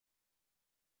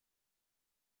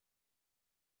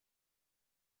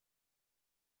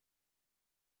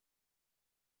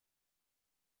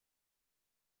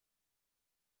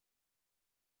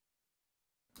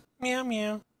Meow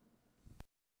meow.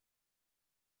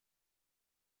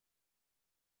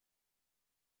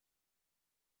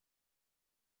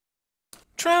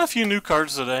 Trying a few new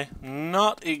cards today.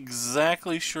 Not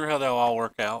exactly sure how they'll all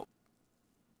work out.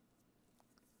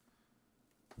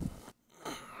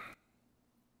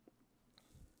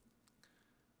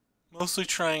 Mostly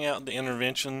trying out the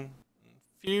intervention.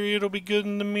 Figure it'll be good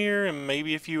in the mirror and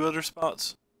maybe a few other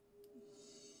spots.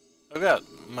 Oh god,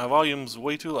 my volume's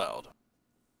way too loud.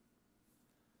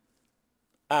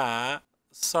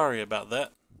 Sorry about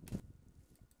that.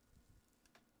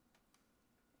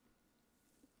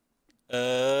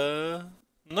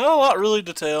 Not a lot really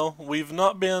to tell. We've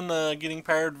not been getting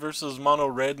paired versus mono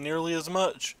red nearly as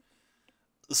much.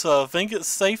 So I think it's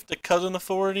safe to cut an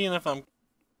authority, and if I'm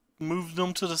moved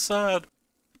them to the side,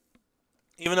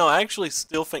 even though I actually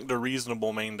still think they're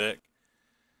reasonable main deck.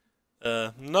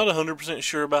 Not 100%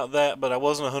 sure about that, but I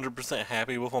wasn't 100%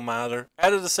 happy with them either.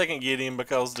 Added the second Gideon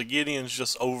because the Gideon's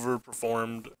just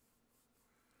overperformed.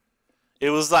 It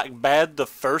was like bad the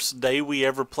first day we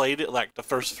ever played it, like the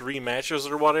first 3 matches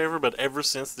or whatever, but ever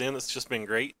since then it's just been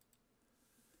great.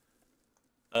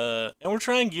 And we're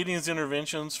trying Gideon's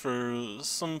interventions for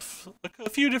a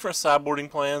few different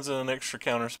sideboarding plans and an extra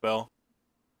counter spell.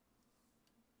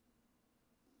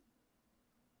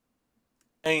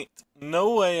 Ain't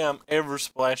no way I'm ever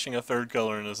splashing a third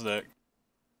color in this deck.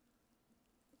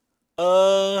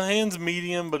 Hand's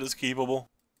medium, but it's keepable.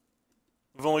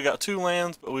 We've only got 2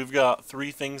 lands, but we've got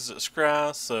 3 things that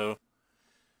scry, so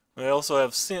we also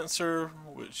have Censor,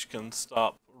 which can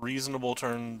stop reasonable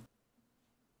turn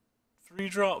 3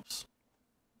 drops.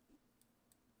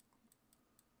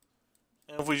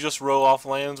 And if we just roll off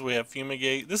lands, we have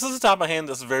Fumigate. This is the type of hand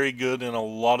that's very good in a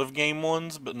lot of game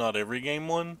ones, but not every game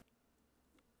one.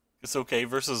 It's okay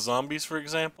versus zombies, for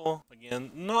example.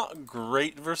 Again, not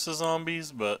great versus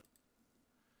zombies, but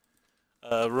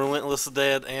Relentless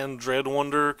Dead and Dread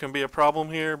Wonder can be a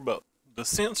problem here, but the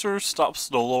Censor stops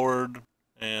the Lord,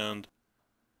 and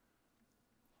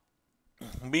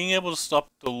being able to stop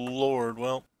the Lord,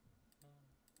 well,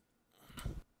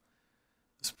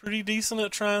 it's pretty decent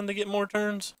at trying to get more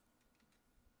turns.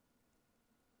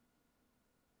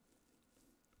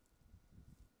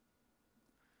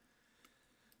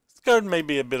 This card may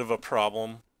be a bit of a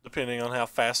problem, depending on how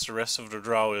fast the rest of their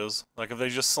draw is. Like if they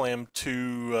just slam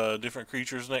 2 different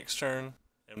creatures next turn,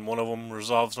 and one of them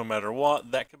resolves no matter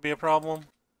what, that could be a problem.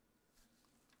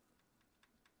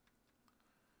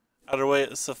 Either way,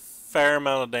 it's a fair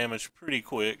amount of damage pretty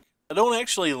quick. I don't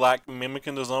actually like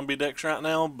mimicking the zombie decks right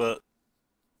now, but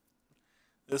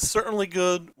it's certainly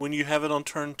good when you have it on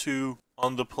turn 2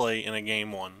 on the play in a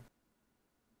game 1.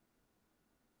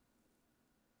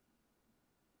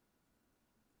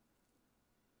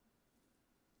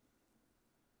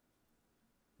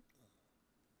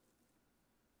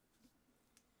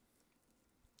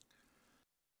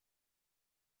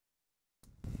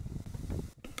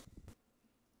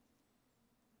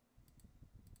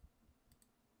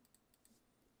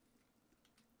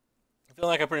 I feel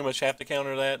like I pretty much have to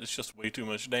counter that. It's just way too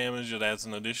much damage. It adds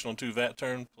an additional 2 that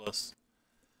turn, plus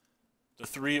the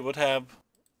 3 it would have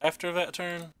after that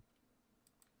turn.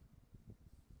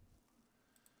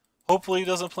 Hopefully he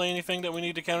doesn't play anything that we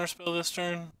need to counterspell this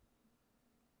turn.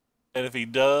 And if he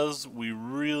does, we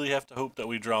really have to hope that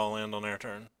we draw a land on our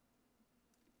turn.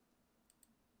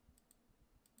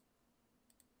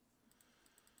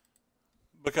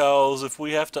 Because if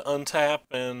we have to untap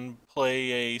and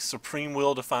play a Supreme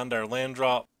Will to find our land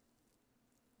drop,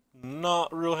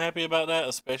 not real happy about that,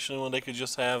 especially when they could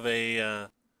just have a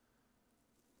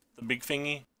the big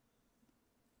thingy.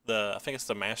 I think it's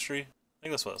the Mastery. I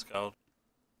think that's what it's called.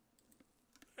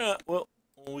 Yeah, well,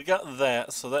 we got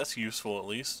that, so that's useful at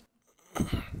least.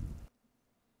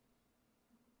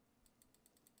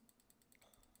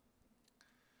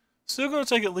 Still going to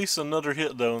take at least another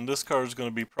hit though, and this card is going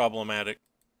to be problematic.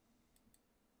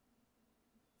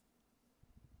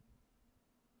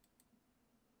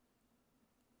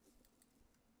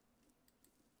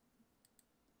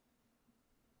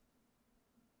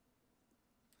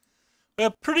 We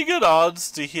have pretty good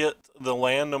odds to hit the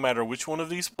land no matter which one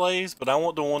of these plays, but I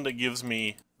want the one that gives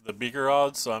me the bigger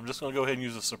odds, so I'm just going to go ahead and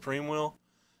use the Supreme Will.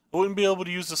 I wouldn't be able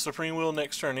to use the Supreme Will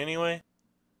next turn anyway.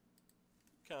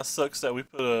 Kind of sucks that we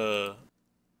put a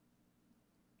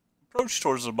approach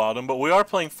towards the bottom, but we are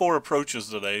playing 4 approaches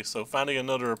today, so finding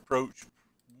another approach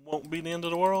won't be the end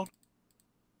of the world.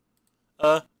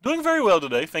 Doing very well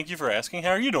today, thank you for asking.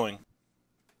 How are you doing?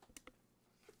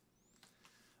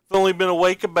 I've only been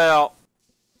awake about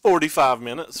 45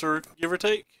 minutes, or give or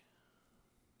take.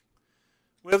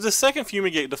 We have the second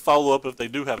Fumigate to follow up if they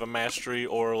do have a Mastery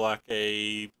or like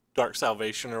a Dark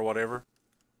Salvation or whatever.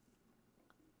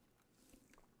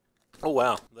 Oh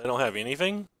wow, they don't have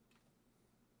anything?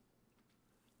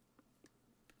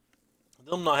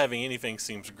 Them not having anything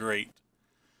seems great.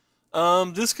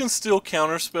 This can still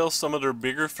counterspell some of their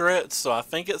bigger threats, so I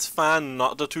think it's fine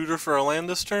not to tutor for a land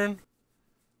this turn.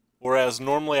 Whereas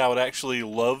normally I would actually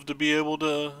love to be able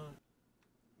to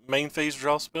main phase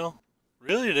draw spell.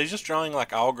 Really? Are they just drawing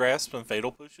like Owl Grasp and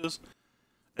Fatal Pushes?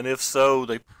 And if so,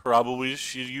 they probably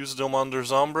should use them on their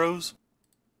Zombros.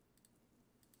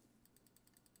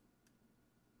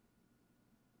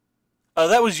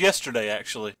 That was yesterday,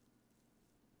 actually.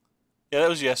 Yeah, that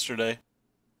was yesterday.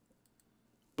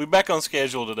 We back on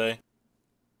schedule today.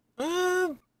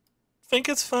 Think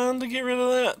it's fine to get rid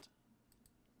of that.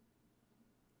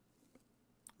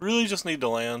 Really just need to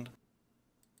land.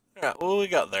 Alright, what we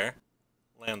got there?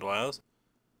 Land-wise.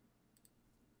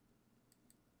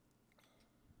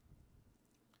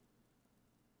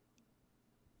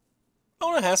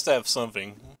 Opponent has to have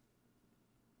something.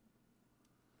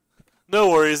 No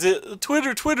worries.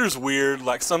 Twitter's weird.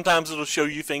 Like sometimes it'll show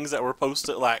you things that were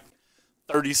posted like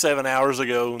 37 hours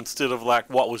ago instead of like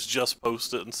what was just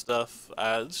posted and stuff.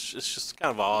 It's just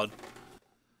kind of odd.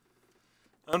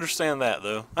 I understand that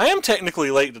though. I am technically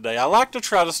late today. I like to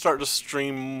try to start to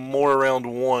stream more around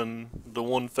 1 to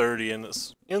 1:30, and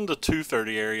it's in the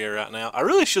 2:30 area right now. I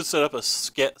really should set up a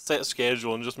set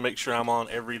schedule and just make sure I'm on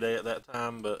every day at that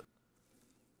time, but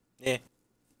yeah.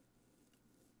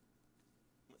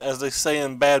 As they say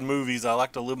in bad movies, I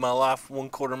like to live my life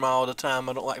 1/4 mile at a time.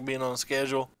 I don't like being on a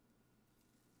schedule.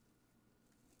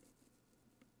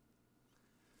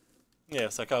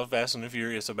 Yes, I call Fast and the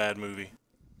Furious a bad movie.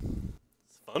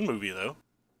 It's a fun movie, though.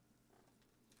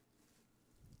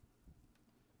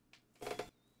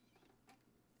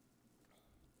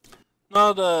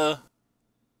 Not,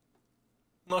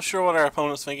 not sure what our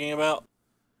opponent's thinking about.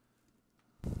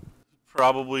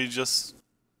 Probably just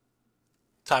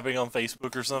typing on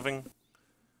Facebook or something.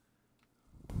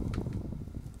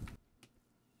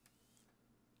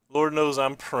 Lord knows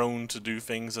I'm prone to do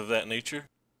things of that nature.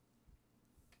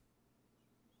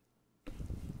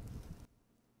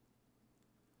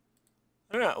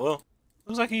 Alright, well,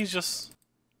 looks like he's just...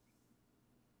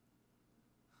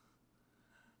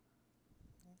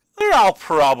 They're all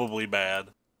probably bad.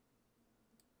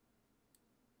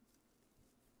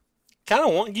 Kinda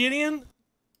want Gideon.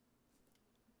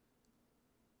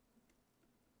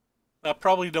 I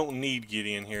probably don't need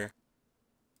Gideon here.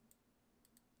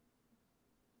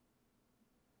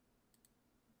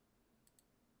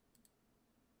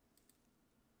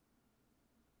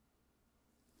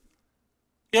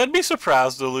 Yeah, I'd be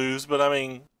surprised to lose, but I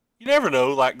mean, you never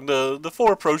know. Like, the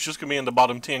 4 approaches can be in the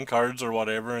bottom 10 cards or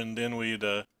whatever, and then we'd,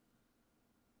 I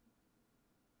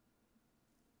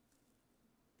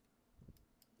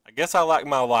guess I like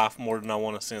my life more than I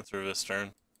want to censor this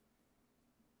turn.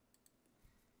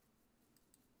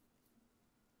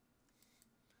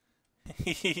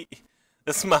 This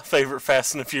is my favorite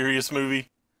Fast and the Furious movie.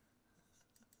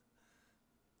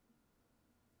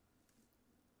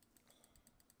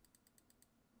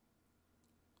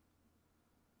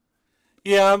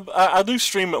 Yeah, I do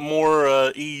stream at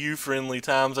more EU friendly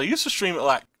times. I used to stream at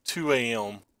like 2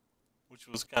 a.m., which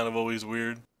was kind of always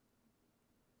weird.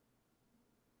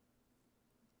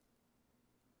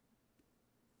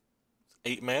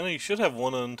 8 mana, you should have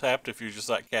 1 untapped if you're just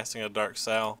like casting a Dark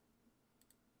Sal.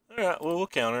 Alright, well, we'll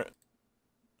counter it.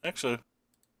 Actually,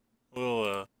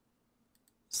 we'll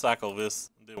cycle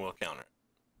this, and then we'll counter it.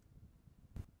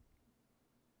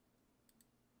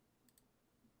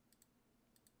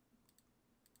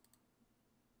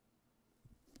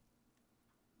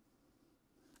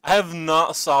 I have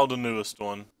not saw the newest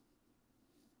one.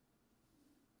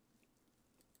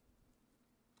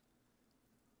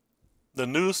 The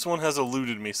newest one has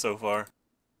eluded me so far.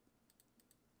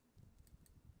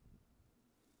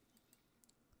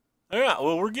 Alright,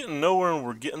 well, we're getting nowhere and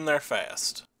we're getting there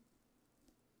fast.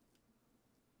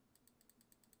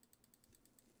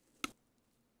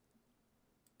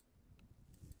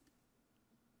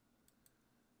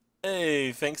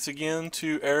 Hey, thanks again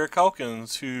to Eric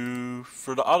Hawkins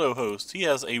for the auto host. He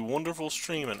has a wonderful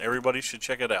stream and everybody should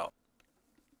check it out.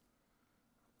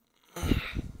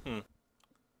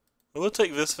 We'll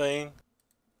take this thing.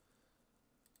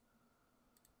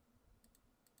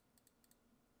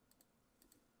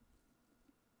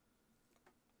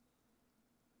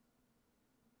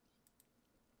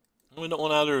 We don't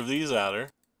want either of these either.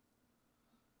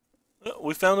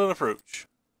 We found an approach.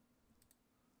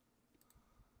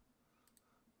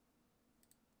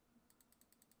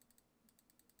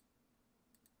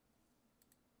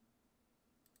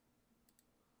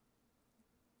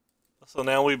 So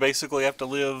now we basically have to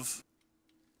live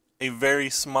a very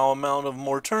small amount of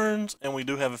more turns, and we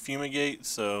do have a Fumigate,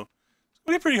 so it's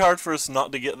going to be pretty hard for us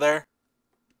not to get there.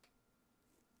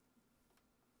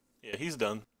 Yeah, he's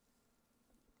done.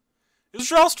 His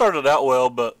draw started out well,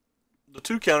 but the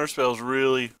 2 counterspells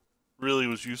really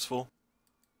was useful.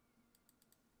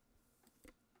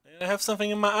 And I have something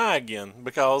in my eye again,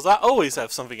 because I always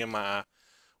have something in my eye.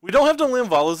 We don't have the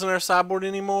Linvalas in our sideboard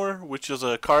anymore, which is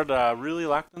a card that I really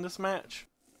liked in this match.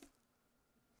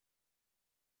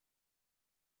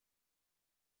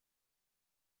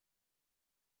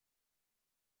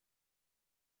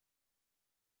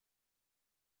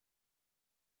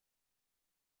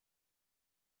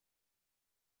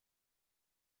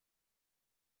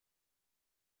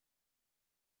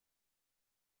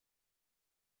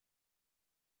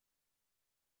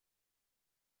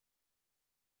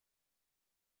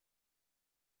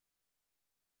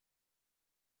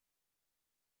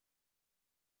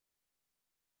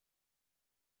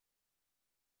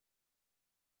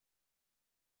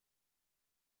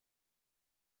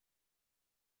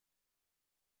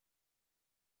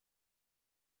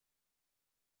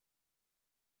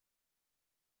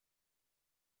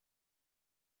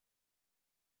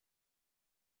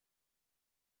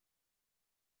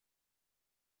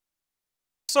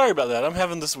 Sorry about that. I'm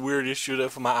having this weird issue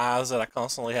with my eyes that I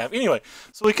constantly have. Anyway,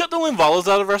 so we cut the Linvalas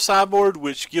out of our sideboard,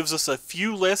 which gives us a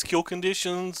few less kill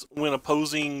conditions when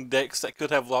opposing decks that could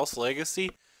have lost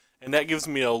legacy. And that gives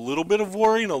me a little bit of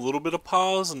worry and a little bit of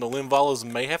pause, and the Linvalas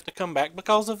may have to come back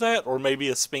because of that, or maybe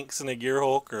a Sphinx and a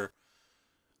Gearhulk, or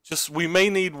just we may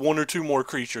need 1 or 2 more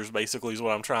creatures, basically, is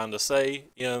what I'm trying to say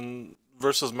in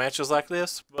versus matches like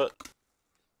this, but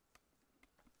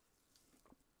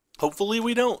hopefully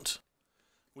we don't.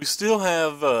 We still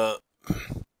have the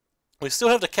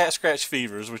Cat Scratch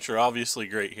Fevers, which are obviously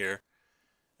great here,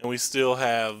 and we still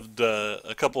have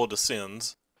a couple of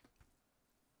Descends.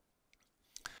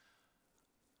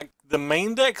 The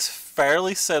main deck's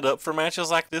fairly set up for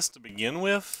matches like this to begin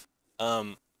with,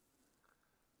 but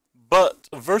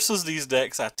versus these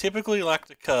decks, I typically like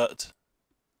to cut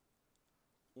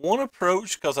 1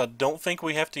 approach because I don't think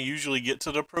we have to usually get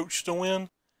to the approach to win.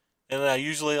 And I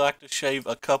usually like to shave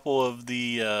a couple of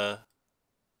the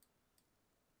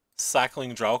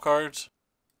cycling draw cards.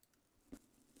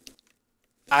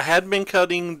 I had been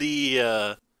cutting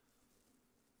the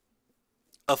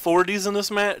authorities in this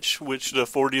match, which the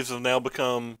authorities have now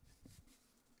become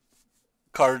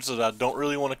cards that I don't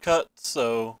really want to cut,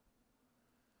 so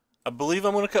I believe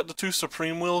I'm going to cut the 2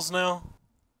 Supreme Wills now.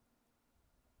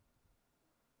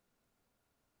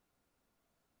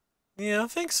 Yeah, I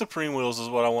think Supreme Wills is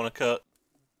what I want to cut.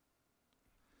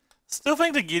 Still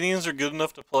think the Gideons are good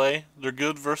enough to play. They're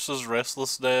good versus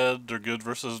Restless Dead. They're good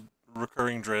versus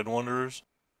Recurring Dread Wanderers.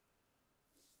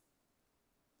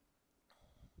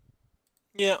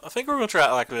 Yeah, I think we're gonna try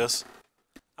it like this.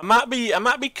 I might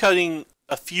be cutting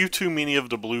a few too many of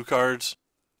the blue cards.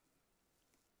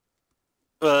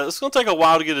 It's gonna take a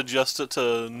while to get adjusted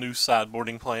to new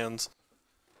sideboarding plans.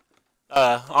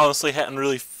 Honestly, hadn't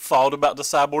really thought about the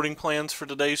sideboarding plans for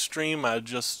today's stream. I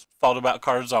just thought about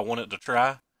cards I wanted to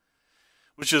try,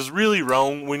 which is really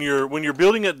wrong when you're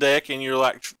building a deck and you're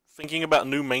like thinking about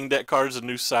new main deck cards and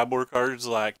new sideboard cards.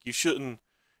 Like you shouldn't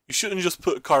just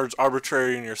put cards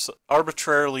arbitrarily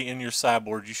in your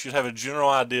sideboard. You should have a general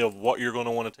idea of what you're going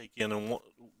to want to take in and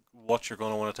what you're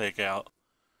going to want to take out.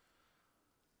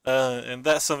 And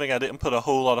that's something I didn't put a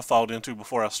whole lot of thought into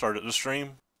before I started the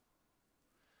stream.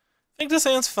 I think this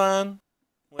hand's fine.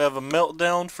 We have a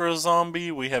Meltdown for a zombie,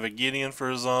 we have a Gideon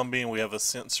for a zombie, and we have a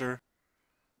Censor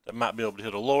that might be able to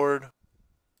hit a Lord.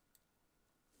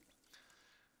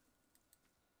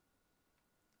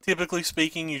 Typically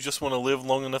speaking, you just want to live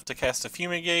long enough to cast a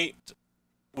Fumigate,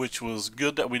 which was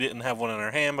good that we didn't have one in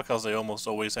our hand because they almost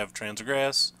always have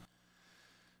Transgress.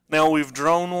 Now we've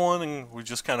drawn one, and we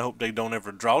just kind of hope they don't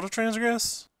ever draw to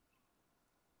Transgress.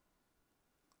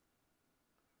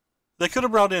 They could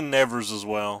have brought in Nevers as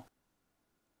well.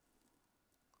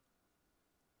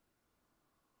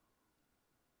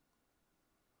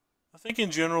 I think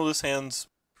in general this hand's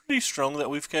pretty strong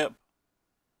that we've kept.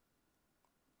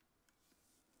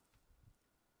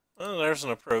 Oh, there's an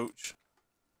approach.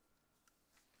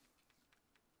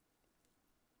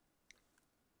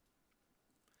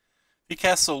 If he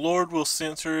casts a Lord, we'll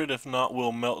censor it. If not,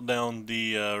 we'll melt down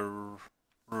the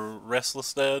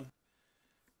Restless Dead.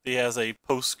 He has a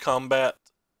post-combat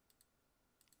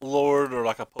Lord or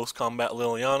like a post-combat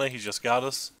Liliana. He just got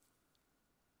us.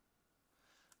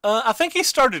 I think he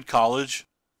started college.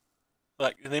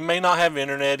 Like, they may not have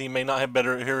internet, he may not have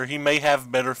better, or he may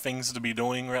have better things to be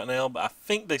doing right now, but I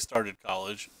think they started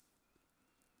college.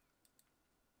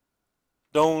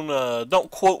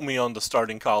 Don't quote me on the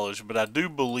starting college, but I do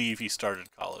believe he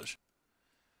started college.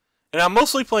 And I'm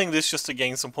mostly playing this just to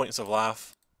gain some points of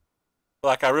life.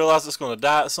 Like, I realize it's going to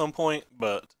die at some point,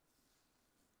 but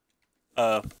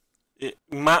it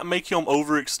might make him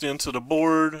overextend to the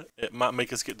board. It might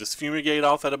make us get this Fumigate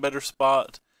off at a better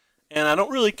spot. And I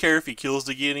don't really care if he kills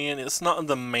the Gideon. It's not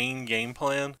the main game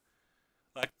plan.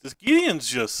 Like, this Gideon's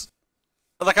just...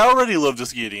 Like, I already love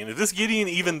this Gideon. If this Gideon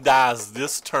even dies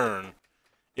this turn,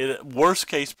 it, worst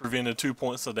case, prevented 2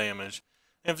 points of damage.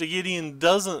 And if the Gideon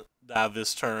doesn't die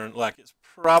this turn, like, it's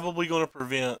probably going to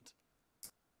prevent...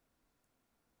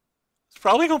 It's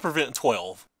probably going to prevent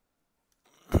 12.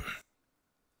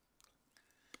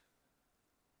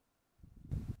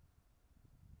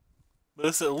 But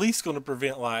it's at least going to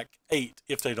prevent, like, 8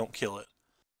 if they don't kill it.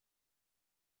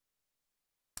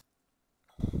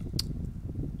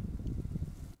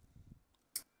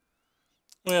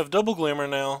 We have double Glimmer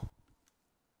now.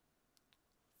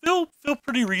 Feel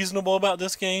pretty reasonable about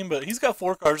this game, but he's got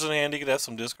 4 cards in hand. He could have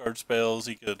some discard spells.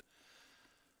 He could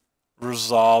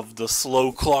resolve the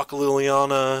slow clock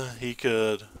Liliana. He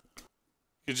could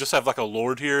just have like a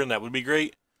Lord here, and that would be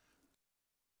great.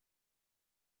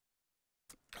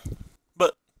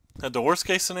 But at the worst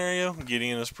case scenario,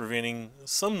 Gideon is preventing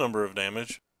some number of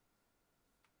damage.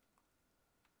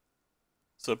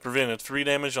 So it prevented 3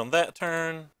 damage on that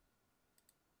turn.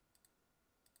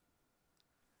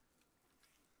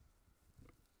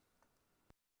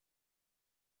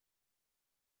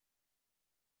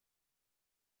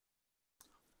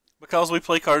 Because we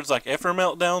play cards like Effer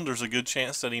Meltdown, there's a good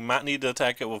chance that he might need to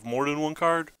attack it with more than 1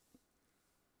 card.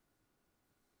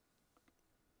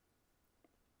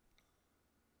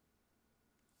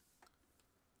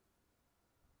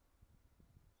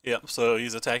 Yep, so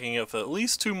he's attacking it with at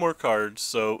least 2 more cards,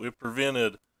 so it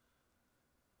prevented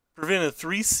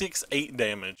 3, 6, 8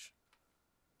 damage.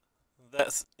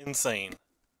 That's insane.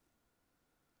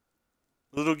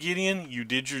 Little Gideon, you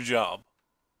did your job.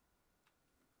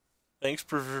 Thanks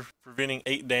for preventing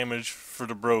 8 damage for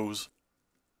the bros.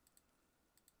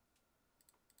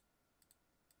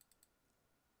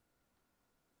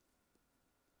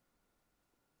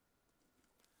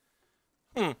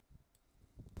 We'll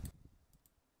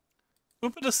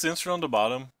put a Censor on the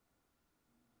bottom.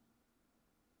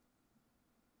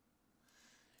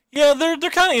 Yeah, they're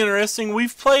kind of interesting.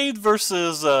 We've played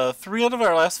versus 3 out of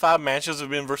our last 5 matches have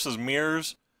been versus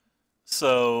mirrors.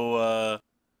 So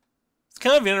it's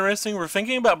kind of interesting. We're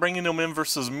thinking about bringing them in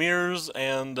versus mirrors,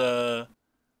 and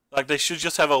like they should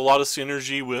just have a lot of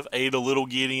synergy with A, the little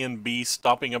Gideon, B,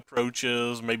 stopping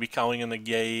approaches, maybe calling in the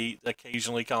gate,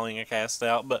 occasionally calling a cast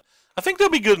out. But I think they'll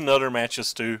be good in other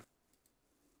matches too.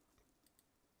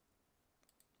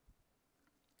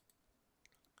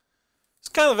 It's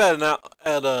kind of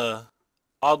at a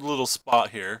odd little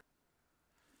spot here.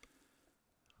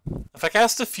 If I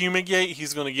cast a Fumigate,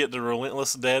 he's going to get the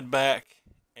Relentless Dead back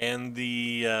and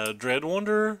the Dread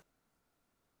Wanderer.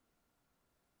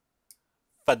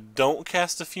 If I don't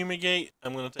cast a Fumigate,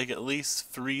 I'm going to take at least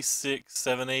 3, 6,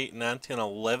 7, 8, 9, 10,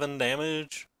 11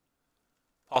 damage.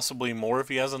 Possibly more if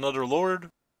he has another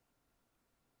Lord.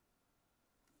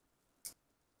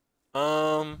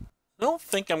 I don't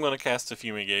think I'm going to cast a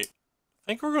Fumigate.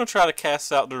 I think we're going to try to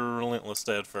cast out the Relentless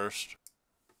Dead first.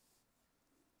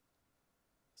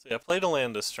 See, I played a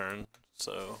land this turn,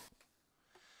 so...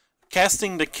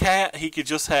 Casting the cat, he could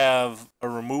just have a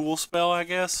removal spell, I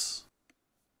guess.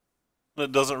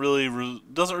 It doesn't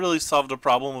really solve the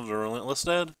problem of the Relentless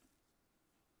Dead.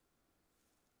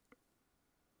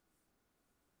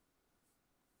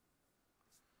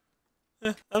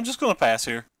 I'm just going to pass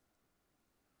here.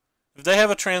 If they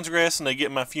have a Transgress and they get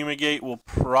my Fumigate, we'll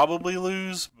probably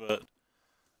lose, but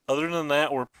other than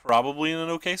that, we're probably in an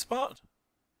okay spot.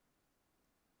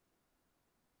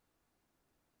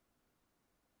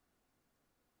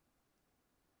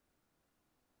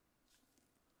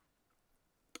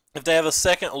 If they have a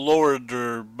second Lord,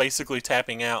 they're basically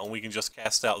tapping out, and we can just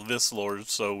cast out this Lord,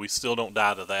 so we still don't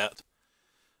die to that.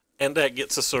 And that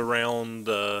gets us around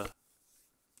the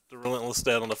Relentless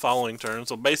Dead on the following turn.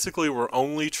 So basically, we're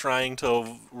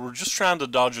just trying to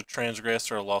dodge a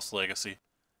Transgress or a Lost Legacy.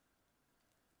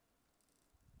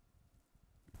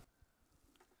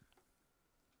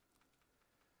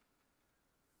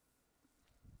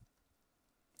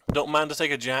 Don't mind to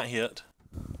take a giant hit.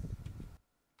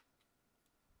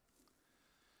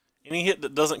 Any hit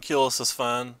that doesn't kill us is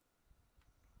fine.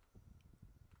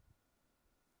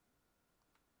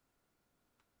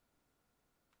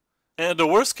 And the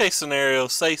worst case scenario,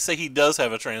 say he does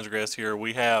have a Transgress here,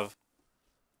 we have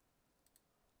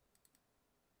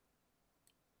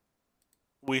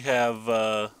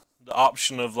the the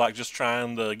option of like just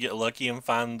trying to get lucky and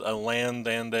find a land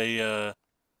and a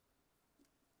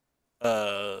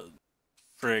a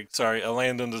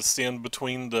land and a send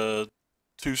between the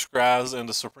two scries and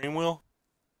the Supreme Will.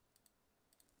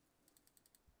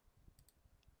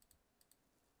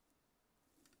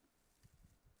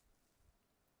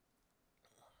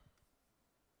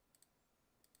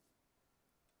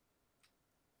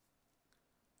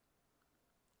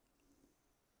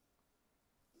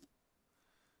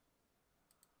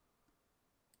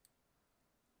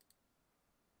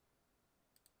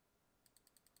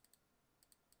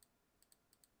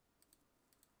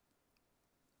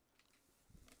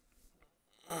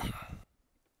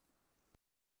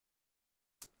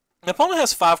 The opponent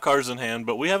has 5 cards in hand,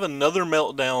 but we have another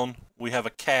Meltdown, we have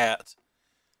a cat,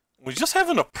 we just have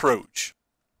an approach.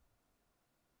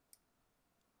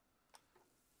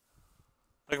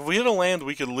 Like, if we hit a land,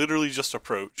 we could literally just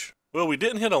approach. Well, we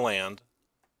didn't hit a land.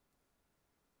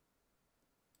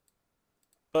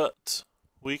 But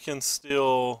we can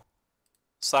still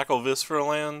cycle this for a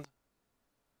land.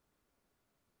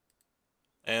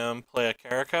 And play a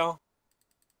Caracal.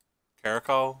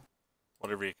 Caracal,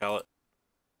 whatever you call it.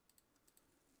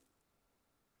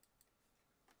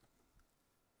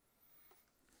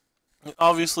 It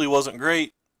obviously wasn't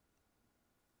great.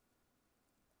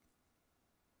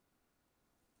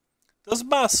 Does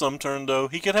buy some turn though.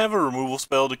 He could have a removal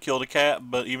spell to kill the cat,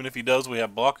 but even if he does, we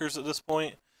have blockers at this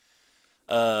point.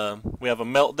 We have a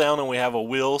Meltdown and we have a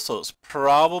Will, so it's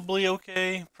probably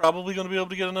okay. Probably going to be able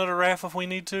to get another Wrath if we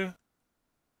need to.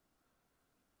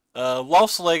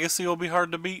 Lost Legacy will be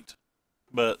hard to beat,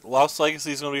 but Lost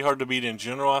Legacy is going to be hard to beat in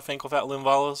general, I think, without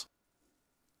Linvalas.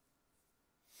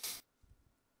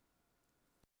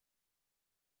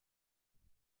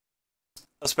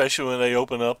 Especially when they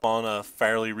open up on a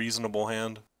fairly reasonable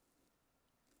hand.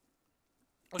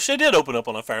 Which they did open up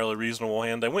on a fairly reasonable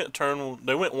hand. They went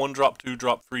 1 drop, 2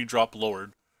 drop, 3 drop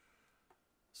Lord.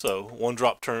 So 1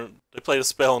 drop turn. They played a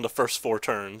spell in the first 4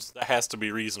 turns. That has to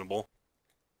be reasonable.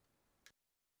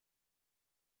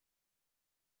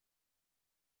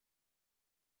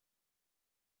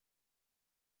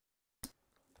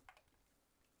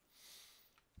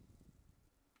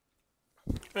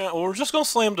 Yeah, well, we're just going to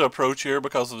slam the approach here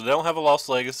because if they don't have a Lost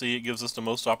Legacy, it gives us the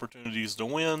most opportunities to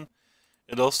win.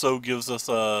 It also gives us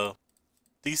a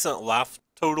decent life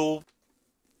total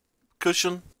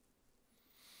cushion.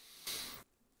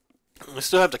 We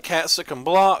still have the cats that can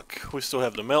block. We still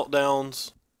have the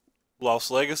Meltdowns. Lost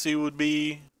Legacy would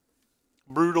be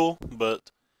brutal,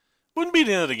 but wouldn't be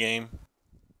the end of the game.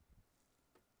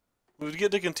 We would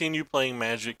get to continue playing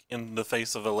Magic in the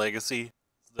face of a Legacy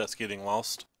that's getting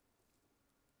lost.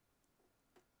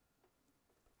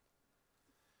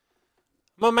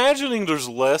 I'm imagining there's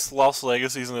less Lost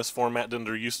Legacies in this format than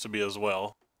there used to be as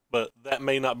well, but that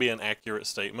may not be an accurate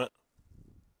statement.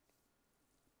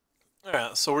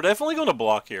 Alright, so we're definitely going to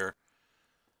block here.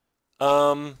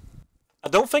 I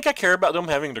don't think I care about them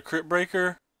having the Crypt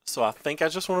Breaker, so I think I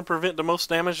just want to prevent the most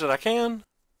damage that I can.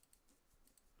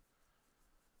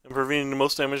 And preventing the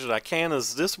most damage that I can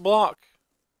is this block.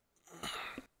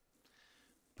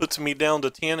 Puts me down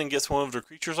to 10 and gets one of their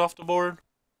creatures off the board.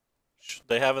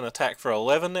 They have an attack for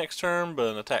 11 next turn, but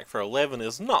an attack for 11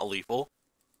 is not lethal.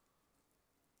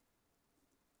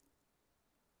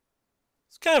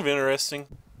 It's kind of interesting.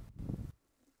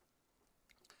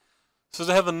 So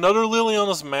they have another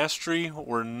Liliana's Mastery.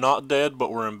 We're not dead,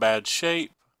 but we're in bad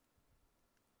shape.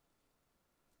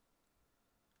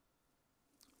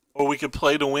 Or we could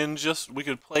play to win just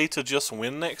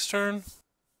win next turn.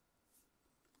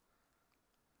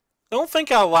 I don't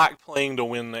think I like playing to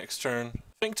win next turn.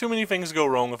 I think too many things go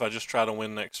wrong if I just try to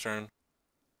win next turn.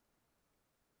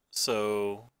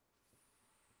 So,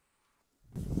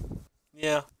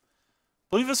 yeah. I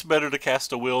believe it's better to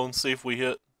cast a Will and see if we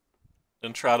hit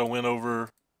than try to win over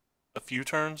a few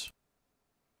turns.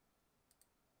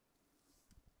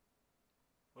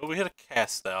 Well, we hit a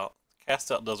Cast Out.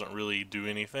 Cast Out doesn't really do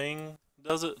anything,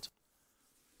 does it?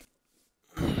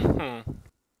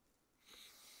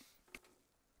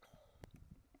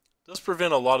 Does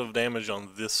prevent a lot of damage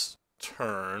on this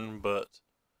turn, but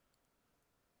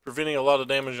preventing a lot of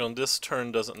damage on this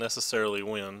turn doesn't necessarily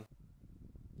win.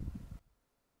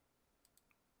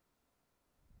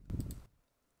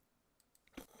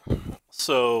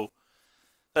 So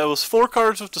that was 4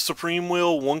 cards with the Supreme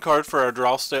Will, 1 card for our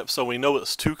draw step, so we know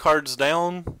it's 2 cards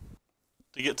down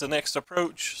to get to next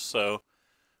approach. So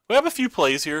we have a few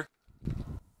plays here.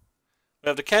 We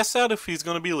have to cast out if he's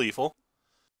going to be lethal.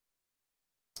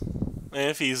 And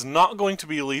if he's not going to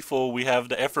be lethal, we have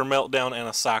the Effer Meltdown and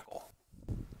a Cycle.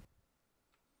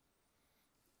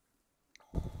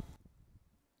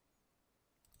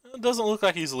 it doesn't look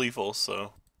like he's lethal,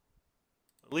 so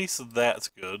at least that's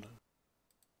good.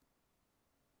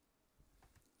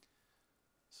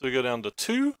 So we go down to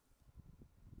 2.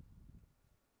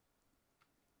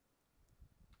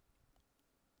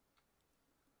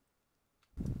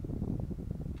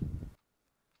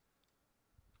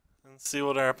 And see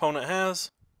what our opponent has.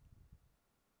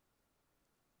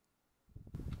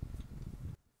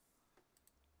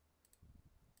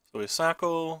 So we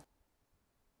cycle.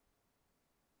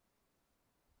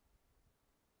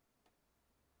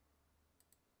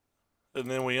 And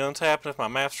then we untap, and if my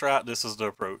math's right, this is the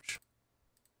approach.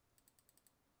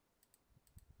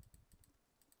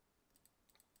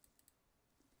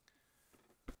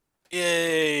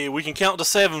 Yay! We can count to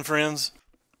 7, friends.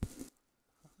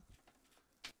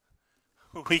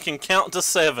 We can count to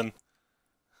 7.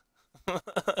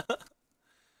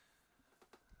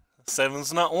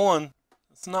 7's not 1.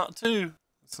 It's not 2.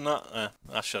 It's not.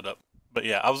 I shut up. But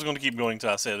yeah, I was going to keep going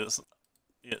until I said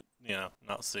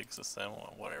not 6, it's 7,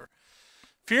 whatever.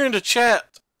 If you're into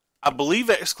chat, I believe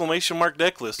exclamation mark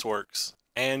decklist works.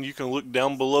 And you can look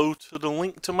down below to the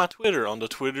link to my Twitter. On the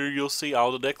Twitter, you'll see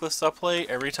all the decklists I play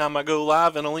every time I go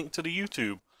live, and a link to the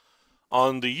YouTube.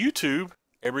 On the YouTube,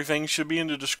 everything should be in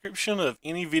the description of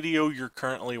any video you're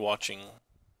currently watching.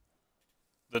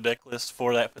 The decklist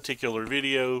for that particular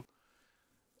video,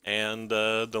 and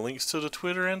the links to the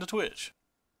Twitter and the Twitch.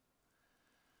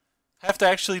 Have to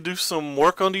actually do some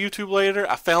work on the YouTube later.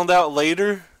 I found out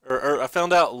later, or I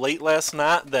found out late last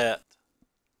night that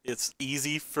it's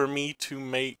easy for me to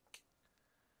make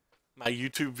my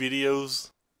YouTube videos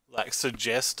like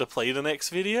suggest to play the next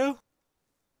video.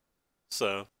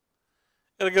 So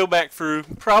gotta go back through.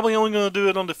 Probably only gonna do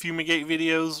it on the Fumigate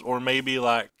videos, or maybe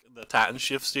like the Titan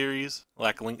Shift series,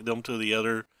 like link them to the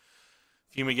other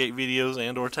Fumigate videos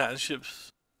and or Titan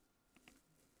Shifts.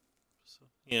 So,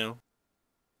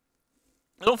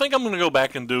 I don't think I'm gonna go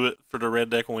back and do it for the Red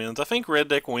Deck Wins. I think Red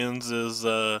Deck Wins is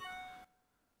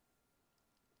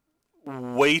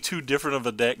way too different of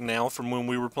a deck now from when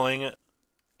we were playing it,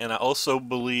 and I also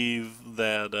believe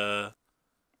that the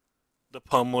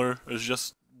Pummeler is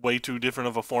just way too different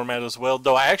of a format as well.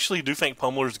 Though I actually do think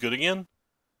Pummeler is good again.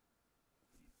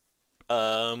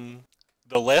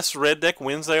 The less Red Deck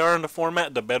Wins they are in the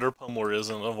format, the better Pummeler is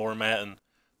in the format, and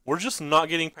we're just not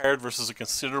getting paired versus a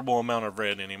considerable amount of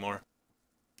red anymore.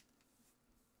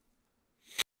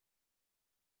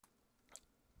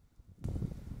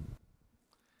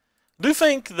 I do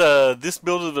think this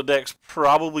build of the deck's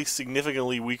probably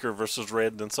significantly weaker versus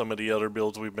red than some of the other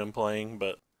builds we've been playing,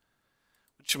 but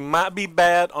which might be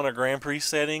bad on a Grand Prix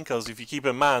setting, because if you keep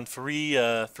in mind, three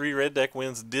Red Deck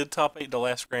Wins did top 8 the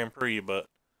last Grand Prix, but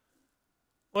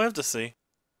we'll have to see.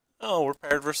 Oh, we're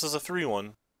paired versus a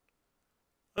 3-1.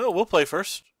 Oh, we'll play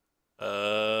first.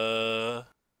 Yeah,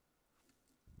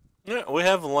 we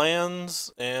have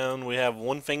lands, and we have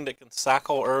one thing that can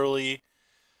cycle early.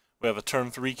 We have a turn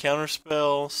 3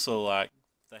 counterspell, so like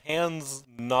the hand's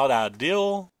not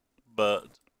ideal, but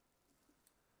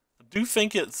I do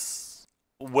think it's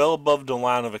well above the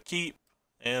line of a keep,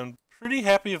 and pretty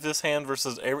happy with this hand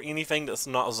versus anything that's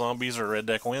not zombies or Red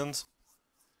Deck Wins.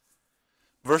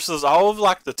 Versus all of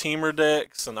like the teamer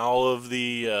decks and all of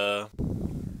the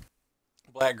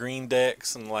black-green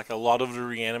decks and like a lot of the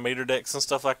reanimator decks and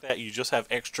stuff like that, you just have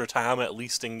extra time at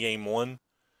least in game 1.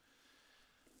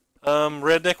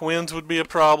 Red Deck Wins would be a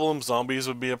problem. Zombies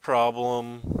would be a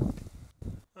problem.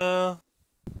 Probably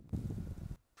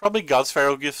God's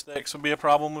Pharaoh Gift decks would be a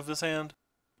problem with this hand.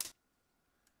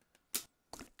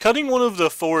 Cutting one of the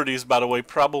authorities, by the way,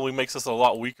 probably makes us a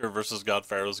lot weaker versus God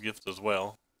Pharaoh's Gift as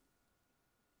well.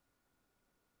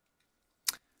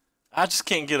 I just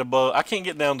can't get above. I can't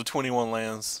get down to 21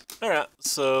 lands. Alright,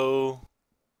 so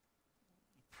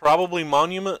probably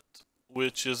Monument,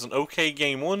 which is an okay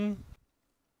game 1.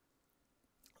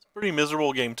 Pretty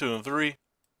miserable game 2 and 3.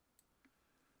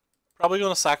 Probably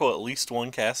going to cycle at least one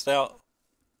cast out.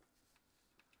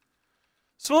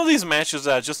 Some of these matches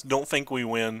I just don't think we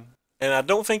win. And I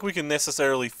don't think we can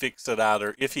necessarily fix it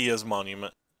either if he is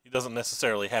Monument. He doesn't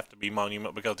necessarily have to be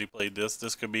Monument because he played this.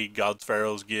 This could be God's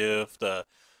Pharaoh's Gift. There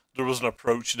was an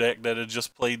approach deck that had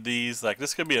just played these. Like,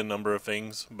 this could be a number of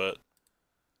things, but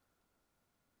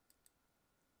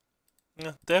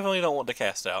yeah, definitely don't want to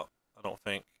cast out, I don't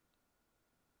think.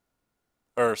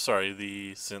 Or, sorry,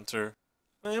 the censor.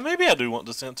 Maybe I do want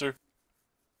the censor.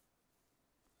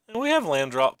 And we have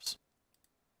land drops.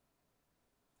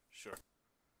 Sure.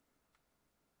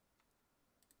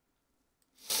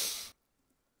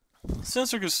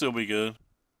 Censor could still be good.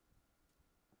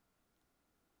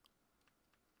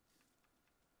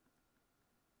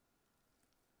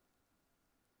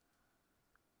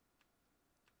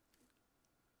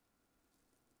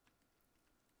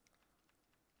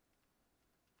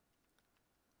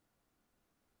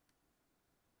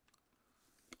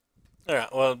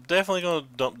 Alright, well, definitely gonna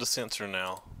dump the sensor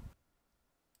now.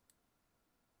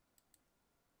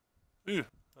 Ooh,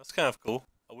 that's kind of cool.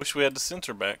 I wish we had the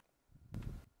sensor back.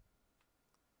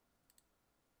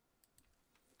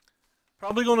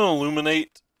 Probably gonna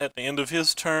illuminate at the end of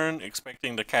his turn,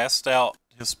 expecting to cast out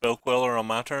his spell queller on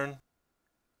my turn.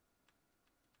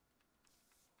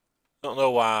 Don't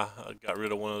know why I got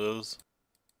rid of one of those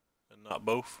and not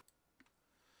both.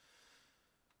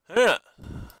 Yeah.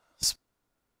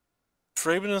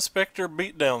 Fraven Inspector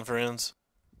beatdown, friends.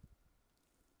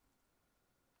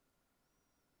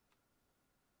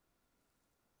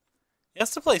 He has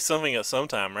to play something at some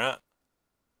time, right?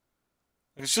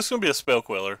 It's just gonna be a spell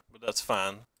queller, but that's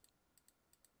fine.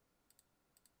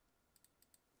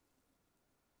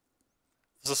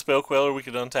 If it's a spell queller, we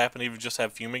could untap and even just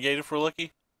have Fumigate if we're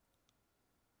lucky.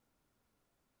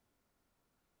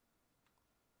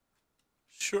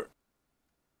 Sure.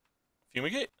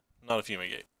 Fumigate? Not a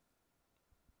Fumigate.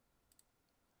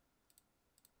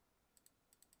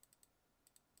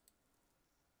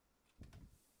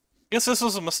 Guess this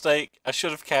was a mistake. I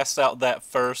should have cast out that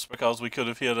first because we could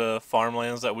have hit a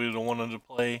farmlands that we would have wanted to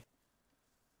play.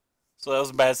 So that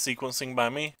was bad sequencing by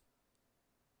me.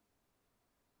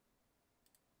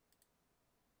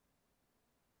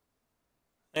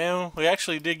 And we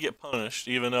actually did get punished,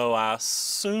 even though I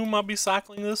assume I'll be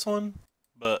cycling this one.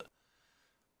 But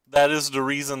that is the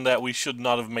reason that we should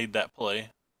not have made that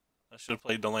play. I should have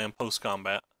played the land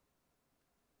post-combat.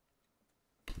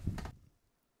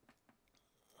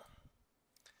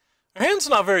 Our hand's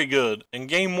not very good, and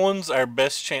game one's our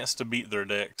best chance to beat their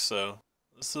deck, so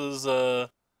this is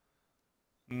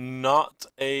not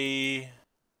a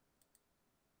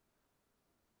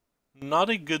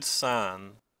good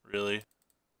sign, really.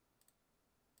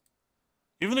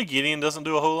 Even a Gideon doesn't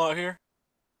do a whole lot here.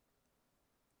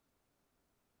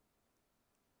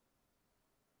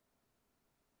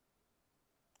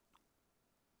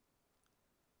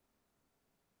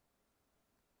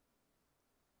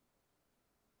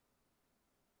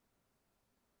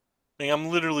 I mean, I'm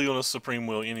literally going to Supreme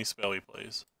Will any spell he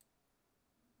plays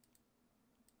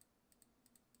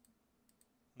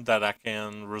that I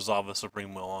can resolve a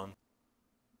Supreme Will on.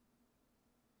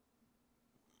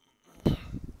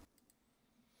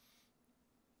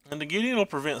 And the Gideon will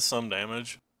prevent some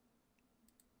damage.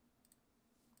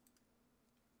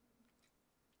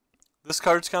 This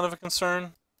card's kind of a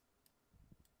concern.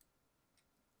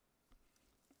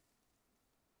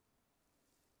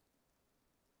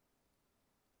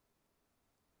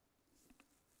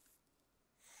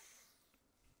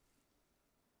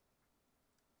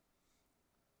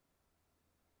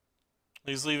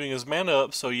 He's leaving his mana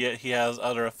up, so yet he has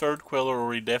either a third Queller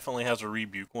or he definitely has a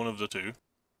Rebuke, one of the two.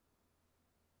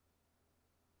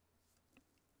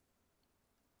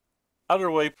 Either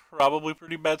way, probably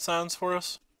pretty bad signs for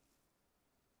us.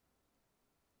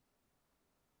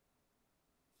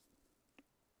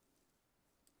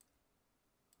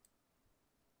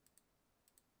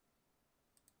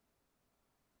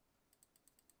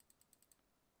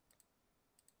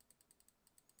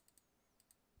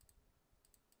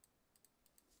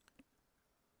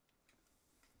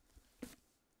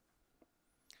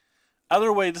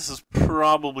 Either way, this is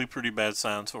probably pretty bad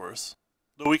signs for us.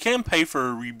 Though we can pay for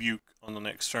a Rebuke on the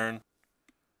next turn.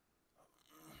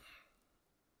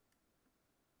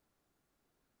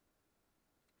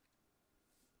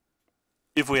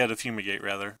 If we had a Fumigate,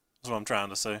 rather. Is what I'm trying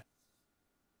to say.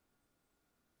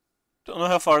 Don't know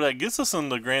how far that gets us in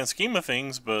the grand scheme of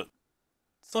things, but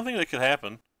it's something that could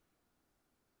happen.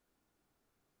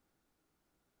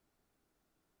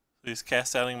 So he's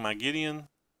cast outing my Gideon.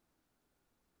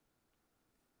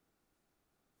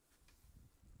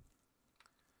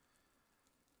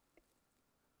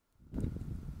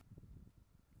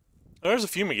 There's a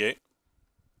Fumigate.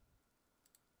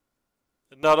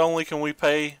 And not only can we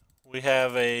pay, we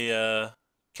have a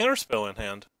counterspell in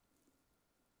hand.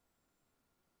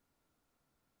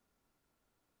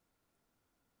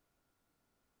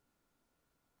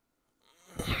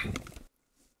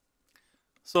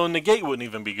 So a negate wouldn't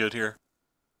even be good here.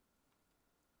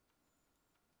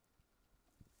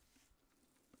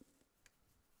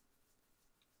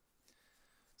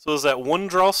 So is that one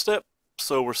draw step?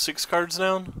 So we're 6 cards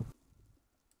down?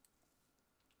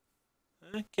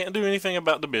 Can't do anything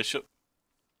about the bishop.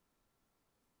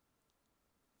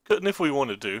 Couldn't if we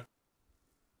wanted to.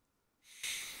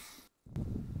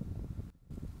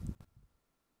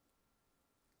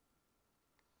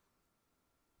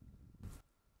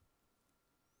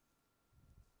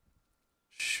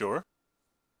 Sure.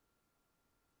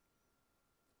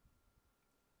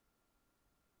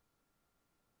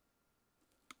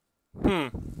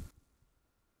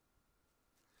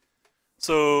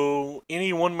 So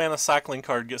any 1-mana cycling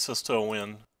card gets us to a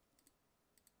win.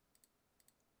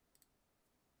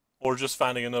 Or just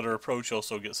finding another approach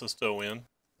also gets us to a win.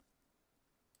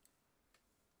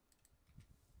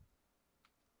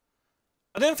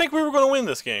 I didn't think we were going to win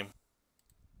this game.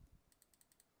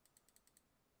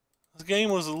 This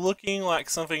game was looking like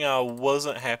something I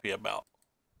wasn't happy about.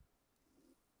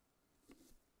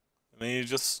 And then he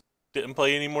just didn't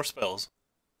play any more spells.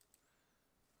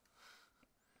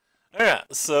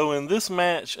 Alright, so in this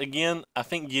match, again, I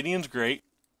think Gideon's great.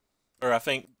 Or I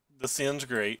think Descend's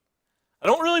great. I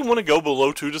don't really want to go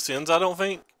below 2 Descends, I don't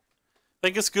think. I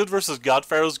think it's good versus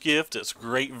Godpharaoh's Gift. It's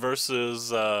great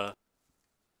versus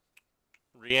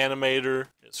Reanimator.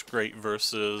 It's great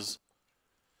versus...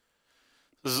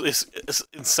 It's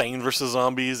insane versus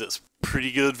zombies. It's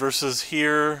pretty good versus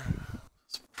here.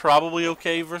 It's probably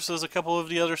okay versus a couple of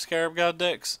the other Scarab God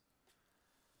decks.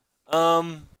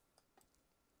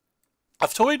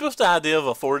 I've toyed with the idea of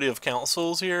Authority of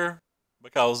Councils here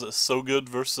because it's so good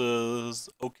versus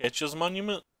Oketch's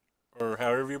Monument, or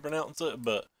however you pronounce it,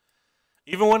 but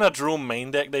even when I drew them main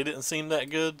deck, they didn't seem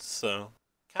that good, so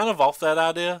kind of off that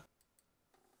idea.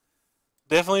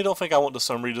 Definitely don't think I want the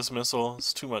Summary Dismissal.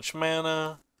 It's too much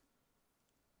mana.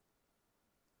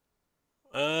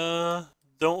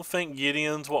 Don't think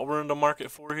Gideon's what we're in the market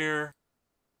for here.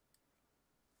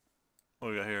 What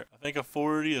do we got here? I think a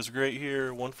 40 is great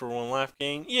here. 1-for-1 life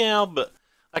gain. Yeah, but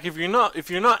like if you're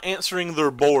not answering their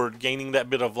board, gaining that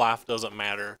bit of life doesn't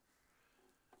matter.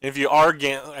 If you are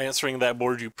answering that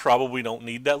board, you probably don't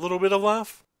need that little bit of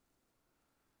life.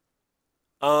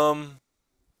 I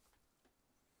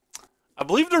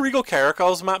believe the Regal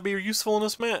Caracols might be useful in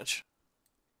this match.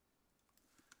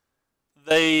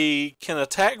 They can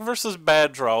attack versus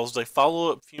bad draws. They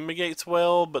follow up Fumigates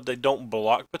well, but they don't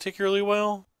block particularly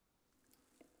well.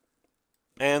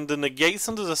 And the negates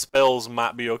into the spells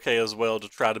might be okay as well to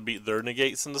try to beat their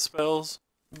negates into spells.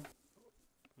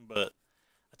 But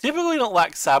I typically don't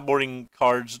like sideboarding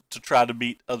cards to try to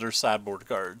beat other sideboard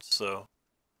cards, so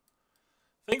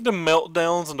I think the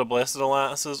Meltdowns and the Blessed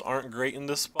Alliances aren't great in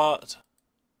this spot.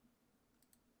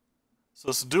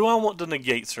 So do I want the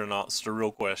negates or not? It's the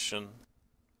real question.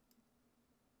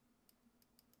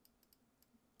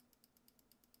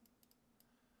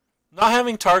 Not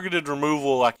having targeted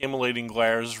removal like Immolating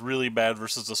Glare is really bad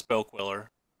versus a Spell Queller.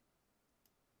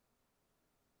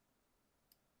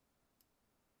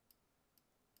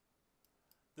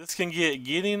 This can get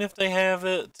Gideon if they have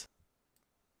it.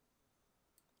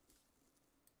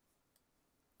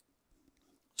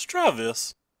 Let's try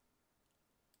this.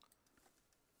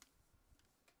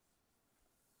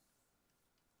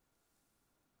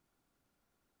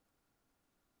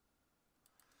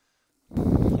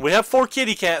 We have 4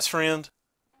 kitty cats, friend.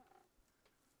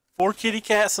 4 kitty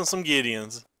cats and some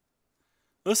Gideons.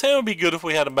 This hand would be good if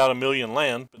we had about 1,000,000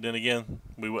 land, but then again,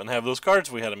 we wouldn't have those cards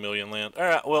if we had 1,000,000 land.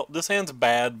 Alright, well, this hand's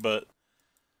bad, but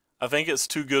I think it's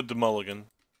too good to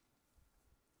mulligan.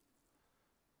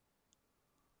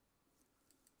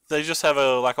 If they just have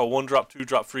like a 1-drop,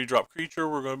 2-drop, 3-drop creature,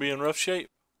 we're going to be in rough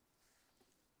shape.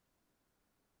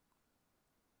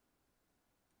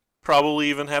 Probably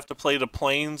even have to play the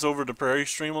Plains over the Prairie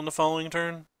Stream on the following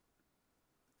turn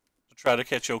to try to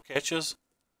catch Oketches.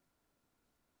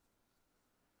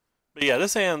 But yeah,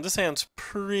 this hand's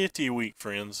pretty weak,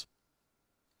 friends.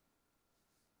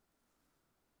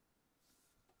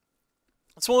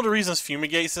 That's one of the reasons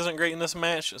Fumigates isn't great in this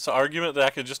match. It's an argument that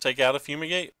I could just take out a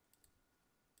Fumigate.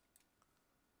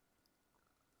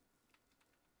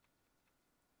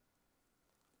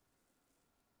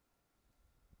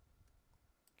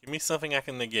 Give me something I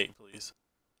can negate, please.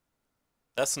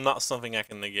 That's not something I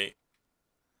can negate.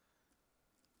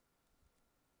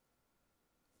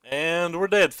 And we're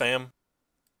dead, fam.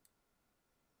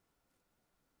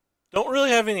 Don't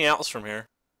really have any outs from here.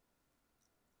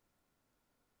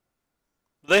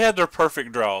 They had their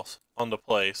perfect draws on the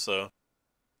play, so.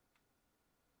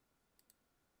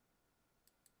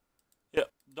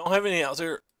 Yep, don't have any outs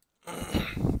here.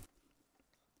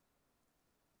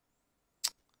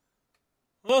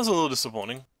 That was a little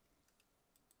disappointing.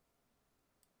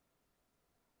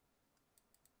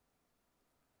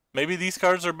 Maybe these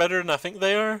cards are better than I think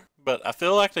they are, but I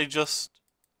feel like they just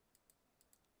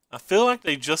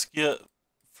get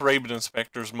Thraben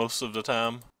Inspectors most of the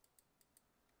time.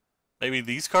 Maybe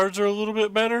these cards are a little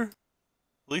bit better.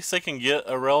 At least they can get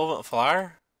a relevant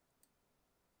flyer.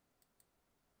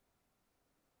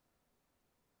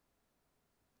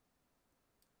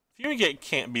 Fumigate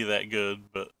can't be that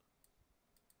good, but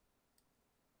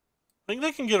I think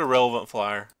they can get a relevant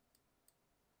flyer.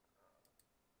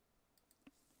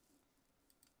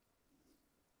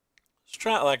 Let's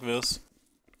try it like this.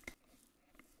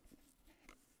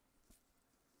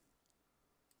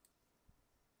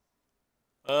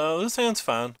 This hand's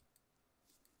fine.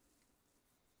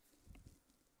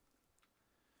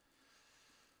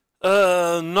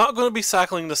 Not going to be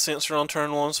cycling the Censor on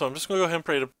turn 1, so I'm just going to go ahead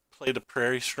and play the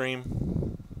Prairie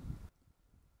Stream.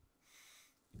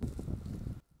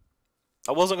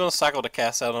 I wasn't going to cycle the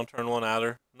Cast Out on turn 1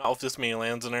 either. Not with this many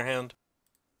lands in their hand.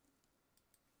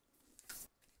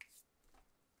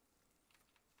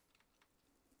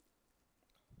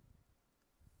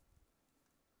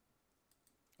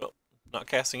 Well, not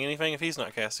casting anything if he's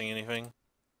not casting anything.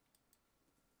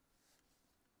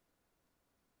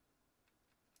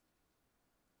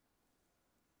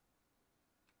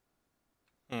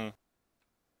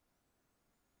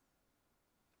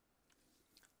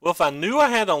 Well, if I knew I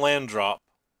had a land drop,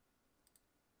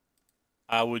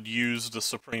 I would use the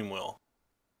Supreme Will.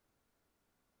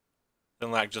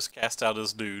 And like just cast out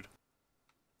his dude.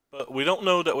 But we don't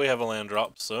know that we have a land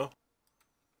drop, so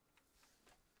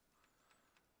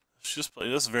let's just play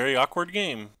this very awkward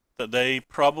game that they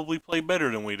probably play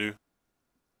better than we do.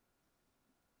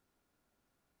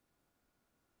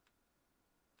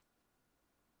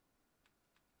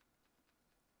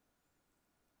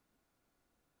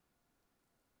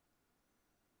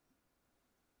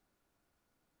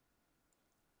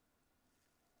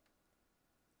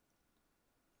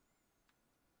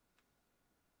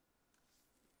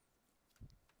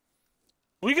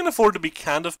 We can afford to be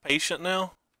kind of patient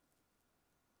now.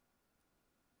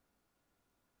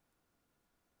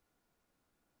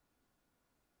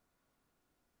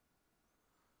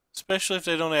 Especially if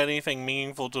they don't add anything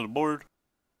meaningful to the board.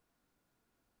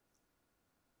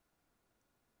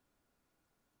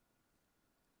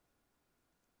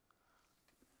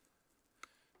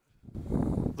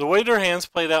 The way their hands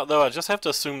played out, though, I just have to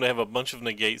assume they have a bunch of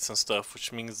negates and stuff,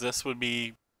 which means this would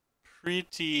be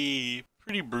pretty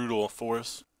brutal for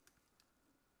us.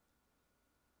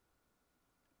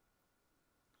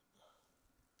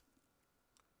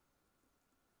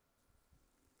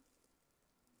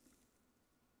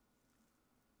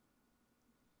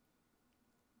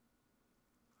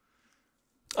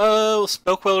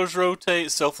 Spell Quellers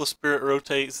rotate, Selfless Spirit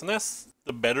rotates, and that's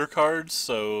the better cards,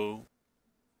 so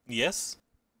yes.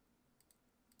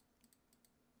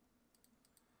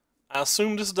 I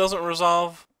assume this doesn't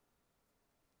resolve.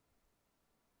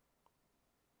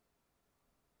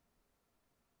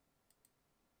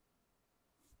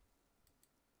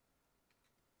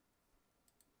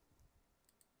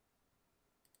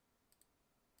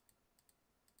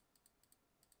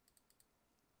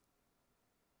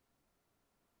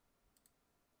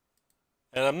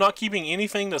 And I'm not keeping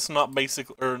anything that's not basic,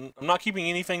 or I'm not keeping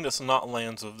anything that's not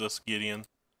lands of this Gideon.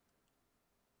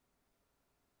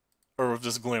 Or of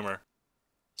this Glimmer.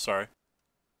 Sorry.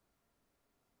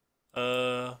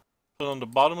 Put on the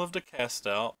bottom of the Cast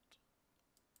Out.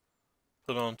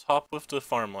 Put on top with the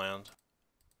Farmland.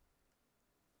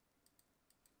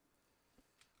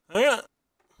 Alright.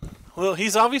 Well,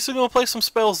 he's obviously going to play some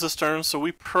spells this turn, so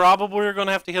we probably are going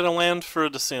to have to hit a land for a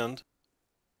Descend.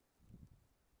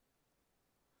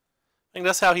 I think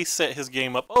that's how he set his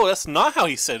game up. Oh, that's not how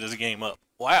he set his game up.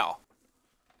 Wow.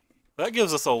 That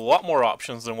gives us a lot more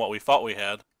options than what we thought we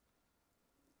had.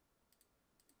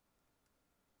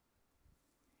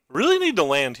 Really need to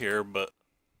land here, but...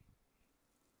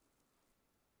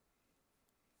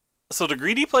 So the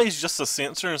greedy plays just a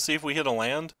Censor and see if we hit a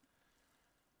land.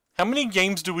 How many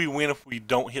games do we win if we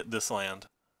don't hit this land?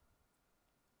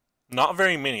 Not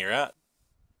very many, right?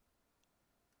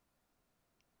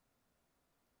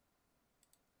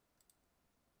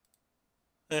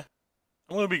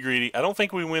 I'm going to be greedy. I don't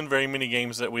think we win very many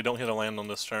games that we don't hit a land on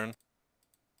this turn.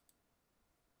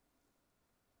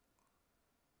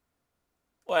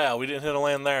 Wow, we didn't hit a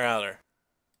land there either.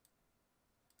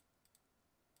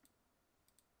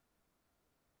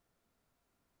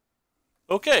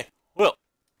 Okay, well,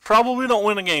 probably don't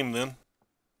win a game then.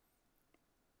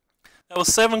 That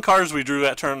was 7 cards we drew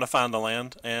that turn to find a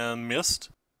land, and missed.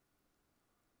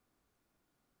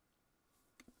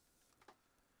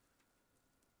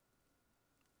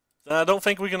 I don't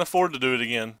think we can afford to do it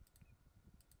again.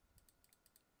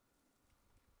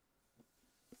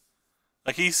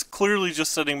 Like, he's clearly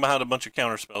just sitting behind a bunch of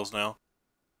counterspells now.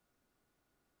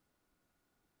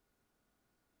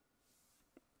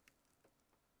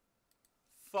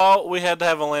 Thought we had to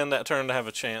have a land that turn to have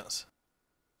a chance.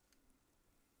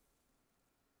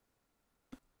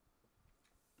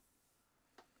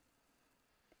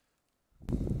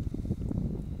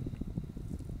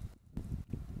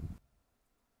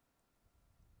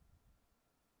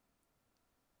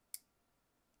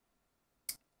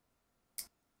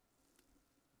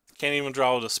 Can't even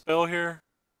draw with a spell here.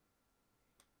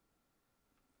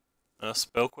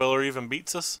 Spell Queller even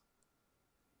beats us.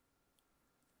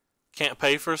 Can't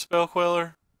pay for a Spell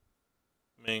Queller.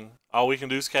 I mean, all we can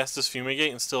do is cast this Fumigate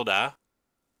and still die.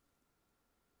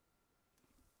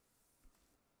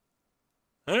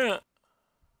 Alright.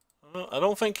 Well, I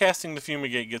don't think casting the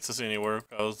Fumigate gets us anywhere,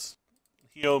 because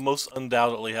he most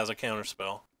undoubtedly has a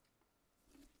counterspell.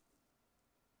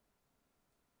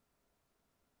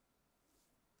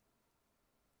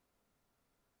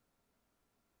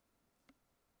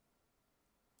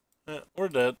 We're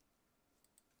dead.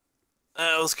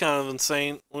 That was kind of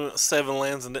insane. We went 7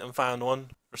 lands and didn't find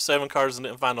one. Or 7 cards and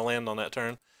didn't find a land on that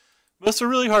turn. But it's a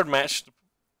really hard match to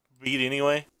beat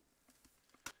anyway.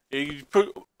 You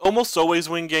almost always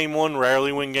win game 1,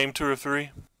 rarely win game 2 or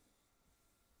 3.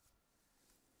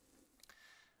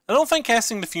 I don't think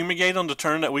casting the Fumigate on the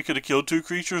turn that we could have killed 2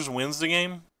 creatures wins the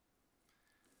game.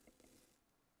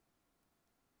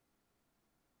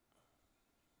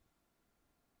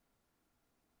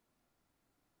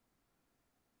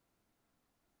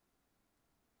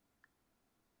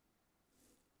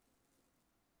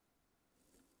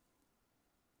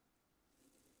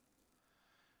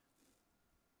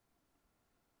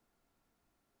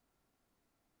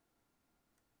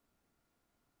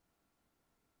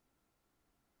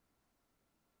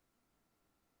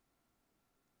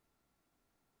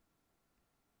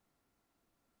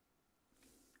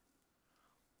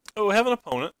 Oh, we have an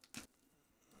opponent.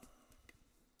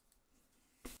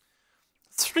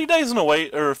 It's 3 days in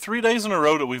a 3 days in a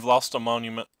row that we've lost a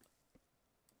monument.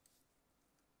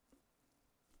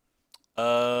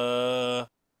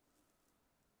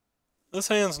 This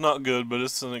hand's not good, but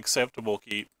it's an acceptable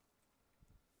keep.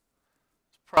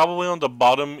 It's probably on the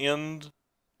bottom end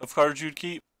of cards you'd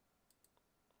keep.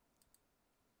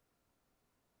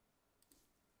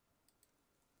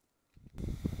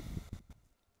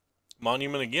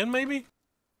 Monument again, maybe?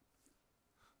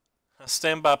 I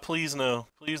stand by, please no.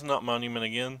 Please not Monument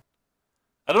again.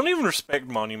 I don't even respect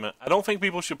Monument. I don't think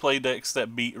people should play decks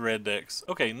that beat red decks.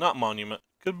 Okay, not Monument.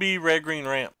 Could be red-green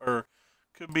ramp, or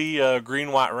could be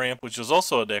green-white ramp, which is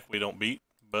also a deck we don't beat,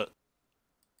 but...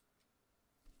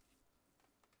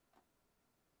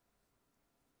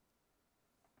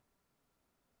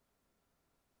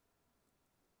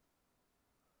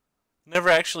 Never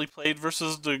actually played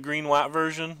versus the green-white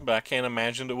version, but I can't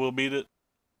imagine that we'll beat it.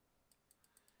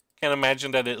 Can't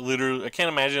imagine that I can't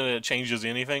imagine that it changes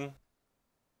anything.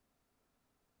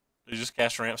 They just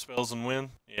cast ramp spells and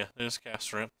win? Yeah, they just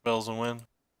cast ramp spells and win.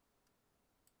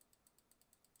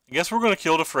 I guess we're going to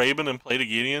kill the Fraben and play the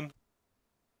Gideon.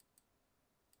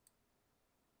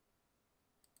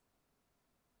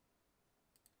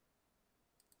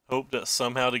 Hope that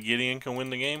somehow the Gideon can win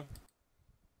the game.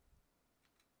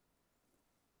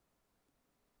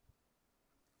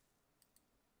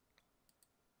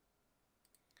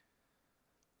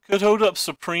 Could hold up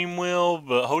Supreme Will,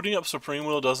 but holding up Supreme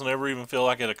Will doesn't ever even feel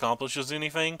like it accomplishes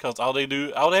anything, because all they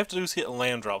have to do is hit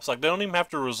land drops. Like, they don't even have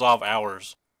to resolve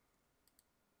ours.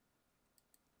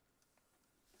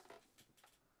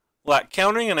 Like,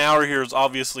 countering an hour here is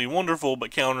obviously wonderful,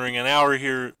 but countering an hour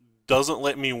here doesn't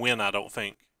let me win, I don't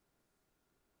think.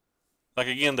 Like,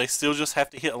 again, they still just have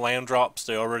to hit land drops.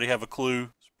 They already have a clue.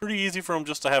 It's pretty easy for them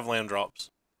just to have land drops.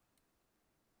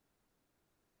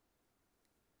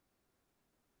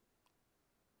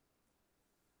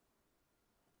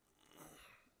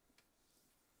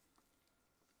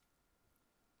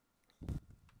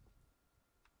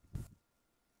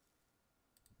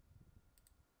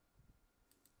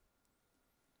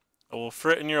 I will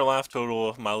fret in your life total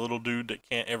of my little dude that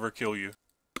can't ever kill you.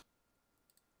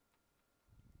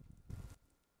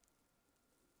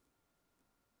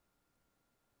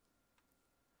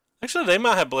 Actually, they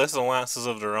might have Blessed Alliances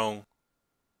of their own.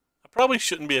 I probably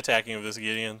shouldn't be attacking with this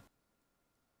Gideon.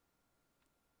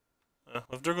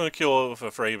 If they're going to kill it with a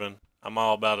Fraben, I'm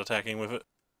all about attacking with it.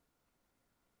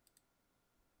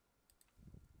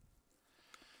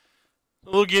 The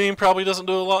little Gideon probably doesn't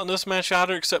do a lot in this match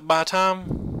either, except buy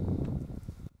time.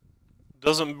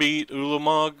 Doesn't beat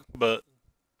Ulamog, but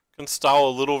can stall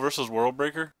a little versus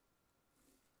Worldbreaker.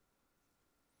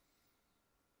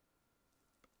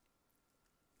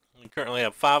 We currently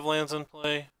have 5 lands in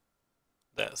play.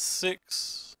 That's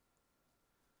 6.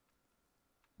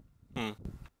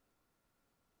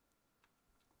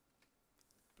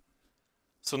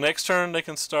 So next turn they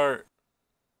can start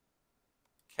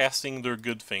casting their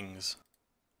good things.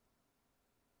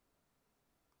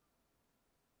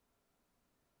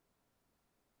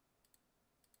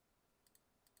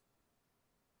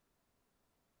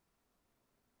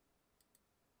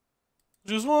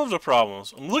 which is one of the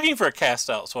problems. I'm looking for a cast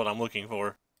out, is what I'm looking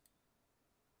for.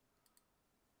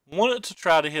 I wanted to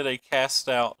try to hit a cast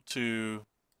out to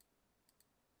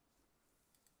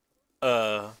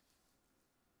go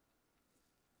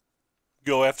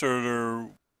after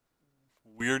their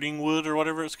Weirding Wood or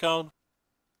whatever it's called.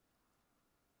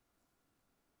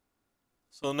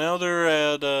 So now they're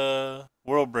at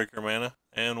Worldbreaker mana,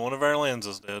 and one of our lands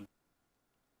is dead.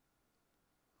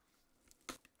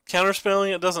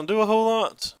 Counterspelling it doesn't do a whole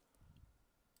lot.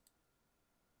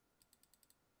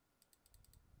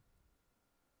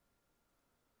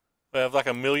 We have like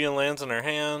 1,000,000 lands in our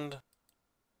hand.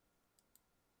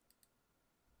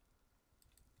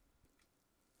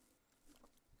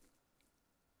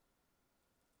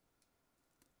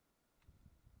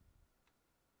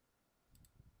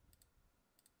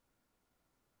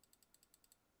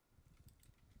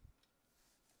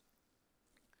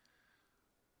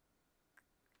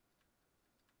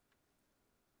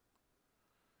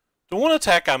 The one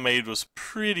attack I made was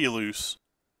pretty loose.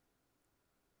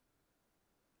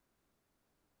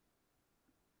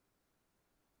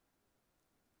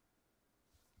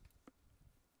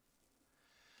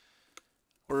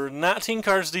 We're 19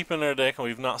 cards deep in our deck, and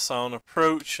we've not saw an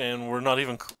approach, and we're not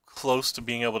even close to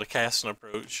being able to cast an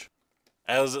approach.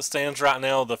 As it stands right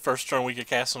now, the first turn we could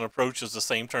cast an approach is the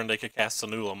same turn they could cast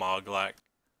an Ulamog, like.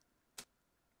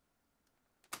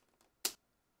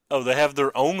 Oh, they have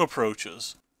their own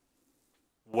approaches.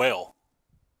 Well.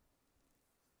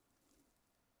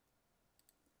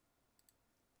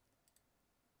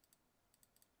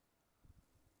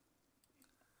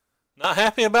 Not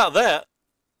happy about that.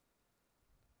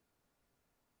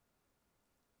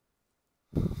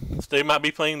 They might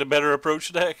be playing the better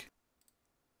approach deck.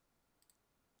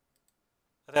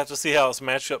 I'd have to see how its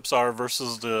matchups are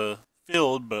versus the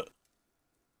field, but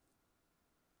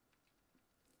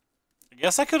I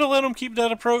guess I could have let them keep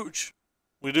that approach.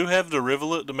 We do have the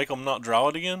Rivulet to make them not draw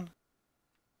it again.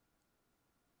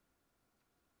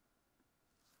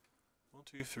 1,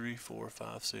 2, 3, 4,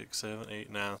 5, 6, 7,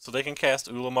 8, 9. So they can cast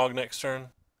Ulamog next turn.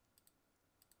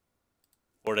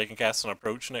 Or they can cast an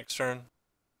approach next turn.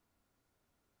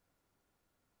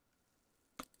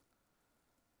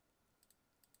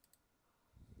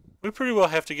 We pretty well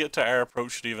have to get to our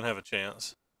approach to even have a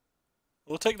chance.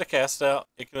 We'll take the cast out.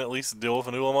 It can at least deal with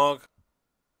an Ulamog.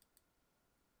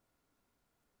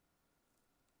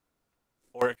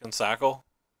 Or it can cycle.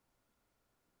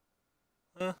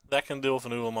 That can deal with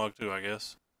an Ulamog too, I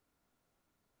guess.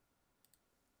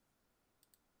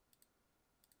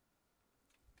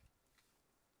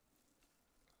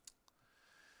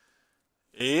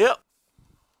 Yep.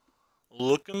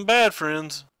 Looking bad,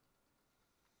 friends.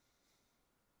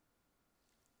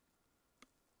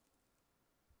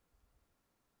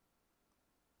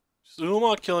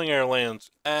 Ulamog killing our lands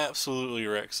absolutely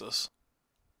wrecks us.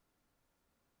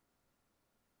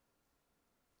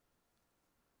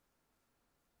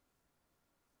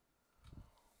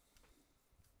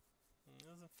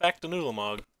 In fact, an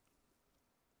Ulamog.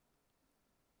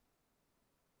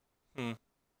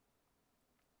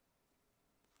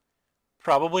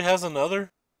 Probably has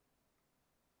another.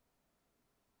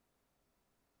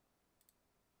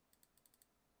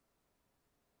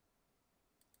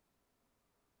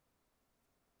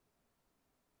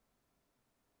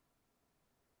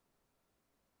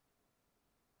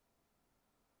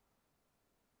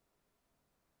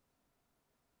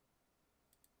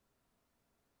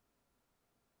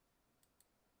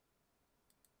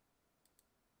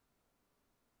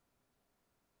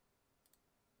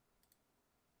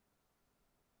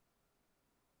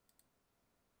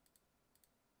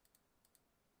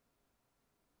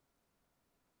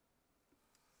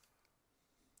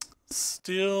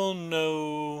 Still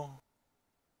no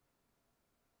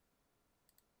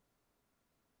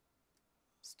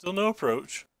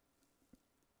approach.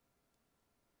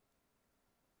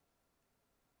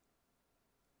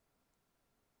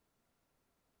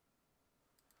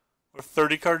 We're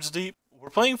 30 cards deep. We're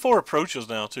playing 4 approaches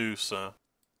now too, so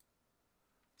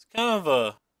it's kind of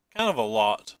a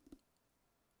lot.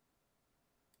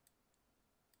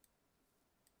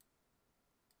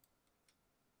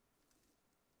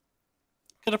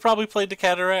 Could have probably played the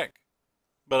Cataract,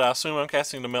 but I assume I'm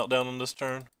casting the Meltdown on this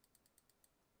turn.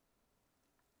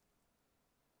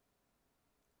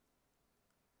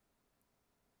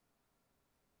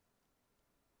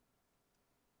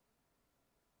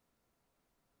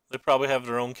 They probably have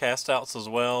their own cast outs as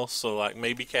well, so like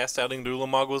maybe cast outing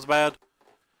Ulamog was bad.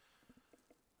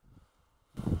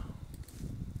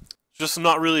 Just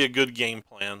not really a good game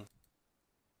plan.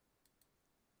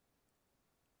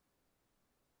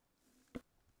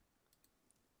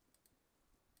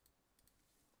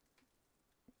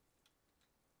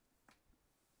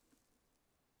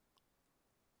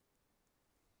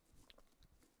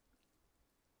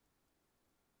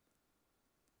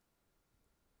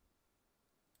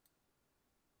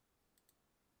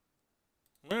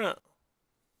 Alright.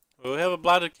 Well, we have a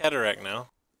Blighted Cataract now.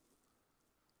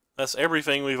 That's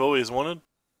everything we've always wanted.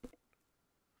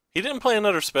 He didn't play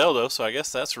another spell though, so I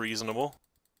guess that's reasonable.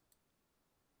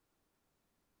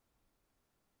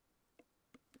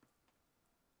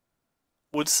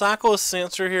 Would cycle a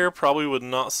Censor here, probably would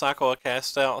not cycle a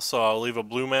Cast Out, so I'll leave a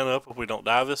blue mana up if we don't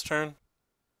die this turn.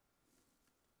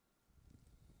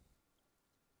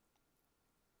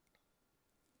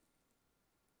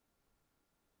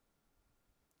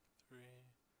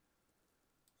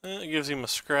 It gives him a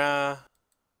Scry.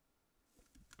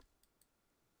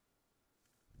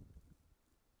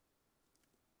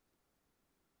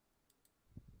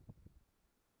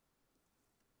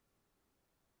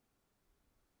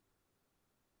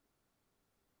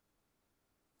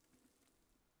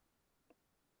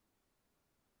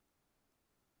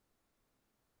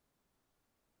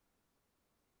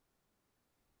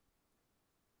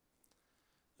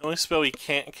 The only spell he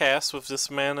can't cast with this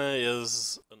mana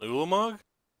is an Ulamog.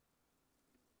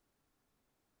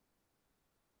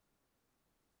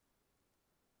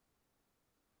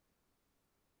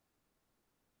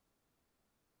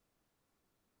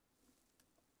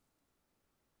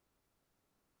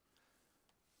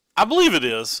 I believe it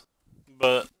is,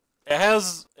 but it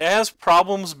has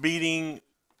problems beating.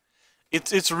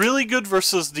 It's really good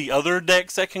versus the other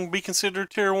decks that can be considered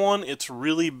tier 1. It's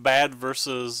really bad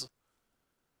versus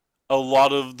a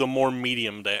lot of the more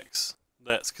medium decks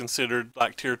that's considered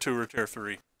like tier 2 or tier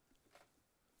 3.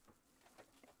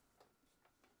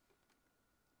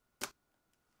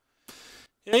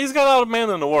 Yeah, he's got all the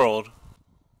mana in the world.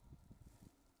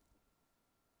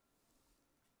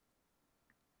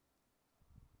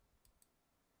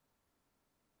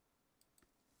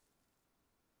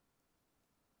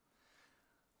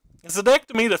 It's a deck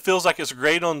to me that feels like it's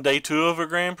great on day 2 of a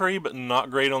Grand Prix, but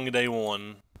not great on day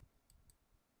 1.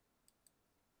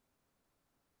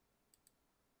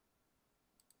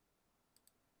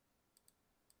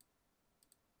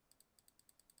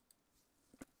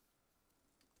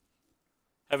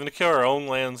 Having to kill our own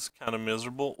land's kind of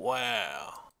miserable.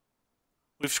 Wow.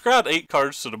 We've scryed 8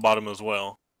 cards to the bottom as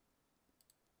well.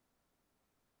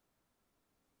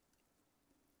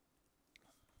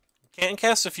 Can't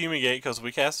cast a Fumigate, because if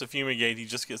we cast a Fumigate, he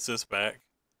just gets this back.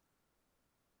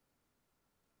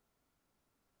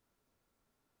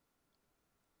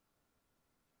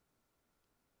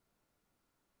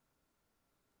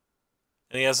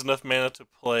 And he has enough mana to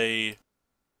play.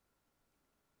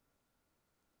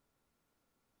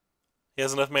 He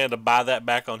has enough mana to buy that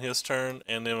back on his turn,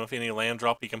 and then with any land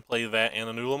drop, he can play that and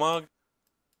an Ulamog.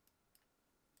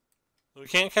 We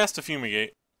can't cast a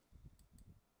Fumigate.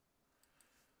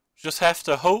 Just have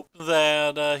to hope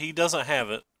that he doesn't have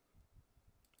it.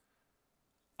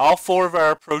 All 4 of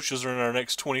our approaches are in our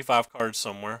next 25 cards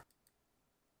somewhere.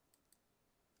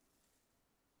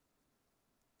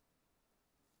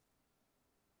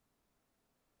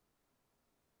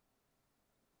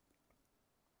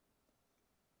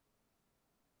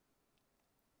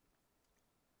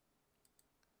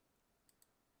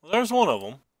 Well, there's one of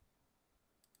them.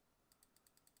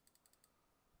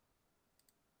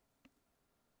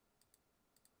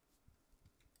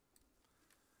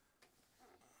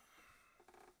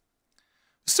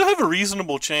 Still have a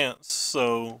reasonable chance,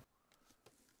 so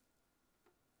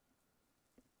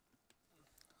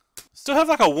still have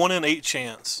like a 1 in 8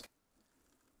 chance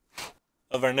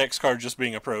of our next card just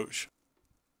being approach.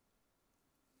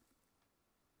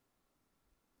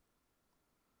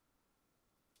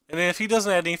 And then if he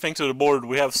doesn't add anything to the board,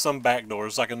 we have some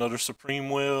backdoors, like another Supreme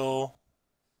Will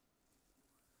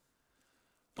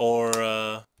or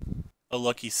a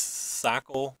Lucky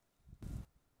Cycle.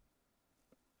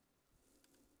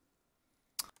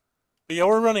 But yeah,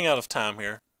 we're running out of time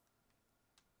here.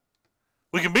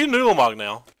 We can beat Ulamog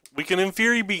now. We can, in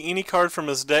theory, beat any card from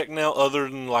his deck now other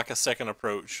than like a second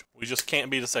approach. We just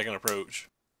can't beat a second approach.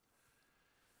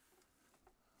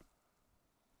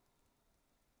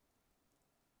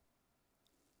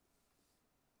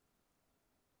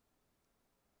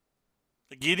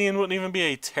 The Gideon wouldn't even be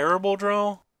a terrible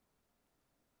draw.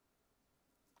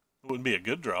 It wouldn't be a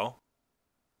good draw.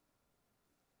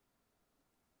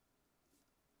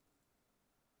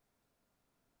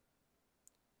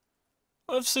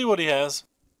 Let's see what he has.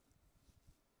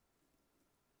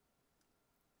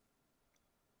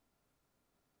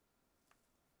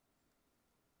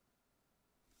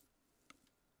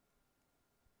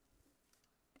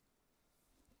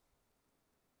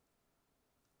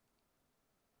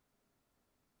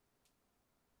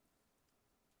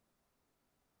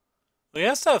 He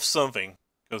has to have something,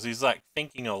 because he's like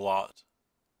thinking a lot.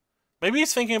 Maybe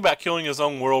he's thinking about killing his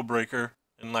own World Breaker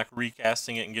and like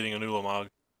recasting it and getting a Ulamog.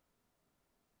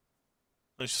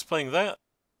 He's just playing that.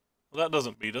 Well, that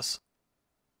doesn't beat us.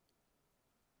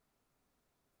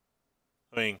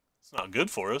 I mean, it's not good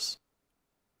for us.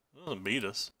 It doesn't beat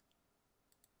us.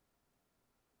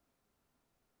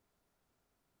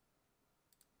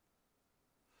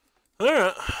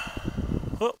 Alright.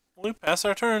 Well, we pass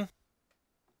our turn.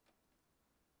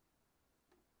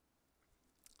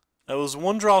 That was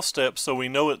one draw step, so we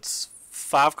know it's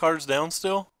 5 cards down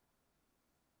still.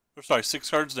 Or sorry, 6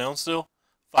 cards down still.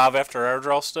 5 after our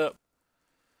draw step.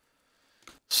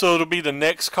 So it'll be the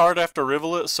next card after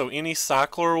Rivulet, so any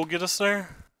Cycler will get us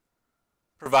there.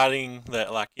 Providing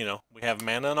that, like, you know, we have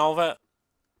mana and all that.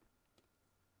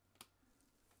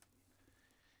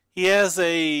 He has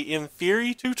a, in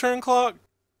theory, 2-turn clock.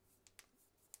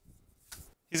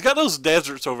 He's got those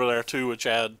deserts over there too, which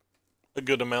add a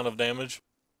good amount of damage.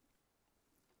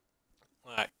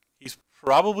 Like, he's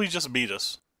probably just beat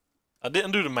us. I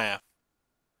didn't do the math.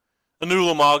 A new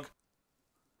Ulamog.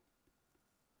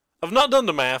 I've not done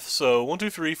the math, so 1, 2,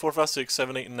 3, 4, 5, 6,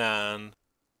 7, 8, 9.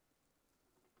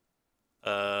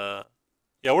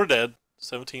 Yeah, we're dead.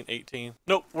 17, 18.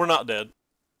 Nope, we're not dead.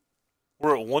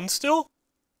 We're at 1 still?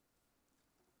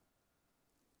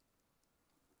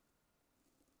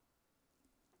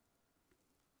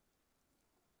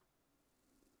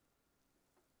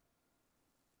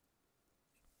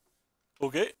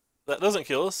 Okay, that doesn't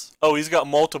kill us. Oh, he's got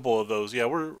multiple of those.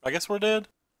 Yeah, I guess we're dead.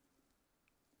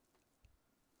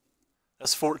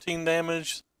 That's 14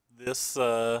 damage. This,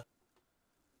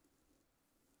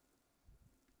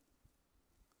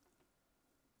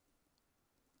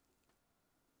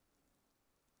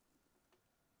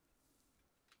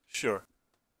 sure.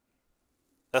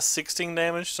 That's 16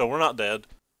 damage, so we're not dead.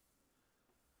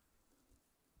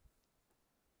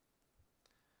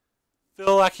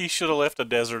 Feel like he should have left a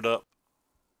desert up.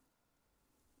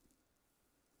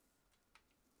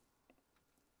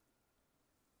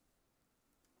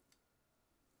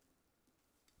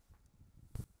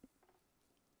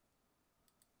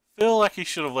 Feel like he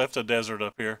should have left a desert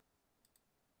up here.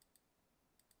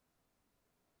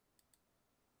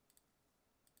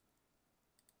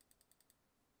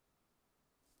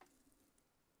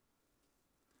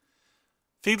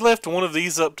 If he'd left one of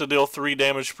these up to deal 3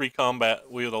 damage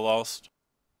pre-combat, we would have lost.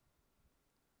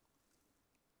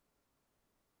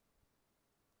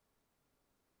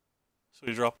 So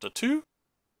he dropped a 2.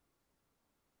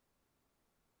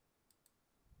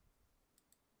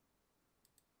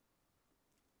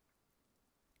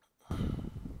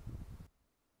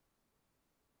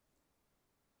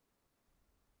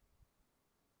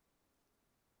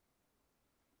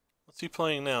 What's he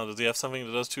playing now? Does he have something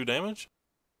that does 2 damage?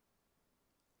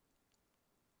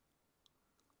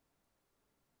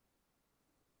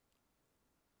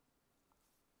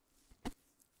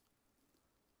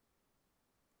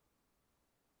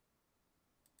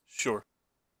 Sure.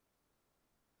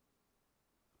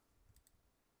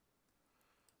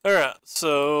 Alright,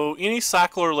 so any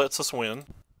Cycler lets us win.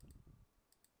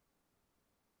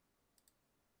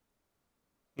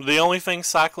 The only thing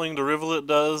cycling the Rivulet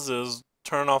does is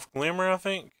turn off Glimmer, I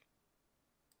think.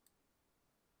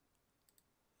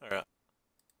 Alright.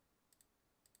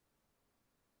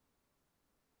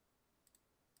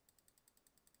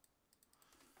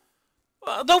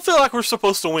 I don't feel like we're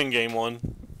supposed to win game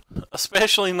 1.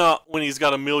 Especially not when he's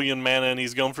got 1,000,000 mana and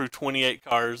he's gone through 28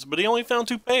 cards. But he only found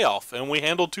 2 payoff, and we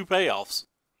handled 2 payoffs.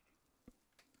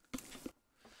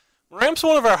 Ramp's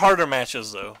one of our harder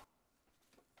matches, though.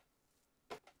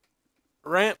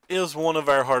 Ramp is one of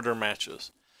our harder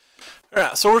matches.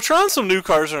 Alright, so we're trying some new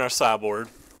cards in our sideboard.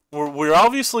 We're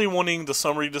obviously wanting the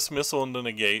Summary Dismissal and the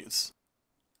Negates.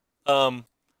 I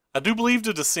do believe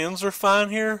the Descends are fine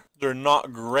here. They're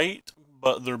not great,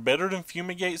 but they're better than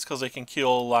Fumigates because they can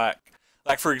kill, like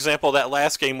for example, that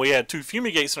last game we had 2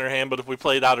 Fumigates in our hand, but if we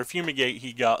played either Fumigate,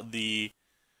 he got the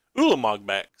Ulamog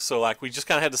back. So, like, we just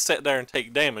kind of had to sit there and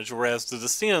take damage, whereas the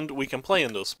Descend, we can play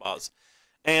in those spots.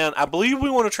 And I believe we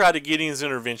want to try to Gideon's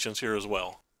Interventions here as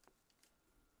well.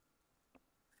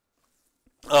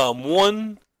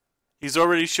 1, he's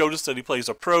already showed us that he plays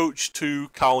Approach. 2,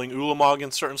 calling Ulamog in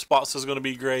certain spots is going to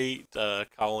be great.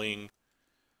 Calling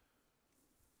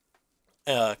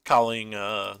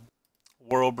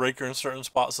World Breaker in certain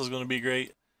spots is going to be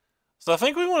great. So I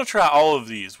think we want to try all of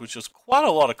these, which is quite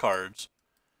a lot of cards.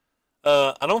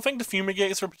 I don't think the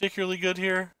Fumigates are particularly good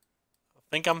here. I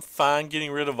think I'm fine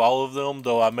getting rid of all of them,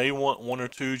 though I may want 1 or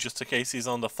 2 just in case he's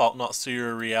on the Thought-Knot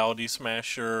Seer, Reality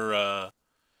Smasher,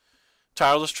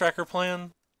 Tireless Tracker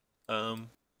plan.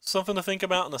 Something to think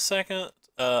about in a second.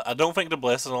 I don't think the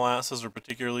Blessed Alliances are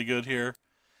particularly good here.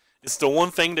 It's the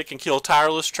one thing that can kill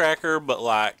Tireless Tracker, but,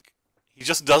 like, He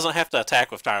just doesn't have to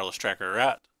attack with Tireless Tracker,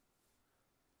 right?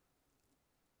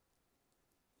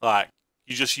 Like,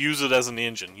 you just use it as an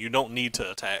engine. You don't need to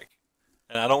attack.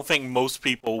 And I don't think most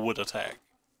people would attack.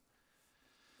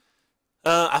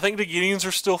 I think the Gideons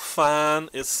are still fine.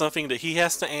 It's something that he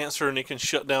has to answer, and it can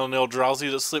shut down an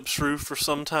Eldrazi that slips through for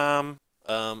some time.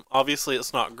 Obviously,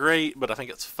 it's not great, but I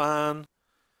think it's fine.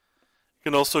 It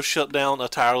can also shut down a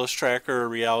Tireless Tracker, a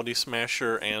Reality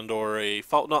Smasher, and or a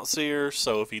Fault Not Seer.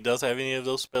 So if he does have any of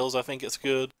those spells, I think it's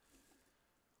good.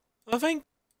 I think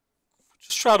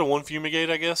just try to one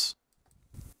Fumigate, I guess.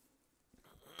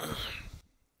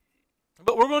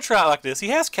 But we're going to try it like this. He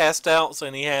has Cast Outs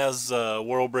and he has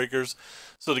World Breakers,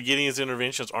 so the Gideon's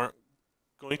interventions aren't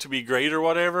going to be great or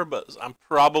whatever, but I'm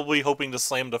probably hoping to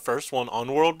slam the first one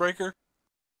on World Breaker.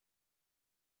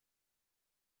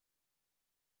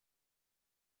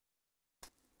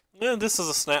 Yeah, this is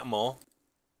a Snap Maul.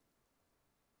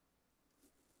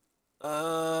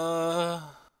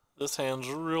 This hand's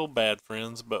real bad,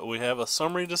 friends, but we have a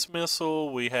Summary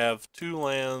Dismissal, we have 2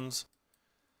 lands,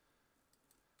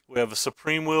 we have a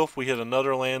Supreme Will if we hit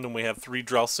another land, and we have 3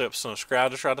 draw steps and a Scry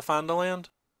to try to find a land.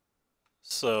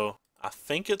 So, I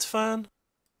think it's fine.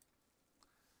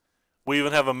 We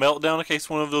even have a Meltdown in case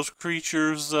one of those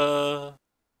creatures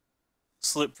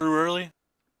slip through early.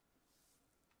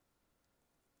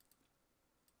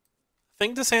 I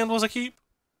think this hand was a keep.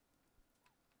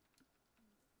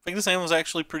 I think this hand was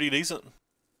actually pretty decent.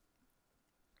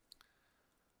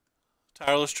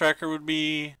 Tireless Tracker would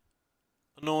be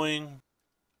annoying.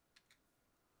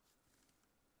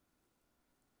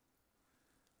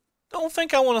 Don't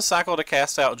think I want to cycle the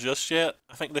Cast Out just yet.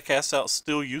 I think the Cast Out's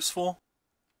still useful.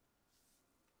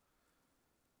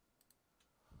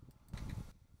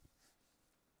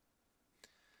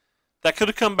 That could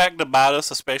have come back to bite us,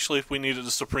 especially if we needed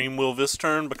a Supreme Will this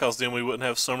turn, because then we wouldn't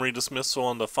have Summary Dismissal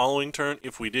on the following turn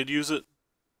if we did use it.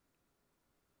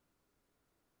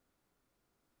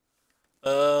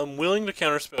 Willing to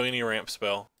counterspell any ramp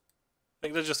spell. I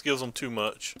think that just gives them too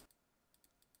much.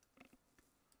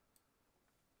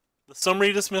 The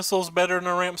Summary Dismissal is better than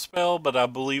a ramp spell, but I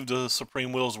believe the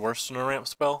Supreme Will is worse than a ramp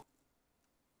spell.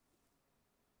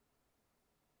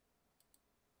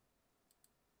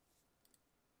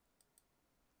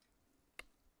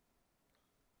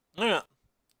 Yeah.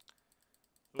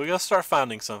 We gotta start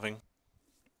finding something.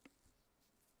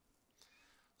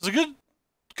 It's a good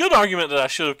argument that I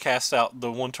should have cast out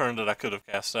the one turn that I could have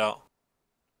cast out.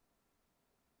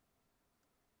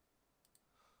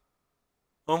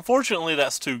 Unfortunately,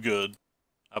 that's too good,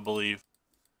 I believe,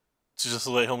 to just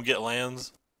let him get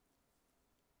lands.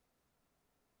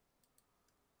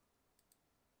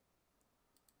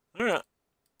 Alright.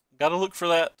 Gotta look for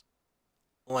that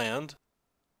land.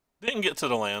 Didn't get to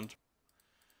the land.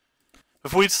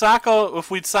 If we had cycled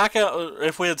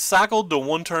the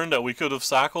one turn that we could have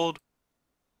cycled,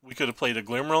 we could have played a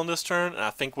Glimmer on this turn, and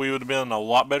I think we would have been in a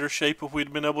lot better shape if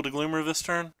we'd been able to Glimmer this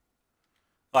turn.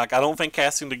 Like, I don't think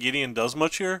casting the Gideon does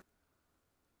much here.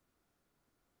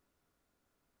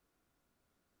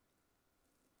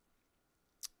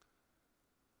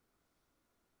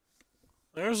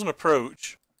 There's an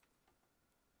approach.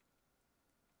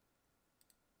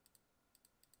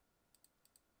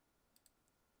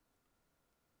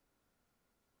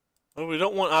 Well, we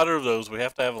don't want either of those. We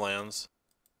have to have lands.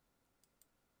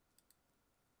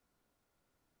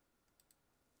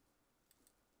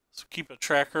 So keep a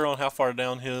tracker on how far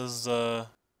down his... Don't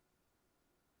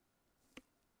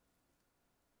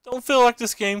feel like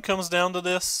this game comes down to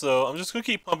this, so I'm just going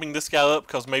to keep pumping this guy up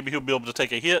because maybe he'll be able to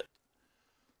take a hit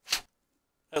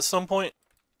at some point.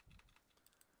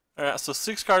 Alright, so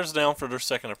 6 cards down for their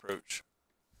second approach.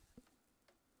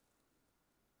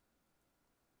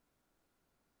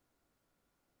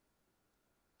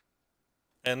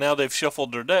 And now they've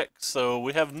shuffled their deck, so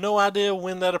we have no idea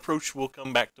when that approach will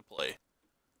come back to play.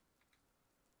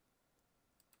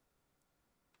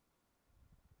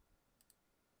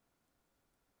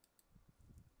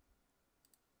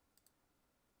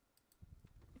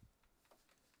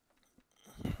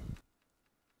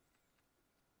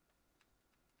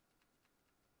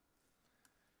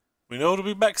 We know it'll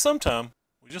be back sometime,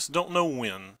 we just don't know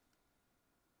when.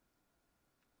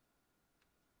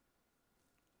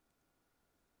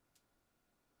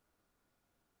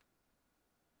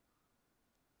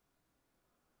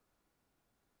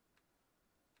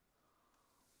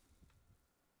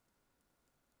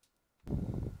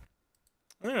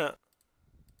 Alright.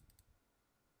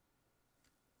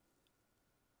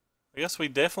 I guess we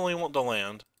definitely want to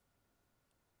land.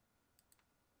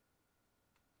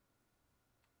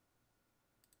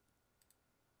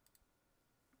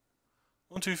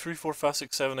 1, 2, 3, 4, 5,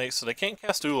 6, 7, 8. So they can't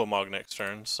cast Ulamog next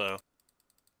turn, so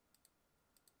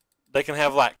they can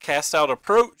have like cast out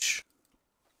approach,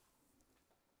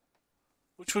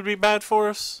 which would be bad for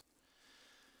us.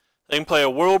 They can play a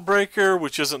World Breaker,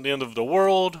 which isn't the end of the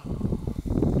world.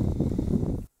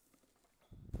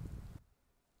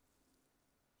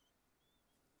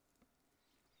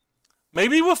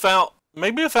 Maybe without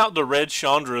the red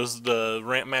Chandras, the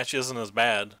ramp match isn't as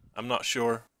bad. I'm not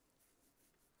sure.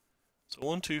 So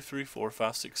 1, 2, 3, 4,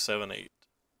 5, 6, 7, 8.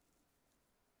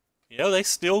 Yeah, they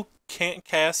still can't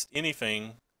cast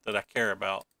anything that I care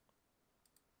about.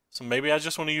 So maybe I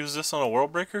just want to use this on a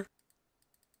World Breaker?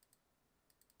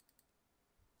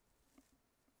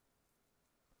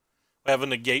 We have a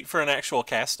negate for an actual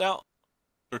cast out.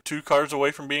 They're 2 cards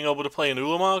away from being able to play an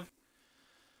Ulamog.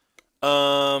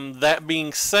 That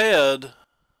being said,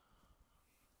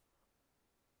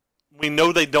 we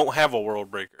know they don't have a World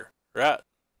Breaker, right?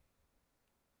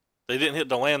 They didn't hit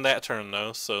the land that turn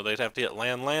though, so they'd have to hit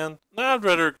land. No, I'd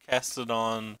rather cast it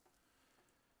on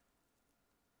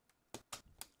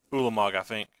Ulamog, I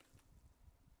think.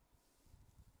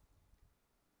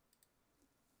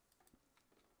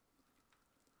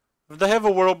 If they have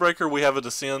a World Breaker, we have a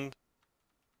Descend.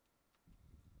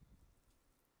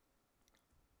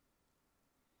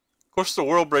 Of course, the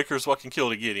World Breaker is what can kill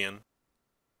the Gideon.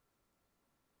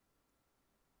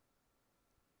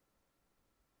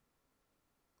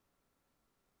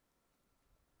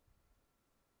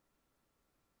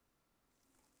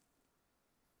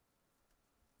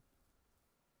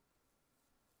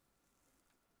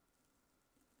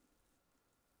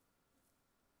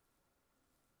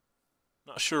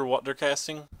 Not sure what they're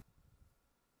casting.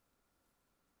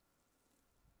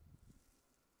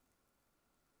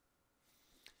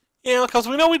 Yeah, because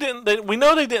we know we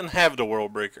know they didn't have the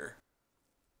World Breaker.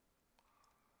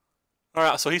 All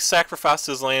right, so he sacrificed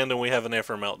his land, and we have an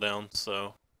Aether Meltdown.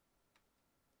 So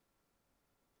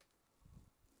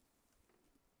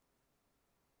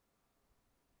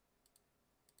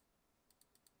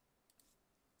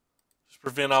just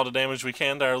prevent all the damage we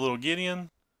can to our little Gideon.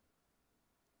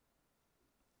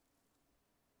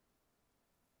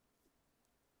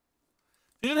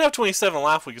 If he didn't have 27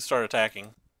 life, we could start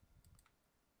attacking.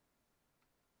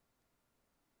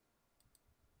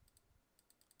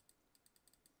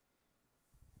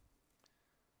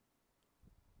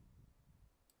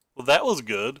 Well, that was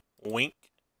good. Wink.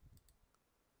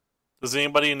 Does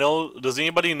anybody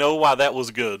know why that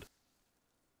was good?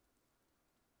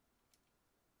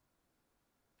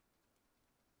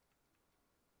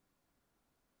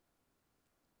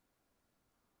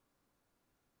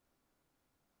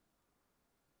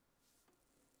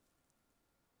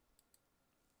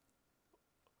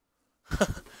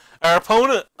 Our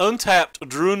opponent untapped,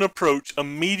 drew an approach,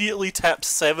 immediately tapped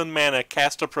 7 mana,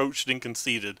 cast approach, then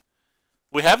conceded.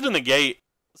 We have the negate,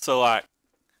 so like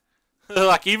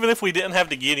even if we didn't have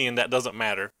the Gideon, that doesn't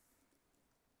matter.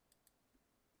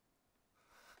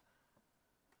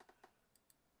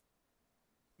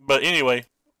 But anyway,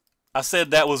 I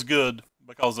said that was good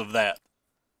because of that.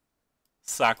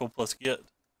 Cycle plus get.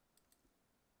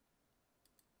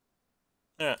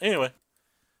 Yeah, anyway.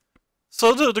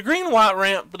 So the green-white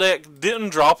ramp deck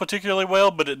didn't draw particularly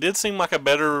well, but it did seem like a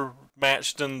better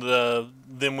match than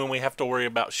when we have to worry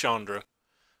about Chandra.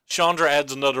 Chandra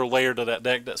adds another layer to that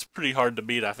deck that's pretty hard to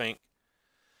beat, I think.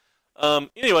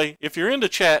 Anyway, if you're into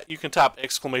chat, you can type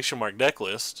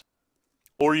 !decklist,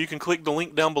 or you can click the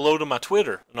link down below to my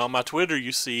Twitter. And on my Twitter,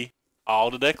 you see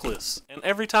all the deck lists, and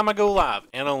every time I go live,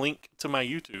 and a link to my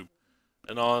YouTube.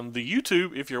 And on the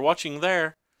YouTube, if you're watching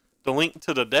there, the link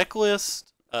to the deck list,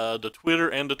 the Twitter,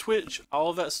 and the Twitch, all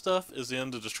of that stuff is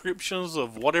in the descriptions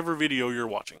of whatever video you're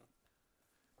watching.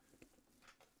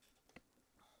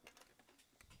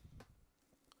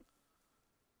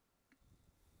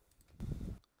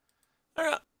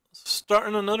 Alright,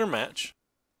 starting another match.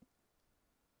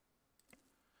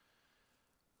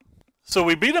 So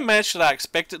we beat a match that I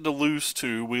expected to lose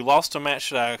to, we lost a match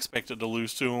that I expected to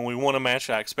lose to, and we won a match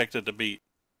I expected to beat.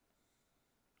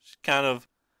 It's kind of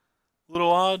a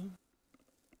little odd.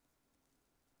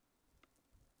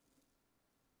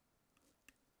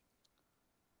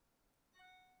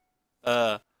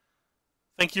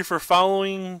 Thank you for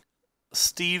following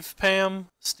Steve's Pam.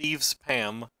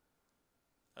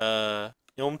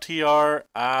 MTR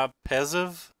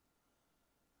Pezev,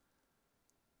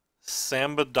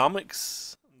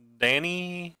 Sambadomics,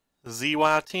 Danny,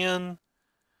 ZY10,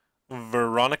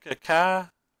 Veronica Kai,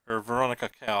 or Veronica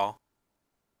Cal.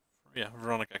 Yeah,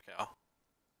 Veronica Cal.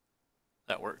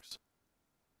 That works.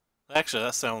 Actually,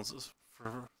 that sounds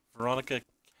Veronica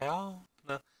Cal?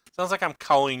 No, sounds like I'm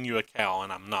calling you a cow,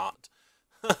 and I'm not.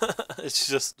 It's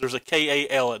just there's a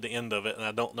KAL at the end of it, and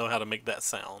I don't know how to make that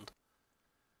sound.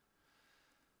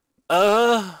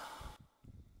 Uh,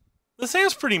 this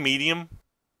hand's pretty medium.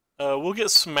 We'll get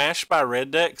smashed by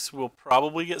red decks. We'll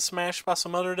probably get smashed by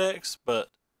some other decks, but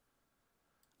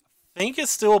I think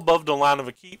it's still above the line of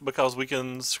a keep because we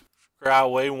can scry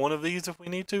away one of these if we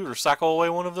need to, or cycle away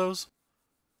one of those.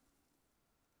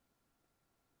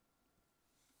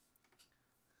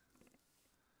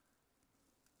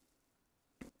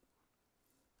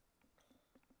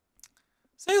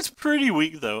 Seems pretty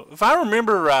weak though. If I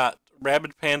remember right,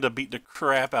 Rabid Panda beat the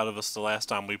crap out of us the last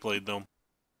time we played them.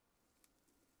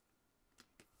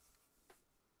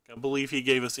 I believe he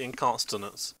gave us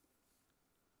Incontinence.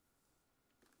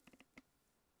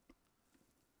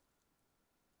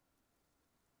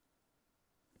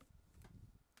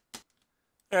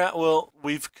 Alright, well,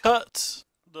 we've cut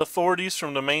the 40s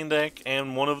from the main deck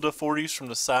and one of the 40s from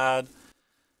the side.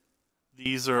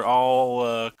 These are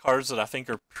all cards that I think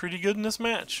are pretty good in this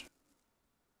match.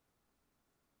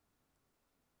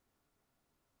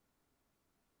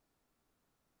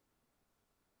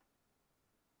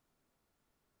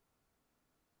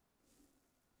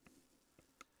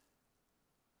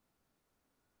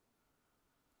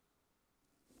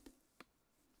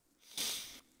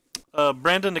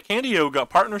 Brandon DeCandio got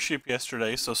partnership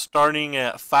yesterday, so starting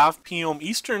at 5 p.m.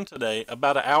 Eastern today,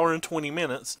 about an hour and 20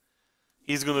 minutes,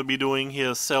 he's going to be doing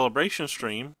his celebration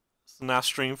stream. It's a nice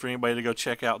stream for anybody to go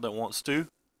check out that wants to.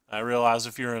 I realize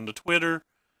if you're into Twitter,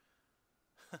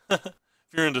 if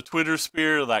you're into Twitter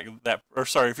sphere like that, or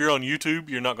sorry, if you're on YouTube,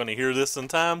 you're not going to hear this in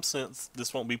time since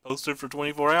this won't be posted for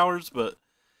 24 hours. But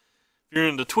if you're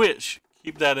into Twitch,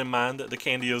 keep that in mind that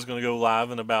DeCandio is going to go live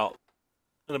in about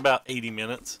 80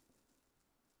 minutes.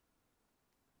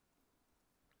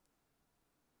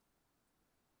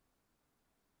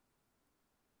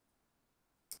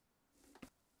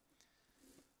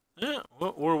 Yeah,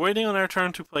 well, we're waiting on our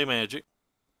turn to play Magic.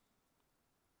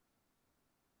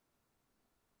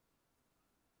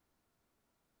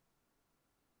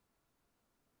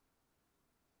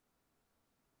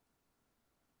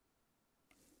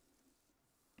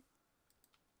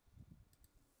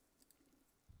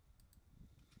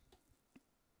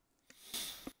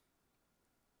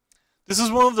 This is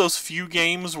one of those few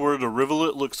games where the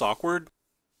Rivulet looks awkward.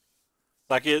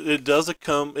 Like it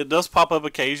does pop up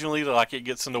occasionally to like it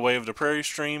gets in the way of the Prairie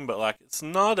Stream, but like it's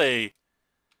not a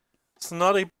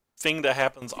thing that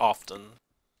happens often.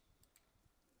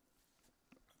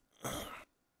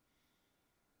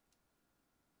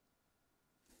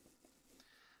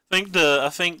 I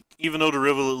think even though the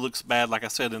Rivulet looks bad, like I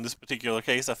said in this particular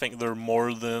case, I think they're more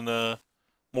to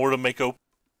make up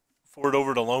for it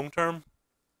over the long term.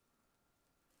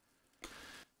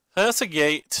 That's a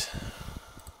gate,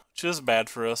 which is bad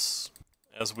for us,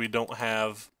 as we don't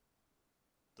have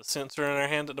the sensor in our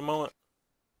hand at the moment.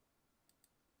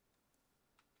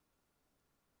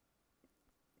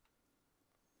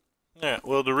 Yeah,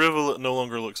 well, the Rivulet no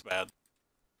longer looks bad.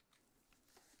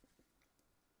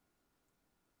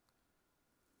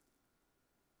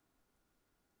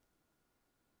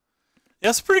 Yeah,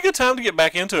 it's a pretty good time to get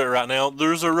back into it right now.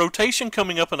 There's a rotation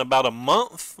coming up in about a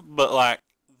month, but like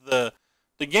the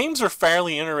the games are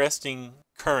fairly interesting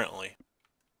currently.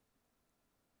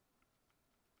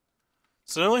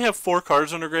 So they only have 4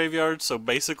 cards in their graveyard, so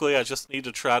basically I just need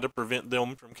to try to prevent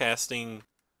them from casting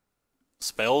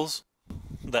spells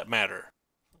that matter.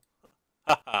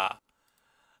 Haha.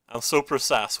 I'm so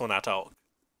precise when I talk.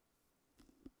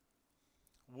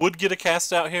 Would get a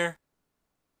cast out here.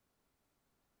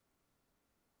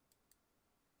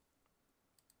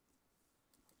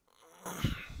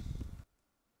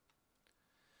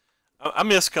 I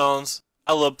miss cons.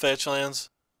 I love fetch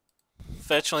lands.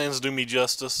 Fetch lands do me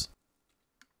justice.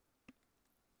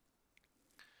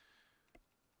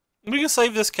 We can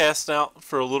save this cast out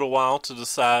for a little while to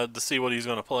decide to see what he's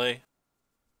going to play.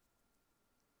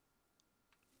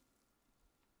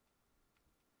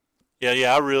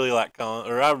 Yeah, I really like cons,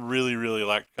 or I really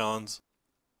liked cons.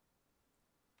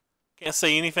 Can't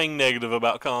say anything negative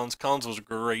about cons. Cons was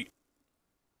great.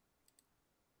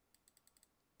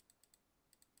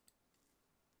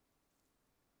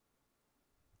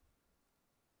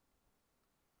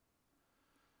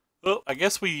 Well, I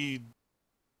guess we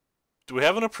do we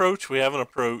have an approach? We have an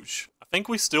approach. I think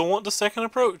we still want the second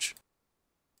approach.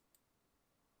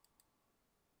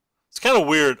 It's kind of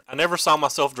weird. I never saw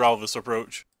myself draw this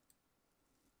approach.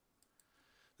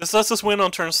 This lets us win on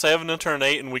turn 7 and turn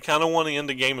 8, and we kind of want to end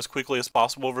the game as quickly as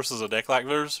possible versus a deck like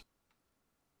theirs.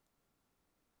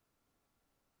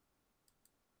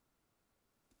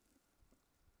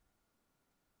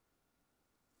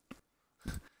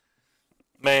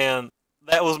 Man,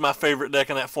 that was my favorite deck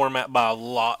in that format by a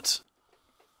lot.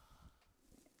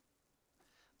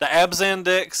 The Abzan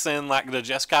decks and like the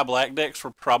Jeskai Black decks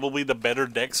were probably the better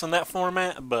decks in that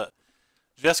format, but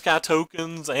Jeskai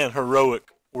Tokens and Heroic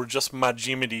were just my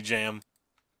Jiminy Jam.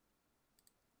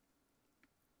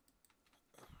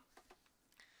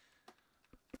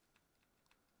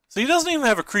 So he doesn't even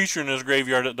have a creature in his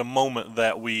graveyard at the moment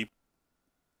that we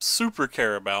super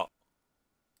care about.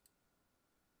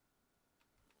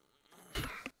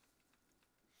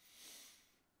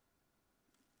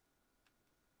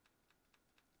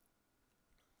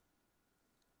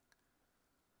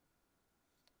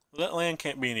 That land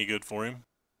can't be any good for him.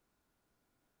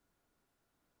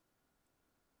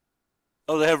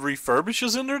 Oh, they have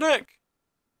refurbishes in their deck?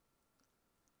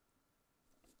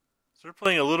 So they're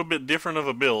playing a little bit different of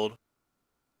a build.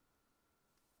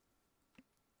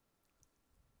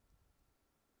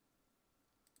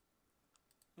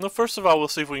 Well, first of all, we'll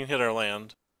see if we can hit our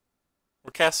land.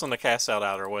 We're casting the cast out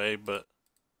our way, but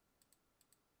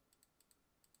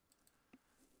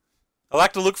I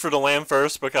like to look for the land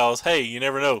first because, hey, you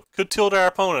never know. Could tilt our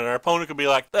opponent. Our opponent could be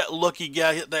like, that lucky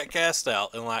guy hit that cast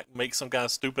out, and like make some kind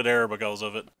of stupid error because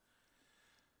of it.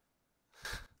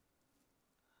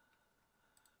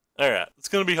 Alright, it's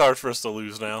going to be hard for us to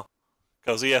lose now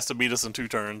because he has to beat us in 2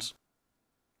 turns.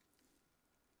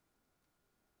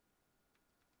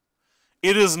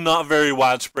 It is not very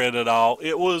widespread at all.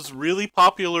 It was really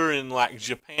popular in like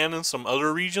Japan and some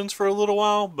other regions for a little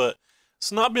while, but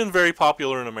it's not been very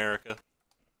popular in America.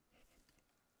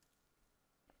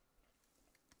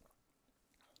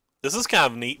 This is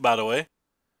kind of neat, by the way.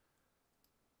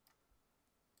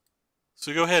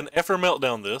 So go ahead and Effer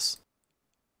Meltdown this.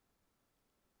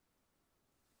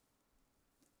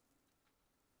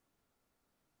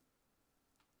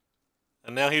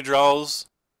 And now he draws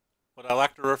what I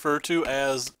like to refer to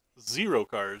as 0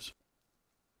 cards.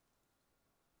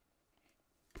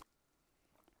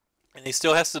 And he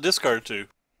still has to discard 2.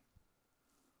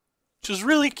 Which is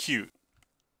really cute.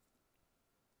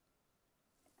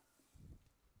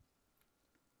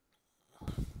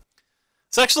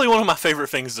 It's actually one of my favorite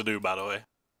things to do, by the way.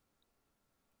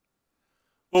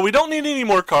 Well, we don't need any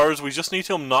more cards. We just need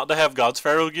him not to have God's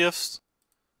Pharaoh gifts.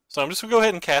 So I'm just going to go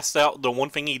ahead and cast out the one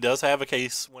thing he does have in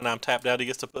case when I'm tapped out he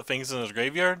gets to put things in his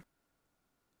graveyard.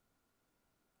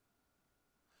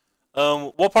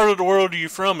 What part of the world are you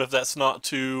from if that's not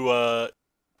too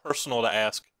personal to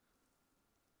ask?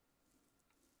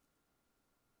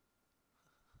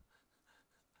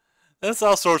 That's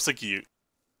all sorts of cute.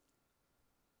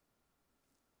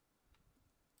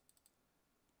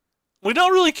 We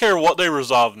don't really care what they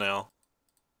resolve now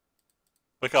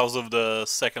because of the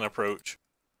second approach.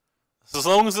 So as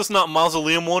long as it's not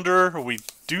Mausoleum Wanderer, we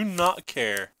do not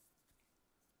care.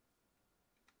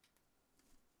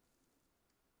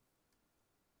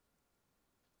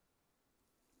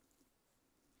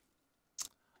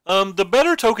 The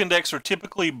better token decks are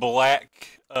typically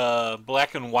black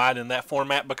and white in that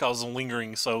format because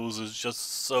Lingering Souls is just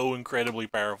so incredibly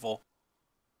powerful.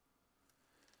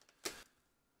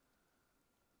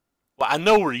 Well, I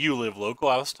know where you live, local.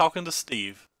 I was talking to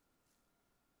Steve.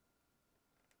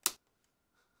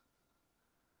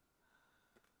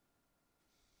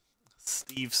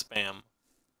 Steve Spam.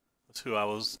 That's who I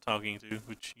was talking to,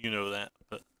 which you know that,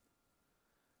 but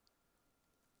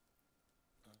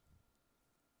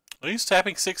well, he's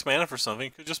tapping 6 mana for something.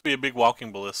 It could just be a big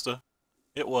walking ballista.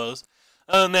 It was.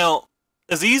 Now,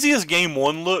 as easy as game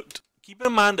 1 looked, keep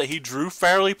in mind that he drew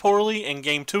fairly poorly. In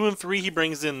game 2 and 3, he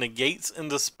brings in negates and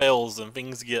dispels, and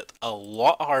things get a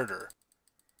lot harder.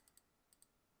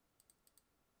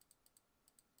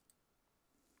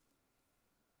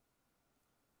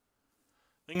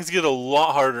 Things get a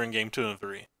lot harder in game 2 and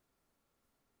 3.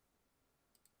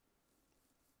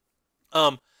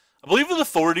 I believe the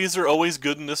authorities are always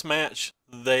good in this match.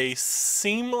 They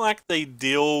seem like they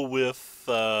deal with,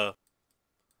 they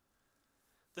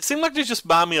seem like they just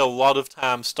buy me a lot of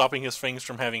time stopping his things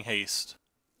from having haste.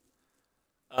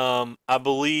 I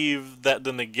believe that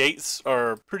the negates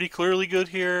are pretty clearly good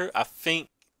here. I think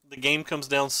the game comes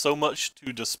down so much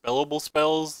to dispellable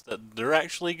spells that they're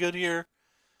actually good here.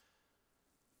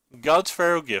 God's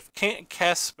Pharaoh Gift. Can't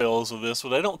cast spells with this, but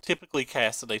they don't typically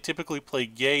cast it. They typically play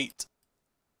Gate.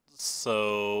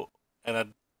 So,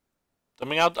 and I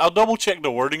mean, I'll double check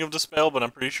the wording of the spell, but I'm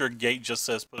pretty sure Gate just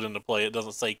says put into play. It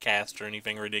doesn't say cast or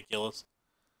anything ridiculous.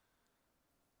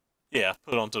 Yeah,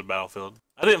 put onto the battlefield.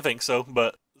 I didn't think so,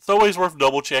 but it's always worth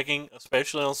double checking,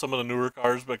 especially on some of the newer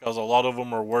cards, because a lot of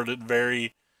them are worded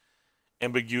very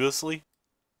ambiguously.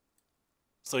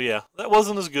 So yeah, that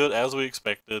wasn't as good as we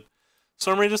expected.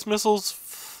 Summary dismissals,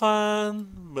 fine,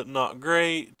 but not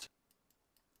great.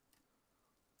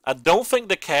 I don't think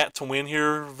the cats win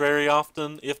here very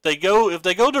often. If they go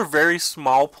to very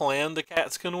small plan, the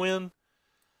cats can win.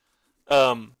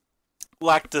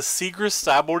 Like the Seagrass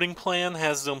sideboarding plan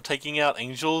has them taking out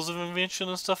Angels of Invention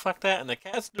and stuff like that, and the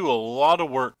cats do a lot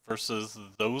of work versus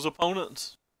those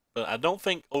opponents. But I don't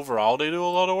think overall they do a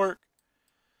lot of work.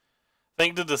 I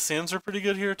think the Descends are pretty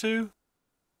good here too.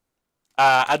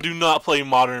 I do not play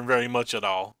Modern very much at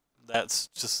all. That's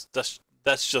just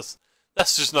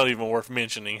not even worth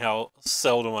mentioning how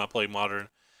seldom I play Modern.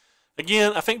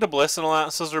 Again, I think the Blessing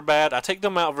Alliances are bad. I take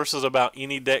them out versus about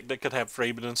any deck that could have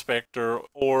Thraben Inspector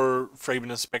or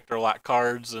Thraben Inspector-like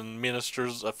cards and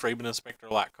Ministers of Thraben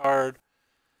Inspector-like card.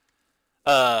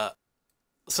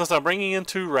 Since I'm bringing in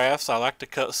 2 Wraths, I like to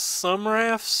cut some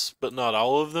Wraths, but not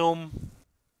all of them.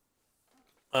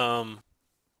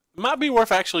 Might be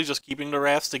worth actually just keeping the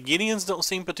Wraths. The Gideons don't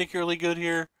seem particularly good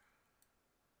here.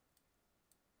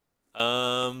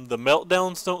 The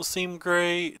Meltdowns don't seem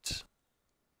great.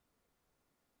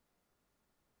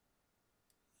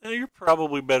 You're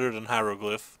probably better than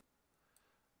Hieroglyph.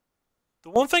 The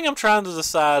one thing I'm trying to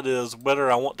decide is whether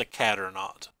I want the cat or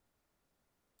not.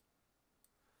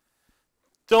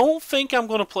 Don't think I'm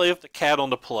going to play with the cat on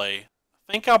the play.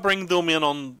 I think I'll bring them in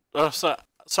on...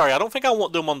 sorry, I don't think I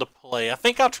want them on the play. I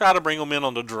think I'll try to bring them in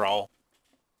on the draw.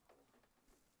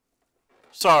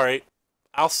 Sorry,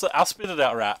 I'll spit it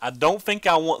out right. I don't think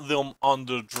I want them on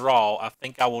the draw. I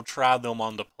think I will try them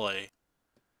on the play.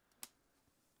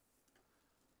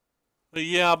 But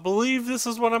yeah, I believe this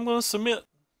is what I'm going to submit.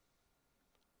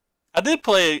 I did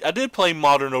play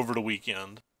Modern over the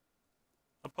weekend.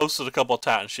 I posted a couple of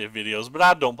Titan Shift videos, but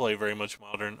I don't play very much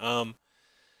Modern.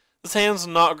 This hand's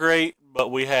not great,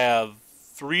 but we have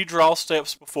 2 draw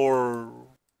steps before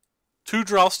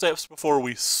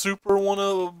we super want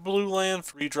a blue land,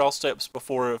 3 draw steps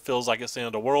before it feels like it's the end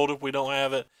of the world if we don't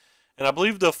have it. And I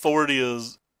believe the authority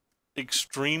is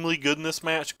extremely good in this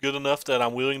match, good enough that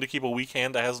I'm willing to keep a weak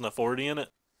hand that has an authority in it.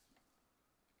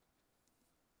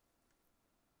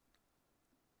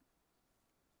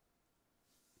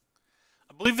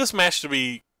 I believe this match to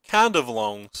be kind of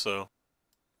long, so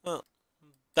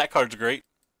that card's great.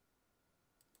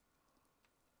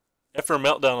 After a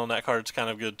Meltdown on that card's kind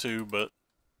of good too, but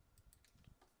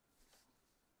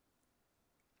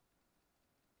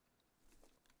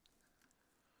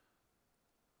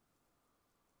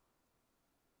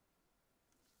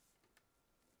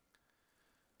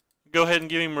go ahead and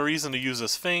give him a reason to use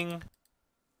this thing.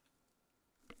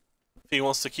 If he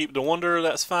wants to keep the Wanderer,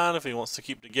 that's fine. If he wants to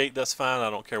keep the Gate, that's fine. I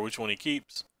don't care which one he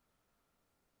keeps.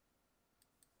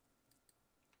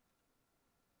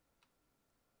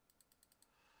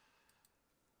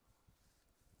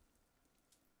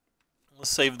 Let's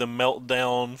save the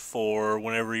Meltdown for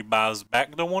whenever he buys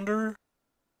back the Wanderer.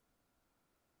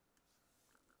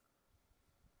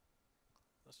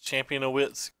 Champion of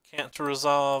Wits, can't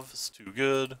resolve. It's too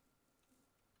good.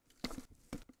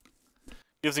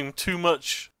 Gives him too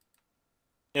much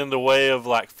in the way of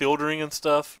like filtering and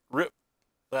stuff. Rip.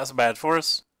 That's bad for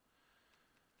us.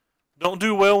 Don't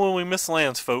do well when we miss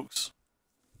lands, folks.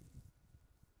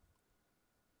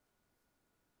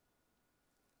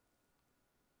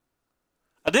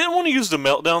 I didn't want to use the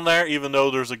Meltdown there, even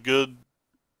though there's a good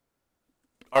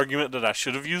argument that I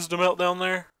should have used the Meltdown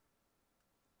there.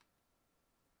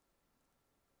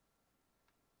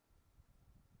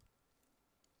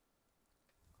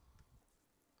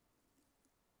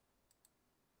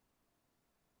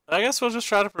 I guess we'll just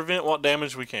try to prevent what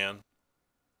damage we can.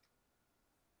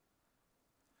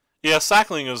 Yeah,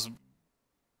 cycling is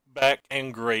back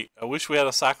and great. I wish we had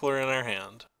a cycler in our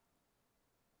hand.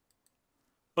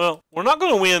 Well, we're not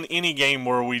going to win any game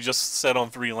where we just set on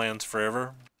 3 lands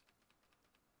forever.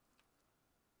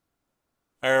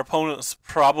 Our opponent's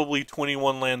probably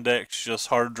 21 land decks, just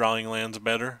hard drawing lands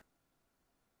better.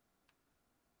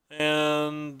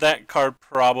 And that card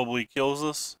probably kills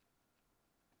us.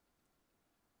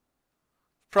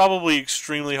 Probably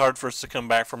extremely hard for us to come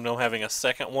back from them having a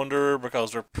second Wanderer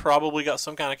because they're probably got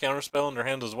some kind of counterspell in their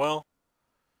hand as well.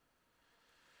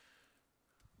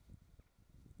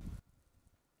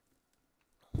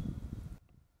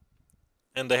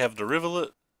 And they have the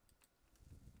Rivulet.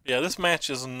 Yeah, this match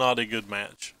is not a good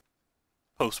match.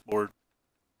 Post board.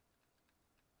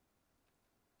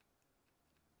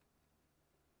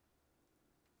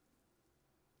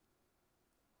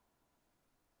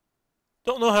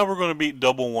 Don't know how we're going to beat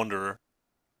double Wanderer.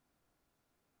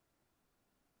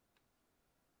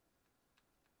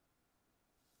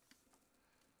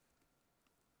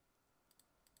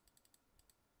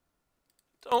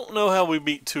 Don't know how we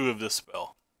beat 2 of this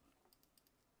spell.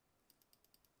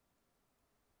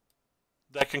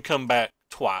 that can come back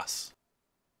twice.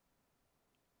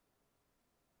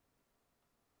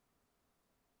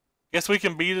 Guess we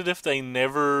can beat it if they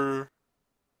never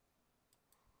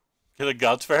get a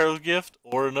God's Pharaoh's gift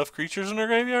or enough creatures in their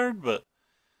graveyard, but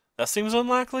that seems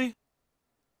unlikely.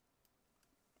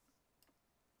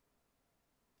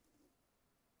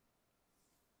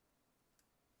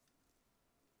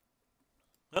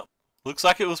 Nope. Looks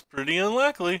like it was pretty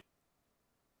unlikely.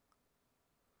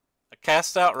 A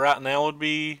cast out right now would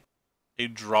be a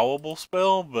drawable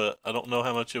spell, but I don't know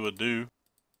how much it would do.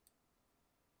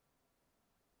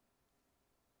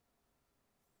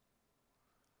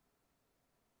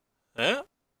 Yeah.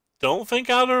 Don't think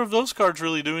either of those cards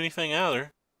really do anything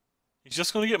either. He's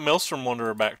just going to get Maelstrom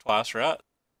Wanderer back twice, right?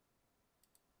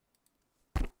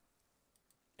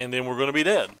 And then we're going to be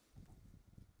dead.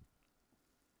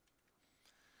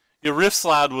 Yeah, Rift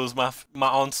Slide was my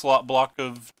onslaught block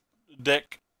of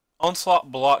deck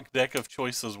of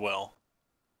choice as well.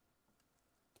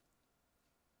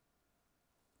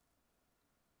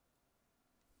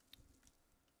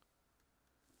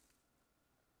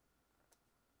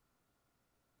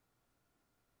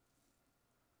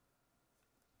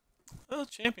 Well,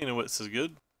 Champion of Wits is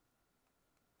good.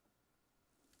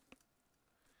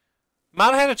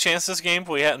 Might have had a chance this game if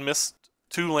we hadn't missed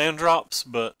 2 land drops,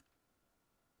 but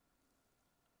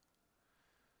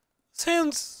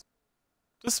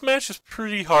this match is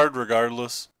pretty hard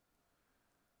regardless.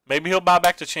 Maybe he'll buy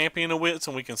back to Champion of Wits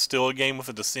and we can steal a game with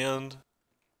a Descend.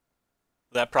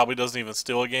 That probably doesn't even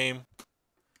steal a game.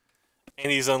 And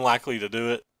he's unlikely to do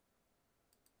it.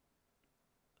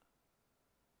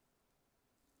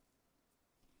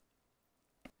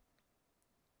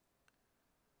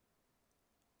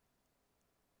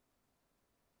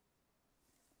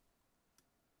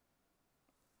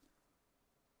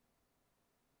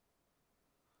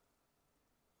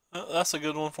 That's a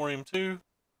good one for him too.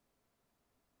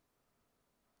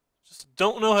 Just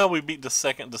don't know how we beat the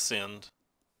second Descend.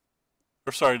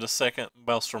 Or sorry, the second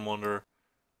Maelstrom Wanderer.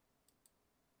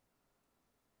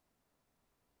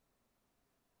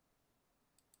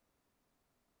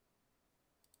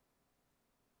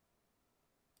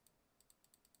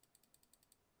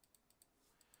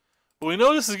 But we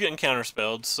know this is getting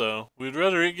counterspelled, so we'd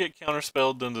rather it get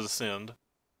counterspelled than to Descend.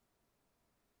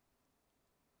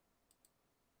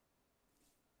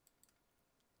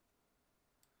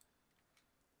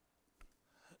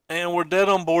 And we're dead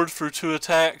on board for 2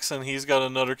 attacks, and he's got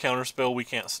another counterspell we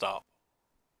can't stop.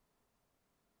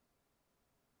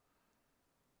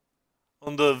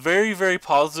 On the very, very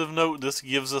positive note, this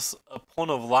gives us a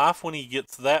point of life when he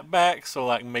gets that back, so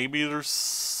like maybe there's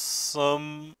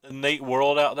some innate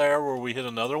world out there where we hit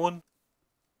another one.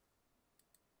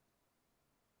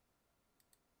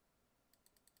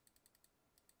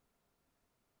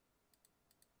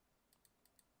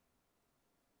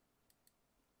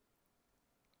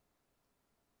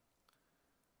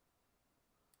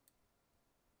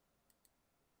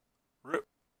 Rip.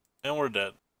 And we're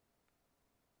dead.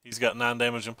 He's got 9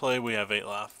 damage in play, we have 8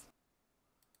 life.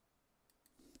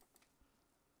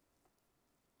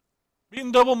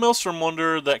 Beating double Maelstrom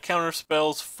Wanderer that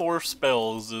counterspells 4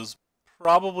 spells is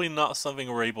probably not something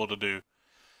we're able to do.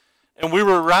 And we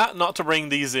were right not to bring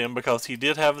these in because he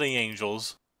did have the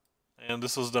Angels. And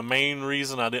this was the main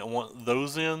reason I didn't want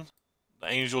those in. The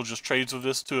Angel just trades with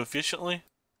this too efficiently.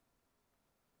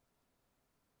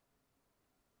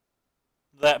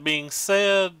 That being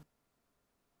said,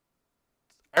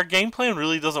 our game plan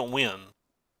really doesn't win,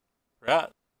 right?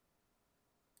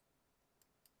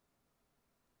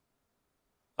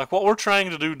 Like what we're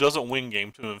trying to do doesn't win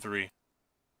game 2 and 3.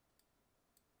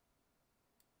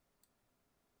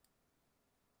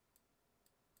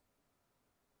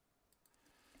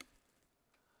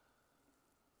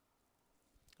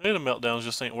 I think a meltdown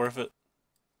just ain't worth it.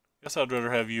 Guess I'd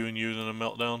rather have you and you than a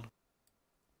meltdown.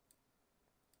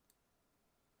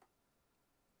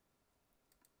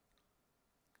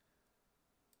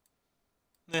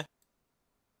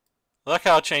 I like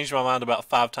how I changed my mind about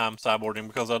 5 times sideboarding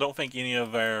because I don't think any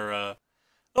of our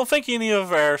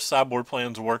sideboard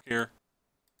plans work here.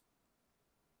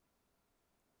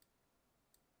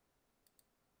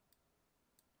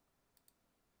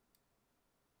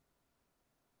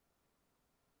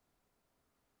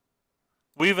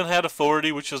 We even had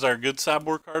Authority, which is our good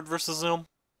sideboard card versus them.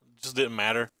 It just didn't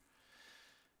matter.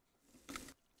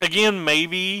 Again,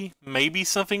 maybe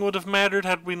something would have mattered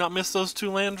had we not missed those 2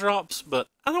 land drops, but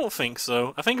I don't think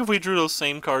so. I think if we drew those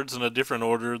same cards in a different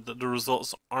order, that the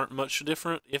results aren't much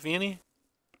different, if any.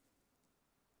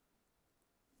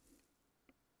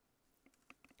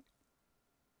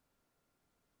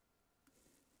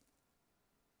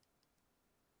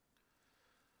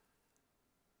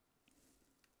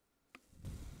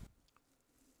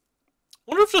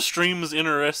 Wonder if the stream is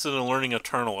interested in learning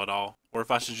Eternal at all, or if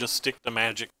I should just stick to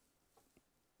Magic.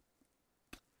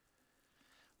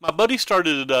 My buddy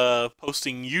started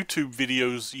posting YouTube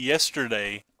videos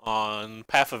yesterday on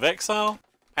Path of Exile,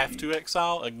 Path to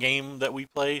Exile, a game that we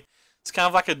play. It's kind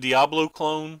of like a Diablo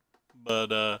clone,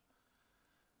 but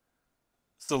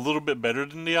it's a little bit better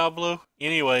than Diablo.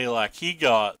 Anyway, like he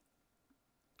got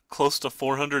close to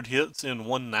 400 hits in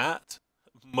one night.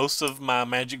 Most of my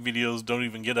Magic videos don't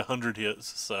even get 100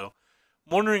 hits, so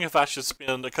I'm wondering if I should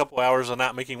spend a couple hours a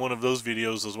night making one of those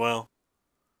videos as well.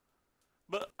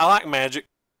 But I like Magic.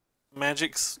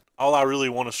 Magic's all I really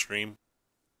want to stream.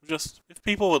 Just, if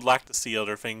people would like to see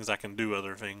other things, I can do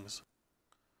other things.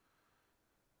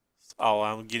 That's all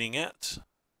I'm getting at.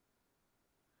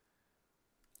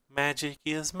 Magic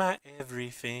is my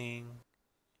everything.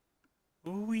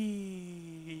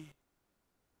 Wee.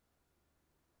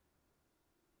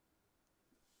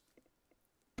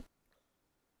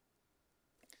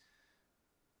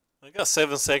 I got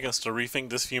 7 seconds to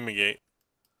rethink this fumigate.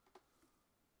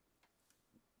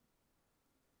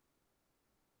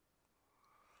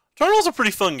 Eternal's a pretty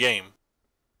fun game.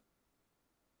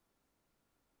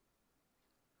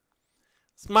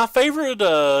 It's my favorite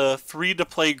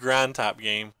free-to-play grind type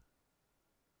game.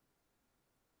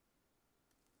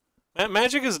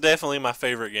 Magic is definitely my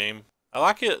favorite game. I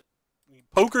like it.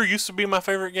 Poker used to be my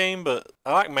favorite game, but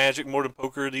I like Magic more than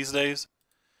poker these days.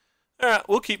 Alright,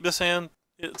 we'll keep this hand.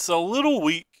 It's a little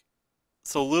weak.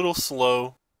 It's a little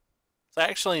slow. It's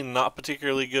actually not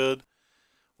particularly good.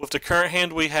 With the current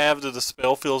hand we have, the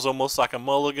Dispel feels almost like a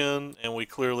mulligan, and we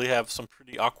clearly have some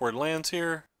pretty awkward lands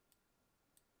here.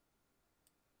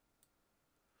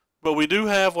 But we do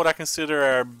have what I consider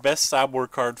our best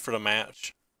sideboard card for the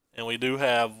match. And we do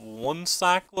have one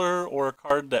Cycler or a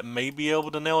card that may be able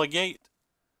to nail a gate.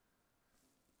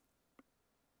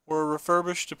 Or a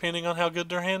Refurbish, depending on how good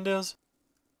their hand is.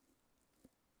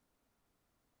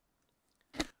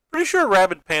 Pretty sure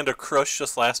Rabid Panda crushed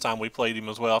us last time we played him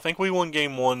as well. I think we won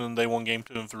game 1 and they won game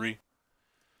 2 and 3.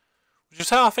 Which is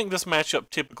how I think this matchup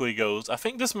typically goes. I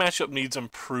think this matchup needs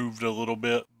improved a little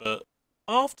bit, but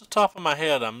off the top of my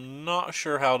head, I'm not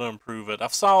sure how to improve it. I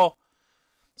saw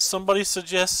somebody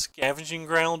suggest Scavenging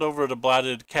Ground over the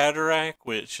Blighted Cataract,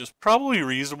 which is probably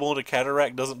reasonable. The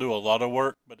Cataract doesn't do a lot of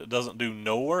work, but it doesn't do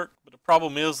no work. But the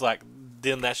problem is, like,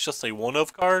 then that's just a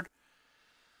one-of card.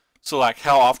 So, like,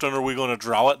 how often are we going to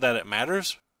draw it that it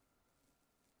matters?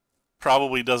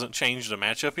 Probably doesn't change the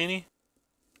matchup any.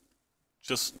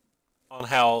 Just on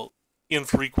how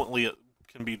infrequently it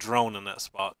can be drawn in that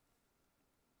spot.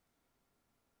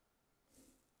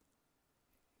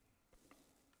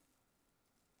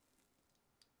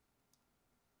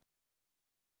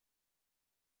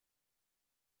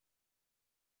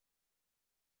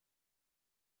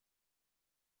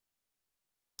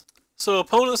 So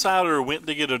opponents either went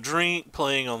to get a drink,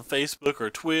 playing on Facebook or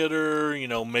Twitter, you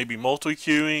know, maybe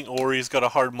multi-queuing, or he's got a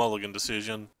hard mulligan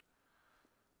decision.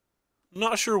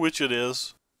 Not sure which it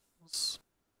is. It's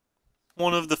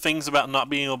one of the things about not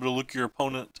being able to look your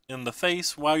opponent in the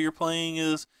face while you're playing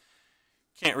is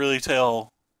can't really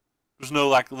tell. There's no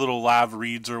like little live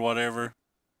reads or whatever.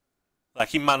 Like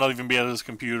he might not even be at his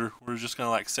computer. We're just kind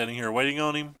of like sitting here waiting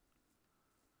on him.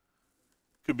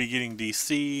 Could be getting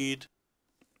DC'd.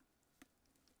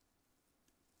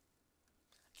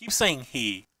 Keep saying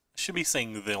he. I should be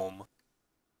saying them.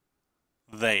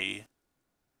 They.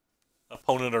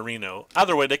 Opponent or Reno.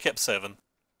 Either way, they kept 7.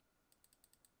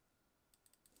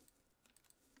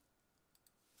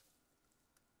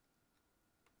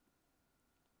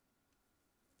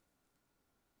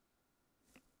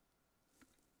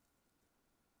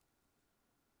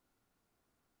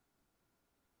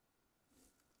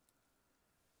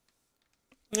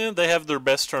 Yeah, they have their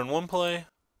best turn 1 play.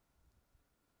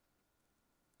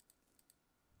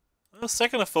 Well,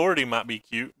 Second Authority might be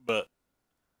cute, but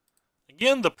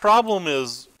again, the problem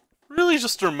is really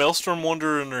just their Maelstrom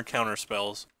Wanderer and their counter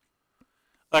spells.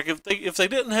 Like if they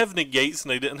didn't have negates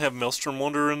and they didn't have Maelstrom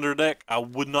Wanderer in their deck, I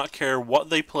would not care what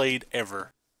they played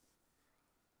ever.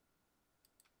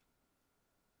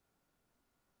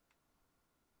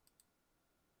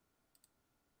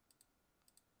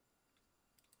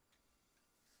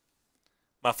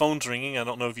 My phone's ringing. I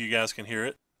don't know if you guys can hear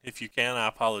it. If you can, I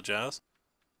apologize.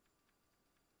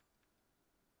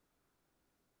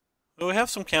 But we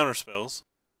have some counter spells.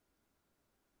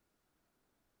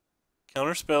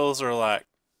 Counter spells are like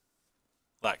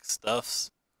stuffs.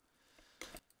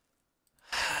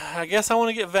 I guess I want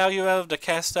to get value out of the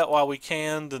cast out while we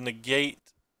can. The negate.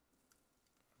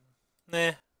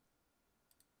 Nah.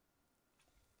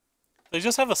 They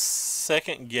just have a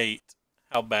second gate.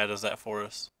 How bad is that for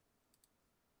us?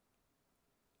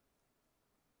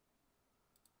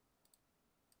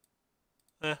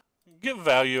 Get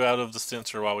value out of the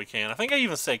Stenser while we can. I think I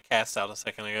even said cast out a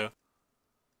second ago.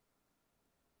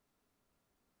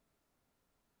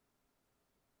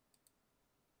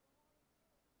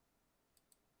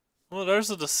 Well, there's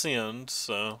a Descend,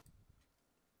 so...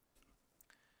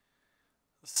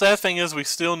 The sad thing is we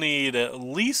still need at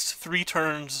least 3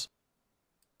 turns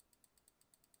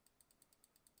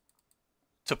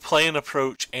to play an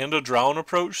approach and to draw an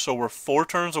approach, so we're 4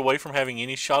 turns away from having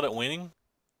any shot at winning.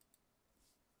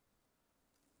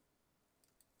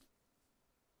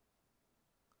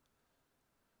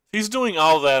 If he's doing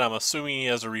all that, I'm assuming he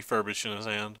has a refurbish in his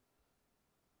hand.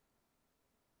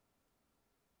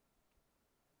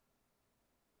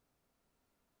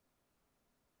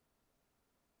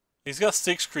 He's got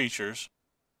 6 creatures.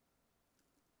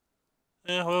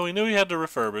 Yeah, well, we knew he had to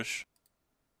refurbish.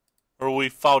 Or we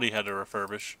thought he had to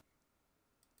refurbish.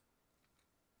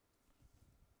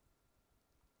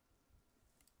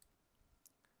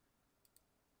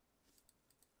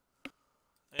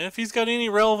 And if he's got any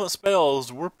relevant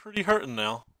spells, we're pretty hurting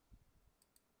now.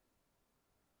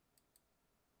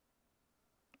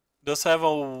 Does have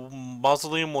a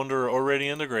Mausoleum Wanderer already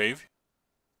in the grave.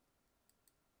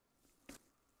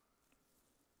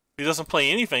 If he doesn't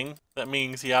play anything, that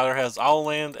means he either has all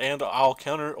land and all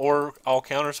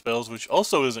counter spells, which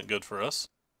also isn't good for us.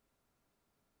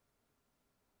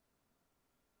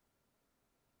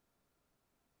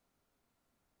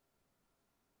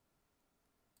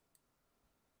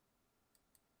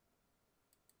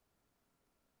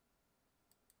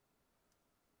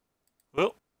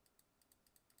 Well,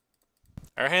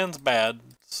 our hand's bad,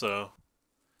 so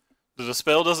the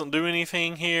Dispel doesn't do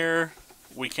anything here.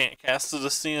 We can't cast the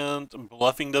Descent.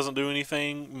 Bluffing doesn't do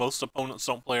anything. Most opponents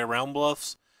don't play around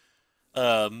bluffs.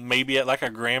 Maybe at like a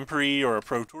Grand Prix or a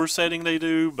Pro Tour setting they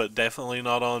do, but definitely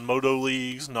not on Moto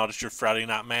Leagues, not at your Friday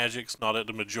Night Magics, not at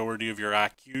the majority of your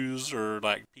IQs or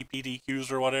like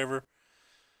PPTQs or whatever.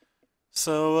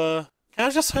 So, kind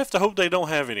of just have to hope they don't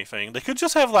have anything. They could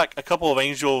just have like a couple of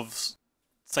Angel of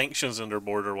Sanctions in their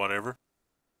board or whatever.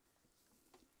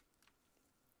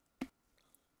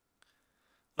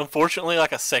 Unfortunately,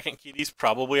 like a second kitty's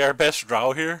probably our best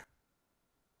draw here.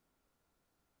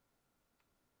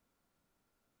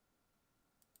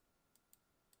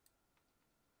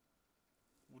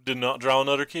 Did not draw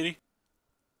another kitty.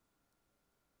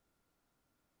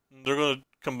 They're going to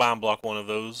combine block one of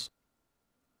those.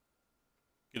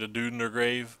 Get a dude in their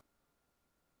grave.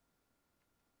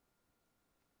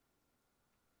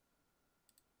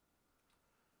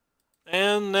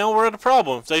 And now we're at a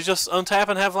problem. If they just untap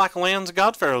and have like lands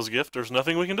God Pharaoh's Gift, there's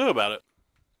nothing we can do about it.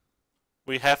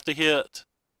 We have to hit...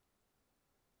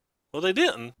 Well, they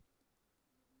didn't.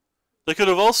 They could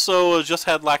have also just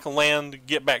had like a land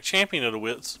Get Back Champion of the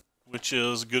Wits, which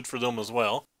is good for them as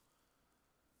well.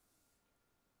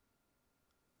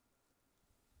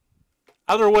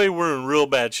 Either way, we're in real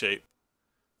bad shape.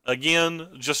 Again,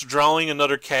 just drawing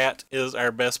another cat is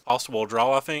our best possible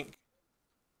draw, I think.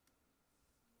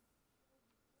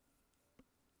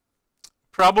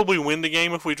 Probably win the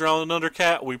game if we draw another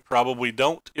cat. We probably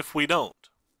don't if we don't.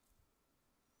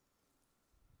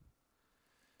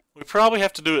 We probably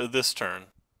have to do it this turn.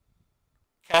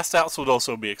 Cast outs would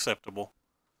also be acceptable.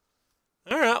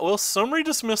 Alright, well, Summary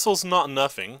Dismissal's not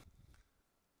nothing.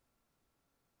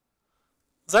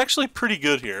 It's actually pretty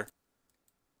good here.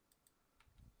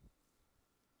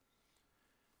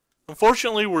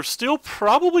 Unfortunately, we're still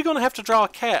probably going to have to draw a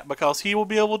cat because he will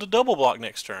be able to double block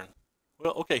next turn.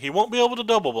 Well, okay, he won't be able to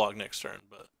double block next turn,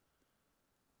 but...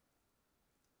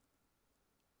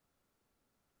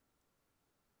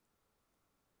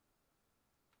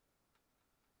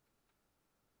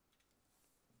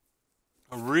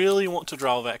 I really want to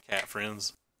draw that cat,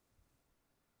 friends.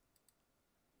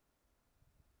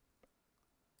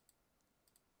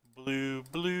 Blue,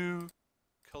 blue,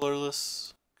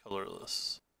 colorless,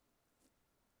 colorless.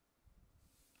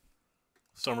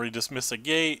 Summary Dismiss a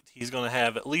Gate. He's going to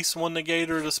have at least one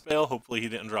negator to spell. Hopefully he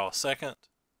didn't draw a second.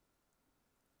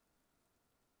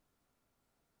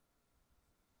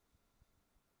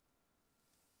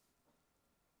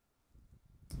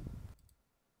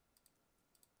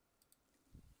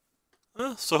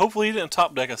 So hopefully he didn't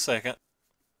top deck a second.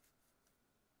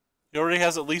 He already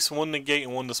has at least one negate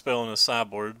and one dispel on his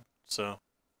sideboard, so.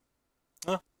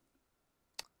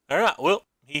 Alright, well,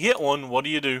 he hit one. What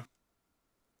do you do?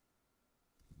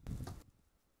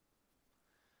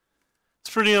 It's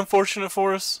pretty unfortunate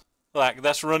for us. Like,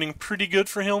 that's running pretty good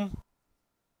for him.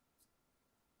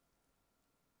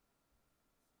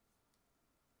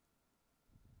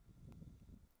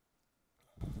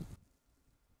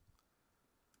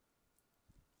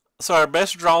 So our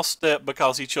best draw step,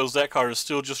 because he chose that card, is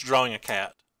still just drawing a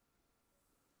cat.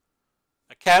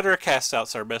 A cat or a cast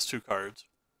out's our best 2 cards.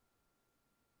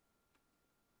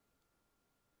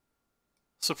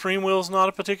 Supreme Will's not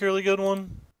a particularly good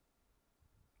one.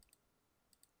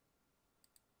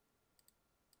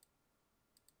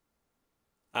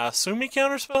 I assume he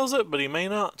counterspells it, but he may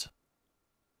not.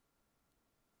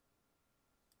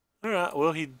 Alright,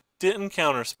 well, he didn't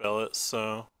counterspell it,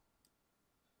 so...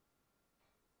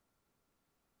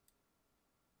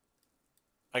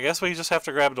 I guess we just have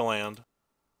to grab the land.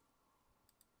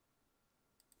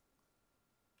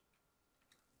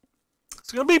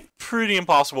 It's going to be pretty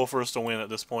impossible for us to win at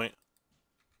this point.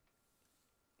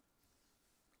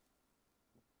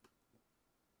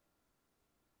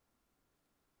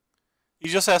 He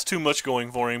just has too much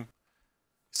going for him.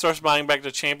 He starts buying back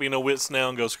the Champion of Wits now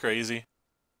and goes crazy.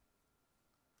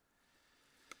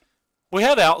 We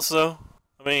had outs, though.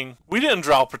 I mean, we didn't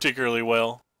draw particularly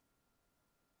well.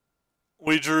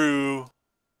 We drew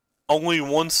only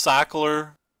 1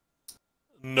 Cycler,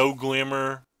 no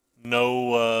Glimmer,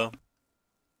 no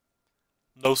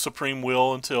Supreme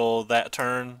Will until that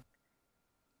turn.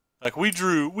 Like, we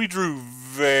drew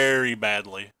very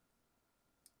badly.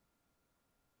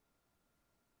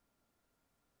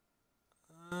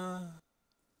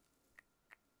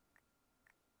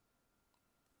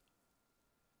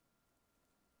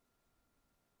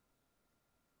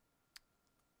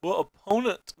 Well,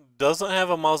 opponent doesn't have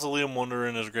a Mausoleum Wanderer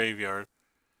in his graveyard,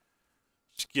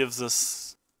 which gives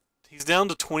us... He's down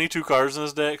to 22 cards in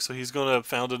his deck, so he's going to have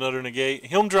found another negate.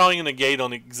 Him drawing a negate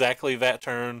on exactly that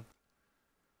turn,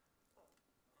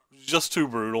 just too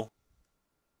brutal.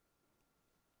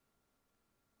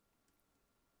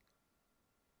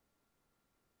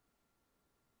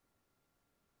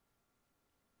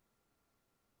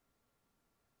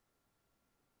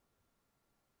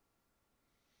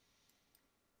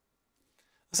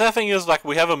 The sad thing is, like,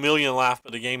 we have a million life,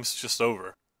 but the game's just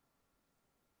over.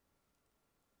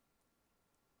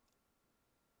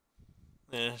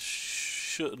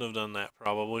 Shouldn't have done that,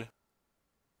 probably.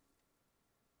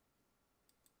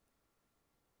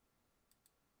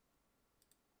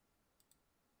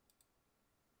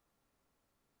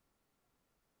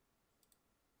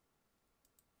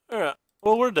 Alright,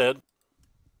 well, we're dead.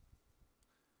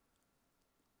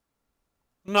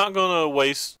 I'm not gonna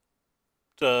waste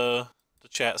the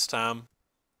chat's time.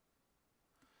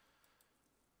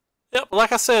 Yep,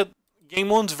 like I said, Game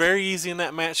 1's very easy in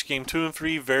that match. Game 2 and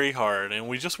 3 very hard, and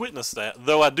we just witnessed that.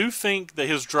 Though I do think that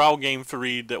his draw Game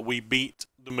 3 that we beat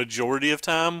the majority of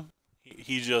time,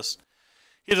 he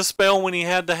had a spell when he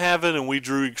had to have it, and we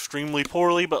drew extremely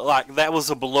poorly. But like that was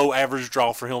a below average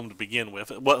draw for him to begin with.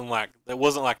 It wasn't like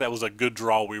that was a good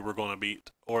draw we were going to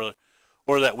beat, or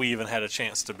that we even had a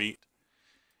chance to beat.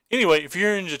 Anyway, if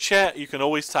you're in the chat, you can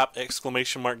always type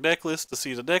 !decklist to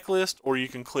see the deck list, or you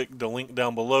can click the link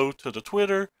down below to the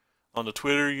Twitter. On the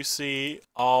Twitter, you see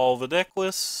all the deck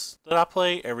lists that I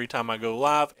play every time I go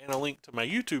live, and a link to my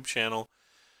YouTube channel.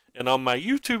 And on my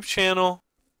YouTube channel,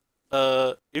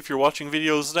 if you're watching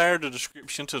videos there, the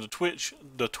description to the Twitch,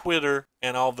 the Twitter,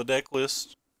 and all the deck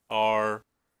lists or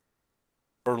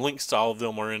links to all of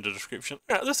them are in the description.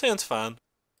 Alright, this hand's fine.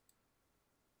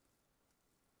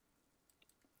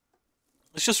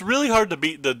 It's just really hard to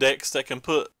beat the decks that can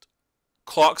put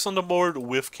clocks on the board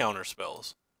with counter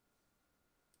spells.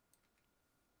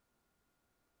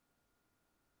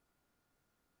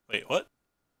 Wait, what?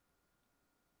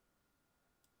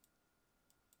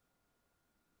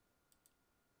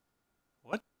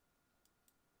 What?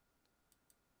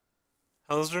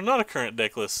 How is there not a current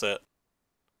deck list set?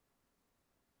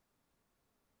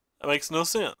 That makes no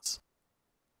sense.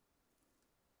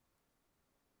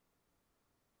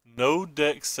 No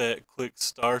deck set, click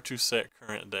star to set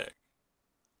current deck.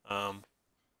 Alright.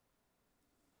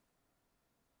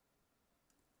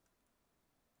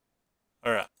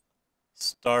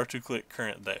 Star to click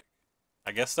current deck.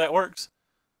 I guess that works.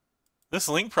 This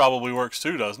link probably works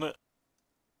too, doesn't it?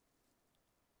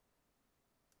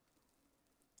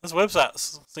 This website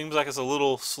seems like it's a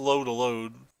little slow to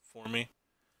load for me.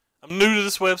 I'm new to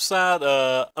this website.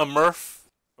 Murph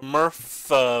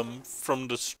from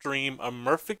the stream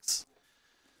Murphix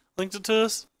linked it to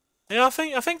us. Yeah, I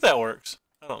think that works.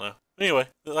 I don't know. Anyway,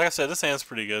 like I said, this hand's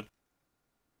pretty good.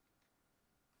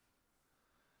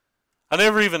 I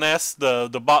never even asked the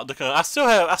bot to come. I still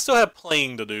have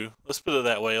playing to do. Let's put it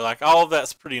that way. Like all of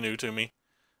that's pretty new to me.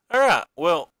 All right.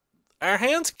 Well, our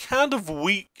hand's kind of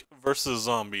weak versus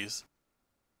zombies.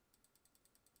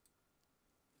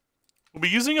 We'll be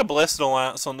using a Blessed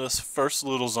Alliance on this first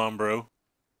little Zombro.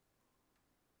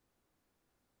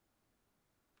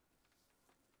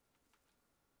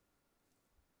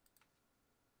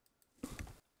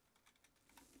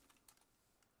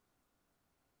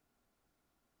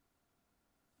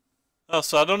 Oh,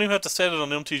 so I don't even have to set it on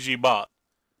MTG bot.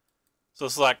 So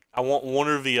it's like I want one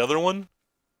or the other one.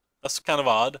 That's kind of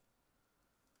odd.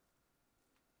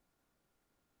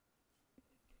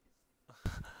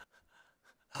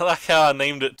 I like how I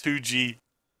named it 2G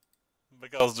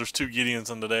because there's two Gideons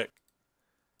in the deck.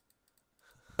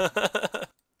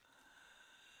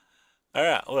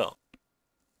 Alright, well.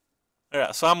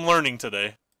 Alright, so I'm learning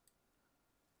today.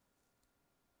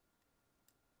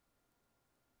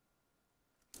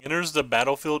 Enters the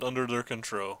battlefield under their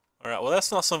control. Alright, well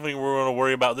that's not something we're going to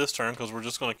worry about this turn because we're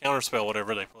just going to counterspell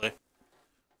whatever they play.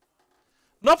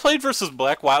 I've not played versus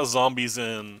black-white zombies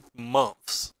in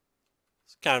months.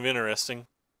 It's kind of interesting.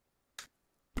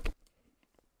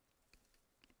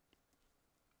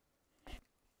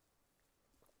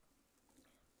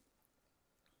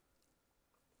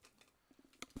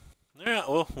 Yeah,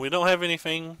 well, we don't have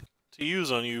anything to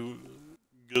use on you,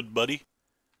 good buddy.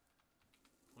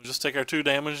 We'll just take our 2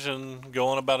 damage and go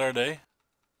on about our day.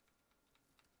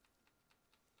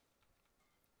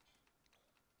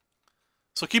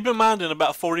 So keep in mind, in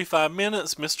about 45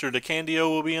 minutes, Mr. DeCandio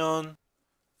will be on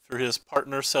for his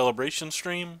partner celebration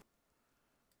stream.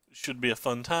 It should be a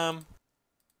fun time.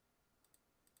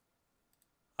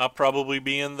 I'll probably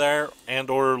be in there and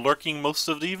or lurking most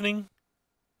of the evening.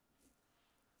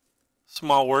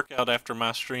 Small workout after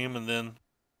my stream and then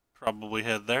probably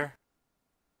head there.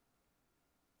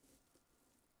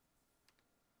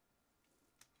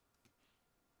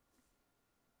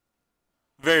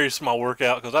 Very small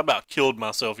workout because I about killed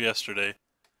myself yesterday.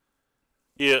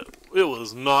 Yeah, it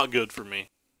was not good for me.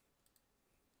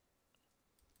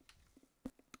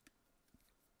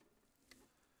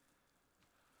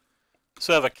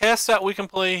 So I have a cast out we can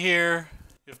play here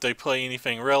if they play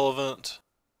anything relevant.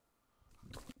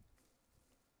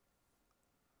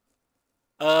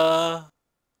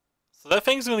 So that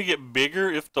thing's going to get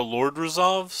bigger if the Lord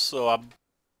resolves, so I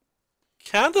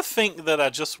kind of think that I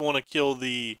just want to kill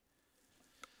the...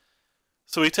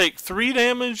 So we take 3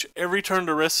 damage every turn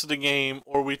the rest of the game,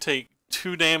 or we take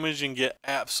 2 damage and get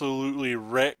absolutely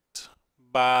wrecked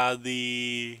by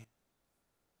the...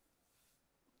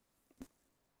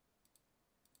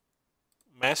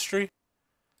 Mastery?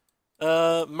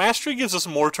 Mastery gives us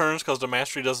more turns because the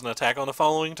Mastery doesn't attack on the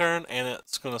following turn, and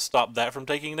it's going to stop that from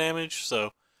taking damage, so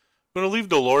I'm going to leave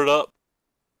the Lord up.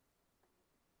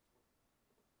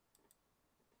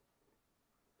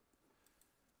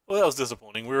 Well, that was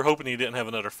disappointing. We were hoping he didn't have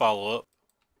another follow-up.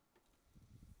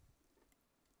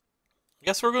 I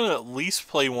guess we're going to at least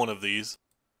play one of these.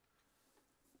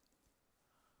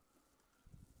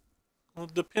 It'll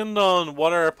depend on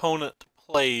what our opponent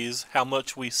plays, how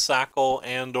much we cycle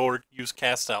and or use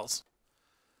cast-outs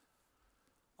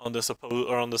on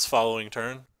this following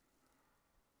turn.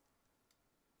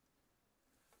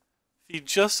 If he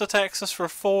just attacks us for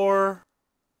 4,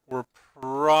 we're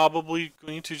probably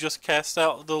going to just cast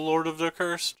out the Lord of the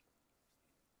Accursed.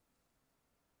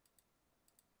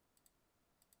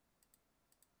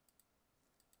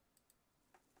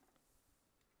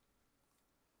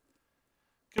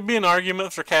 Could be an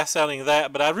argument for cast outing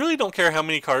that, but I really don't care how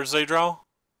many cards they draw.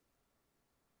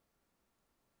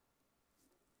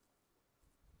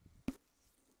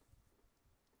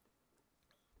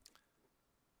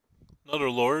 Another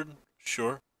Lord?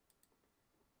 Sure.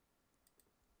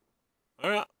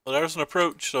 Alright, well there's an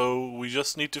approach, so we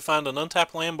just need to find an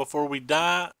untapped land before we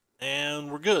die, and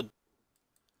we're good.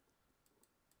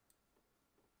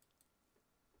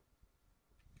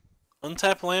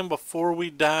 Untap land before we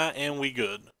die, and we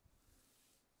good.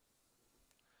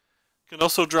 Can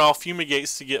also draw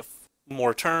Fumigates to get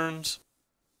more turns.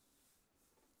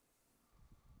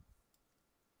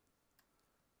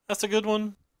 That's a good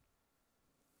one.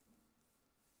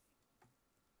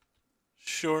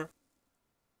 Sure.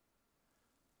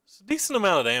 It's a decent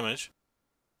amount of damage.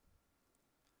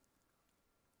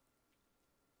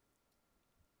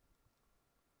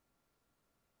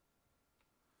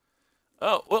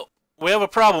 Oh, well, we have a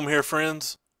problem here,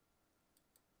 friends.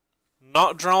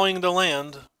 Not drawing the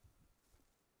land.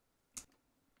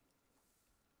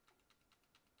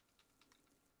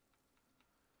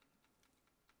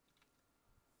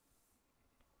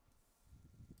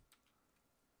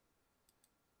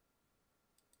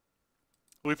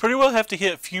 We pretty well have to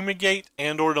hit Fumigate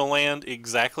and or the land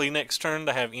exactly next turn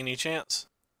to have any chance.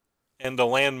 And the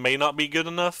land may not be good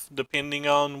enough, depending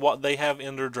on what they have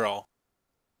in their draw.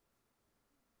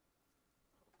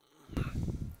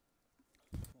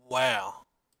 Wow.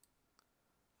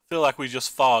 I feel like we just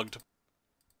fogged.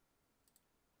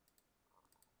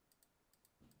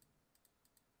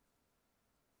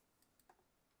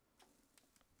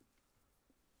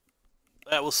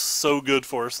 That was so good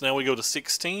for us. Now we go to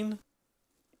 16.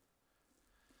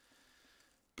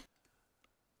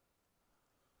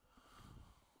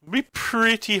 It'd be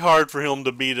pretty hard for him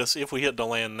to beat us if we hit the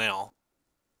land now.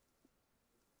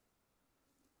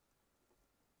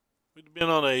 We'd been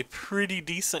on a pretty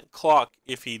decent clock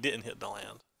if he didn't hit the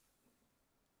land.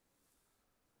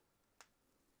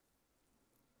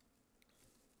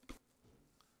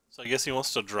 So I guess he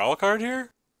wants to draw a card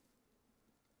here?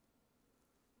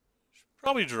 Should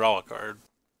probably draw a card.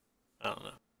 I don't know.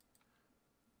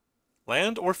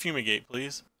 Land or fumigate,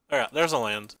 please. Alright, there's a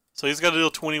land. So he's got to deal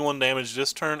 21 damage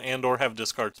this turn and or have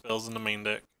discard spells in the main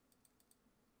deck.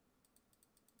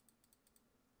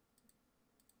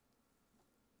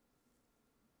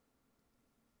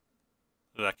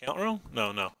 Did I count wrong?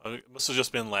 No. It must have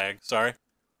just been lag. Sorry.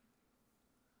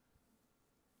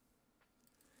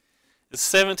 It's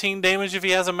 17 damage if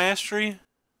he has a mastery.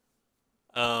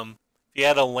 If he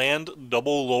had a land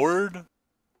double lord,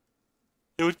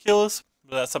 it would kill us.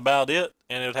 But that's about it.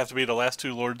 And it would have to be the last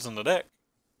 2 lords in the deck.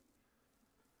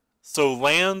 So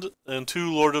land and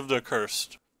 2 Lord of the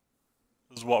Accursed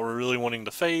is what we're really wanting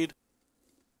to fade.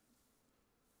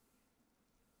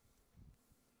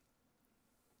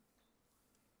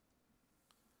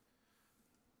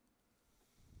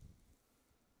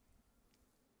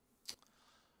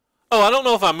 Oh, I don't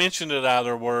know if I mentioned it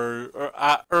either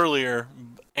earlier,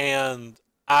 and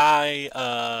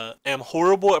I am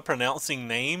horrible at pronouncing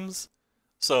names,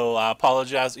 so I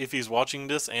apologize if he's watching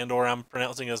this and or I'm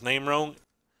pronouncing his name wrong.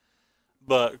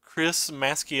 But Chris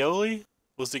Mascioli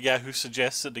was the guy who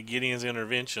suggested the Gideon's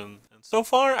intervention, and so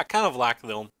far I kind of like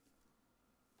them.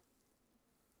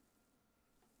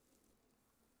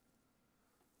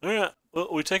 Alright, well,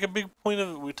 we take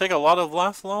a lot of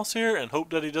life loss here and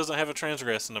hope that he doesn't have a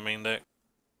transgress in the main deck.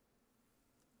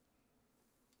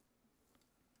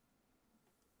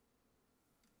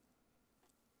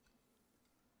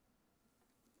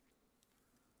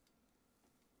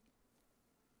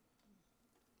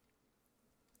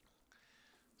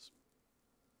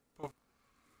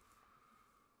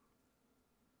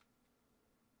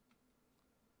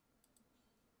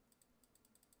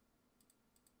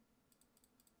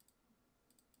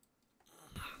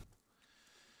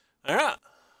 Alright,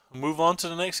 move on to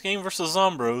the next game versus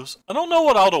Zombros. I don't know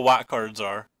what all the white cards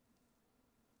are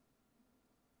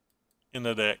in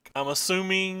the deck. I'm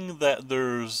assuming that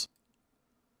there's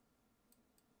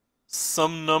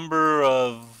some number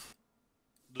of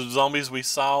the zombies we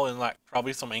saw in like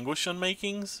probably some Anguish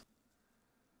Unmakings.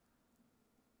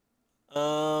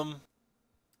 I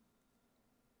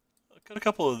got a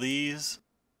couple of these.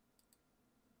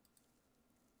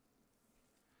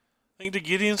 I think the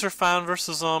Gideons are fine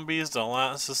versus zombies. The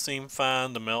Alliances seem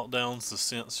fine. The Meltdowns, the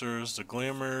Censors, the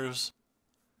Glimmers.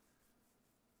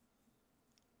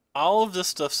 All of this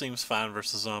stuff seems fine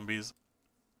versus zombies.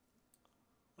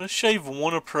 Let's shave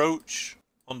 1 approach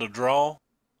on the draw.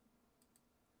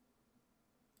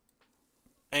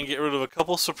 And get rid of a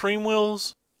couple Supreme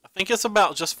Wills. I think it's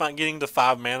about just getting to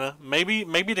 5 mana. Maybe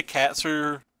the cats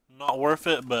are not worth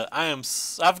it, but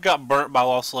I've got burnt by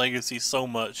Lost Legacy so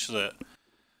much that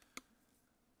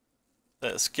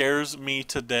scares me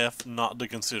to death not to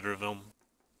consider them.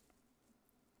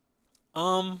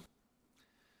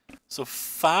 So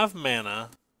 5 mana.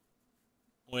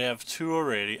 We have 2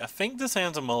 already. I think this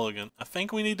hand's a mulligan. I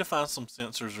think we need to find some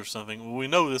Censors or something. Well, we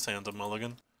know this hand's a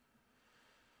mulligan.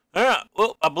 Alright,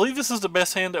 well, I believe this is the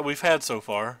best hand that we've had so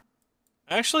far.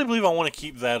 I actually believe I want to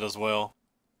keep that as well.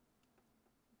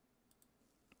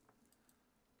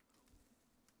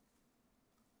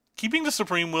 Keeping the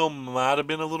Supreme Will might have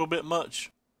been a little bit much.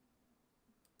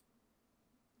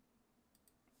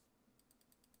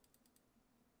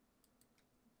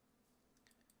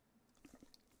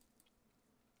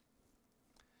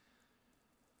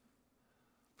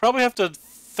 Probably have to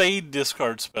fade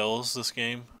discard spells this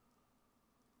game.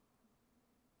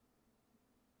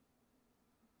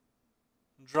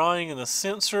 Drawing in a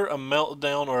Censor, a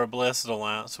Meltdown, or a Blessed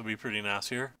Alliance would be pretty nice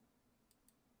here.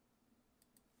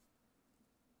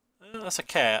 That's a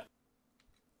cat.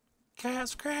 Cat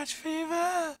scratch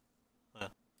fever! I'm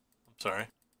sorry.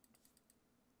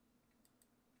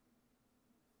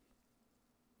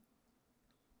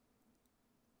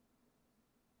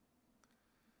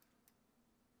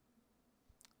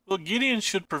 Well, Gideon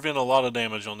should prevent a lot of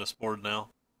damage on this board now.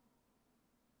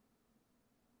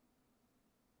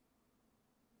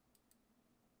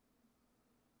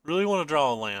 Really want to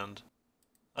draw a land.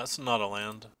 That's not a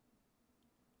land.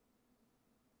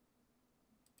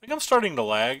 I think I'm starting to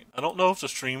lag. I don't know if the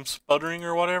stream's sputtering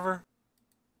or whatever.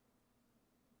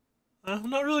 I'm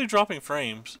not really dropping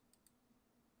frames.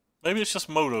 Maybe it's just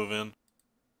Motovin.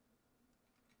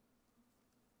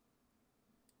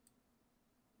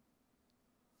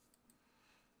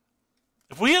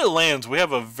 If we hit lands, we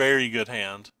have a very good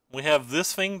hand. We have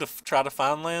this thing to try to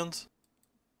find lands.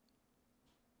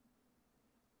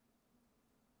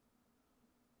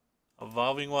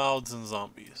 Evolving Wilds and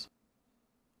Zombies.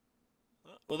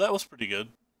 Well, that was pretty good.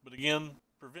 But again,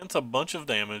 prevents a bunch of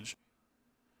damage.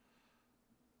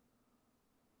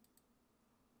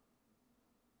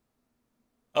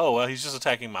 Oh, well, he's just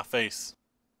attacking my face.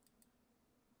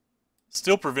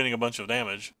 Still preventing a bunch of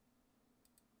damage.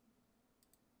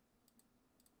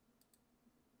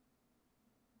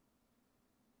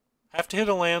 Have to hit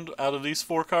a land out of these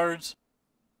 4 cards.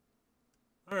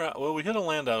 Alright, well, we hit a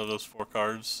land out of those 4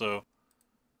 cards, so...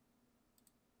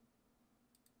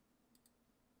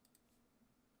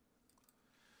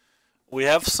 we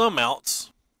have some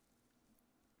outs.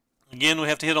 Again, we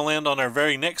have to hit a land on our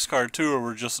very next card, too, or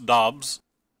we're just Dobbs.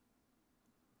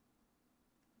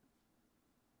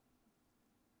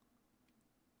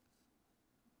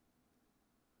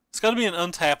 It's got to be an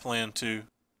untapped land, too,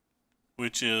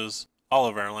 which is all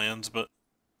of our lands, but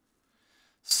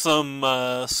some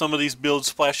of these builds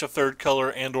splash a 3rd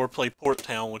color and or play Port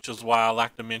Town, which is why I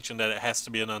like to mention that it has to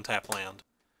be an untapped land.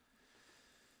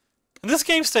 And this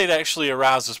game state actually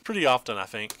arises pretty often, I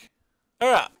think.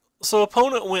 Alright, so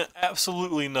opponent went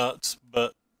absolutely nuts,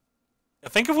 but I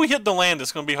think if we hit the land,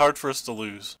 it's going to be hard for us to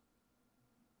lose.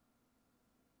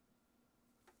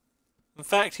 In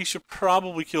fact, he should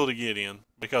probably kill the Gideon,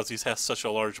 because he has such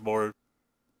a large board.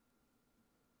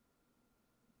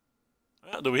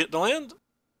 Do we hit the land?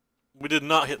 We did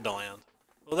not hit the land.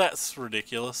 Well, that's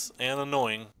ridiculous and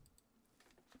annoying.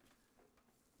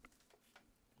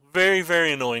 Very,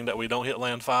 very annoying that we don't hit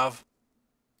land 5.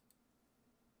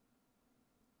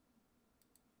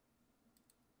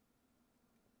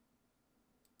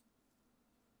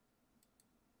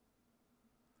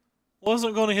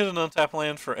 Wasn't going to hit an untapped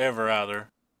land forever either.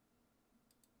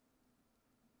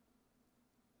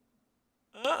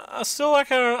 I still like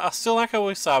how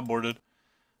we sideboarded.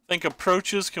 I think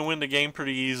approaches can win the game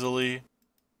pretty easily.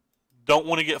 Don't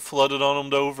want to get flooded on them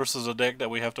though versus a deck that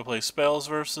we have to play spells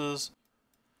versus.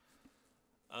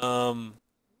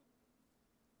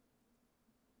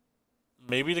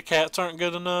 Maybe the cats aren't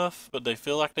good enough, but they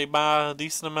feel like they buy a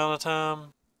decent amount of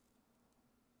time.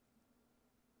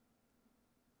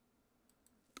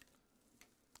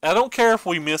 I don't care if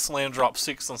we miss land drop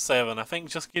 6 and 7. I think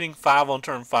just getting 5 on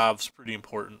turn 5 is pretty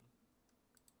important.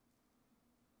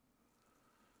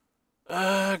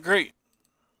 Great.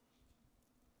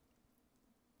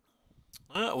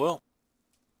 Well.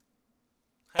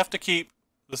 Have to keep.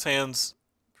 This hand's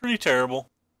pretty terrible.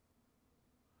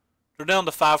 We're down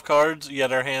to 5 cards,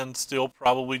 yet our hand still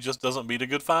probably just doesn't beat a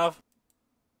good 5.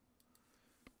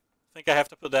 I think I have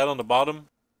to put that on the bottom.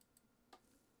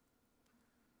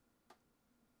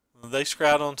 They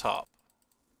scrout on top.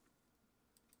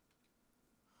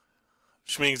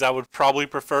 Which means I would probably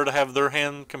prefer to have their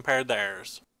hand compared to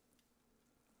ours.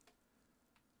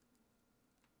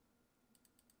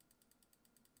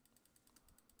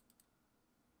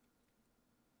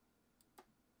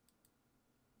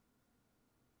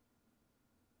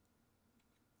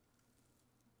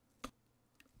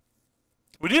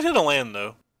 We did hit a land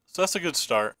though, so that's a good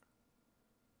start.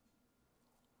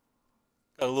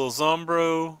 Got a little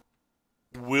Zombro.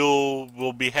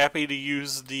 We'll be happy to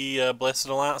use the Blessed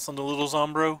Alliance on the little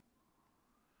Zombro.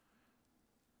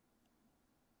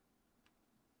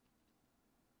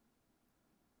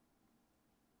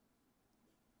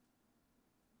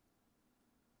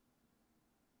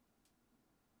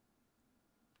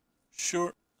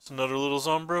 Sure, it's another little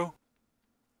Zombro.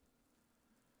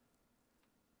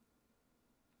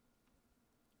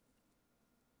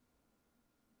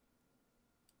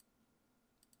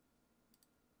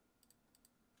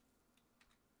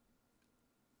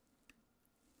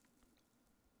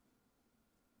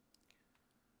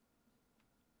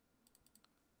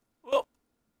 Well,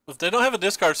 if they don't have a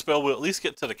discard spell, we'll at least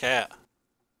get to the cat.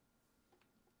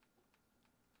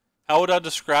 How would I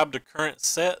describe the current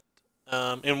set?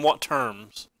 In what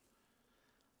terms?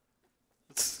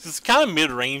 It's kind of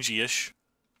mid-range-ish.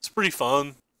 It's pretty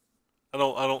fun. I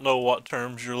don't know what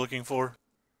terms you're looking for.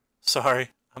 Sorry,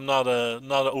 I'm not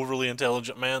an overly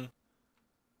intelligent man.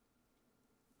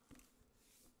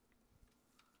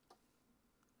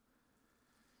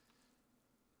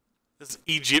 It's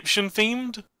Egyptian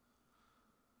themed?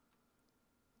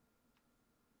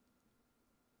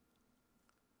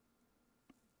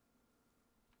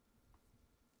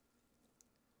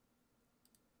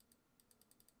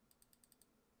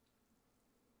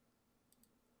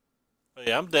 Oh,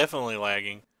 yeah, I'm definitely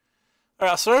lagging.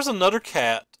 Alright, so there's another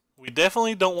cat. We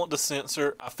definitely don't want to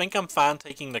censor. I think I'm fine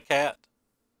taking the cat.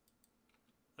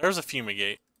 There's a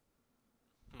Fumigate.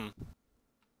 Hmm.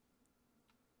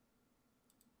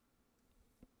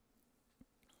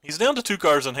 He's down to 2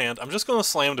 cards in hand. I'm just going to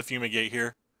slam to Fumigate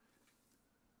here.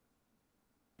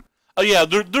 Oh yeah,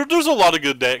 there's a lot of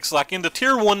good decks. Like in the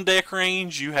tier 1 deck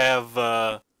range, you have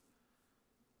the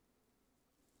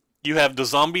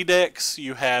zombie decks,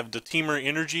 you have the Temur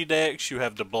energy decks, you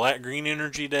have the black-green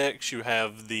energy decks, you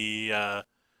have the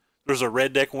there's a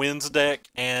red deck wins deck,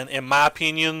 and in my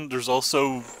opinion, there's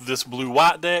also this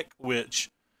blue-white deck, which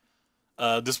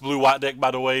this blue-white deck,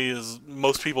 by the way, is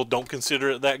most people don't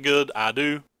consider it that good. I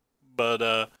do,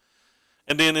 but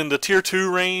and then in the tier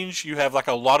 2 range, you have like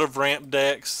a lot of ramp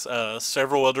decks,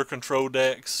 several other control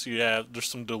decks. There's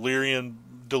some delirium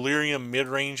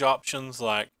mid-range options.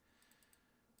 Like,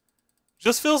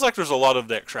 just feels like there's a lot of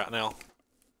decks right now.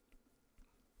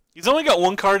 He's only got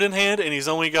 1 card in hand, and he's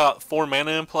only got 4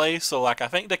 mana in play. So like, I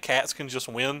think the cats can just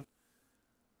win.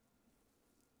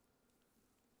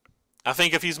 I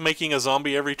think if he's making a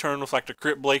zombie every turn with like the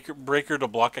Crypt Breaker to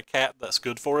block a cat, that's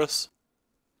good for us.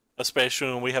 Especially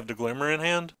when we have the Glimmer in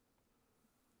hand.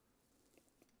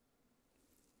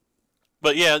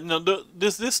 But yeah, no,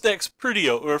 this deck's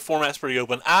format's pretty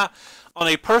open. On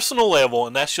a personal level,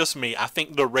 and that's just me, I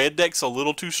think the red deck's a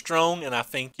little too strong, and I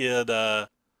think it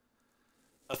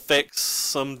affects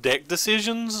some deck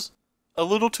decisions a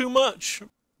little too much.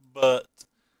 But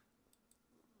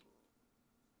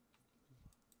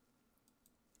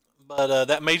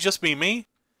that may just be me.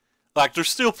 Like, there's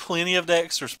still plenty of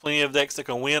decks. There's plenty of decks that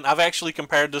can win. I've actually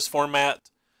compared this format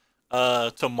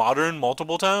to Modern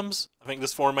multiple times. I think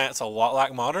this format's a lot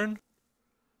like Modern.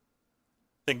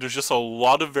 I think there's just a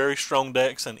lot of very strong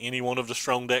decks, and any one of the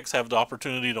strong decks have the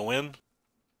opportunity to win.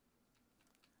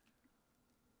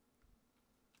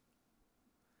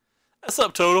 That's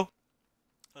up total.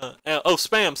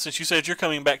 Spam, since you said you're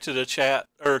coming back to the chat,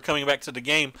 or coming back to the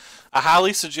game, I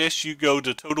highly suggest you go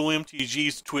to Total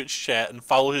MTG's Twitch chat and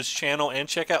follow his channel and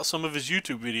check out some of his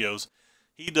YouTube videos.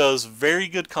 He does very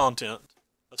good content,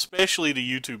 especially the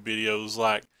YouTube videos,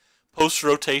 like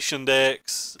post-rotation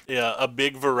decks, yeah, a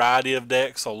big variety of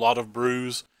decks, a lot of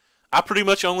brews. I pretty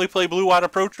much only play Blue-White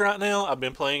Approach right now. I've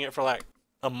been playing it for like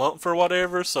a month or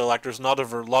whatever, so like there's not a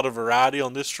lot of variety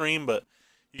on this stream, but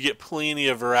you get plenty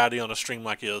of variety on a stream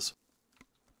like his.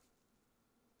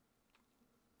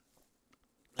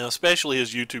 And especially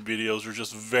his YouTube videos are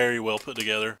just very well put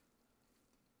together.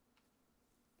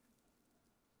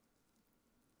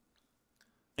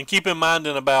 And keep in mind,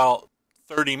 in about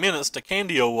 30 minutes,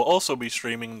 Decandio will also be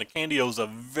streaming. Decandio's a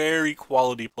very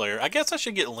quality player. I guess I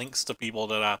should get links to people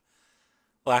that I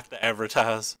like to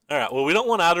advertise. Alright, well, we don't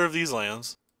want either of these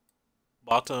lands.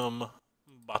 Bottom.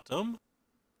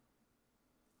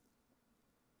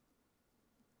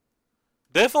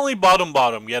 Definitely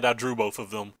bottom. Yet I drew both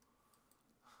of them.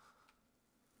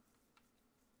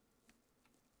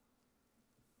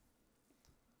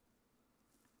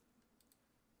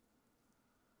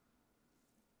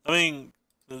 I mean,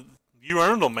 you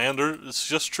earned them, man. It's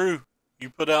just true. You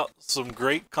put out some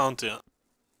great content.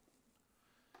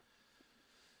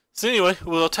 So anyway,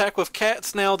 we'll attack with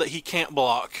cats now that he can't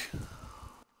block,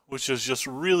 which is just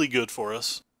really good for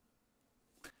us.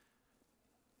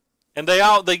 And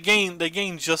they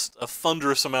gain just a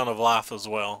thunderous amount of life as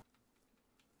well.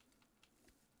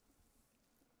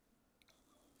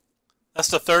 That's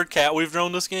the 3rd cat we've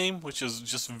drawn this game, which is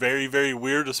just very, very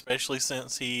weird, especially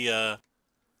since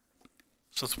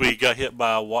since we got hit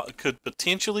by what could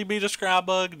potentially be the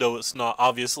Scrybug, though it's not.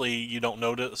 Obviously, you don't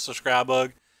know that it's a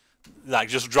Scrybug. Like,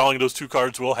 just drawing those 2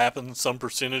 cards will happen some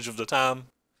percentage of the time.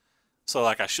 So,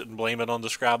 like, I shouldn't blame it on the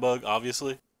Scrybug,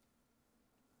 obviously.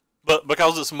 But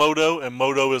because it's Modo, and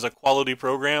Modo is a quality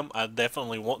program, I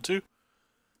definitely want to.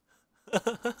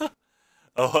 I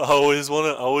always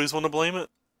wanna blame it.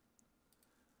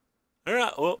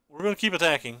 Alright, well, we're gonna keep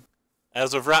attacking.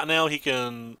 As of right now, he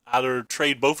can either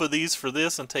trade both of these for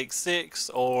this and take 6,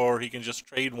 or he can just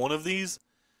trade one of these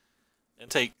and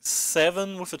take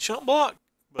 7 with a chump block,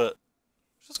 but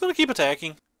just going to keep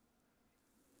attacking.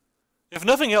 If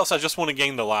nothing else, I just want to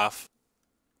gain the life.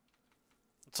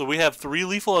 So we have 3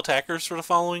 lethal attackers for the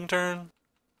following turn,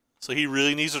 so he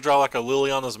really needs to draw like a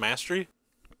Liliana's Mastery.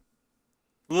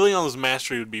 Liliana's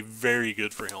Mastery would be very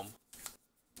good for him.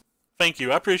 Thank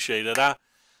you, I appreciate it. I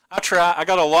try. I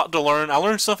got a lot to learn. I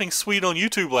learned something sweet on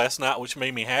YouTube last night, which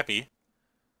made me happy.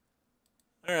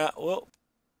 Alright, well,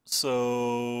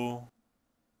 so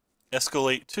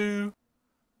escalate 2,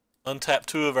 untap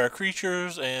 2 of our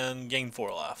creatures, and gain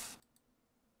 4 life.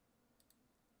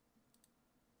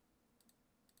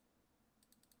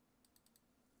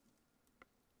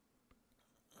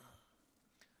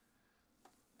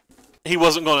 he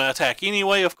wasn't going to attack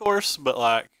anyway, of course, but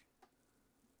like,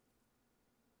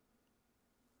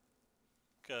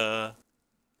 oh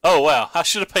wow, I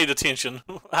should have paid attention.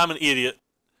 I'm an idiot.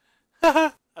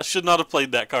 I should not have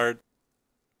played that card.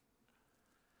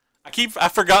 I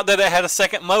forgot that it had a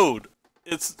second mode.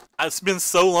 It's been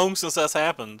so long since that's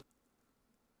happened.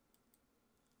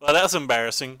 Well, that's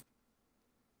embarrassing.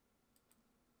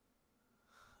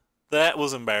 That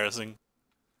was embarrassing.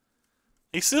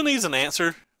 He still needs an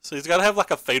answer, so he's got to have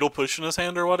like a fatal push in his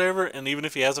hand or whatever, and even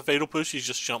if he has a fatal push, he's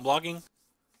just jump blocking.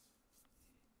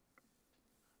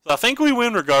 So I think we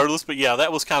win regardless, but yeah,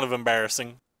 that was kind of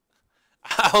embarrassing.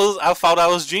 I thought I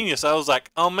was genius. I was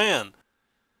like, oh man.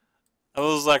 I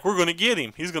was like, we're going to get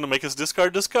him. He's going to make us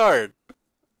discard this card.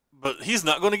 But he's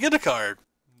not going to get a card.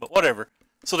 But whatever.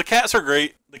 So the cats are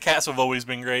great. The cats have always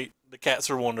been great. The cats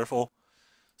are wonderful.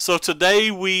 So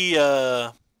today we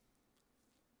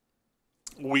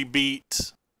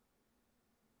beat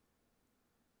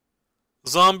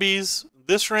zombies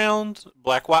this round.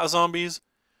 Black-white zombies.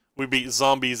 We beat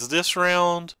zombies this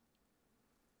round.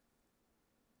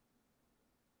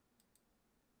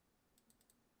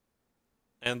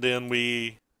 And then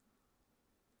we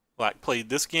like played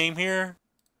this game here.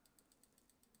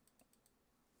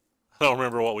 I don't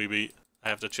remember what we beat. I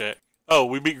have to check. Oh,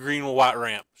 we beat green with white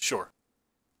ramp. Sure.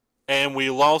 And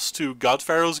we lost to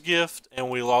Godpharaoh's Gift,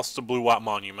 and we lost to blue-white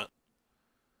monument.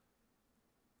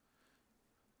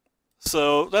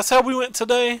 So that's how we went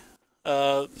today.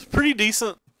 Pretty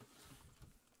decent.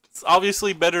 It's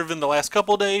obviously better than the last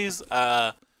couple days.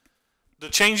 The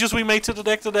changes we made to the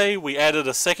deck today, we added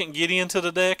a second Gideon to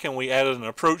the deck, and we added an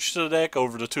approach to the deck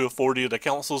over the 2 of 40 of the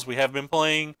councils we have been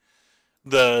playing.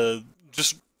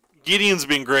 Gideon's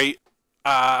been great.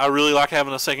 I really like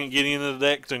having a second Gideon in the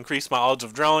deck to increase my odds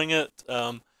of drawing it.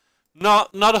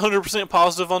 Not 100%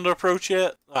 positive on the approach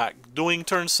yet. Like doing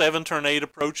turn 7, turn 8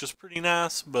 approach is pretty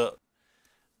nice, but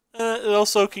it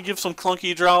also can give some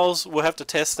clunky draws. We'll have to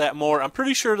test that more. I'm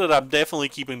pretty sure that I'm definitely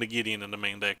keeping the Gideon in the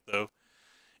main deck though.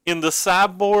 In the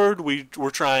sideboard, we were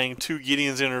trying 2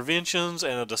 Gideon's Interventions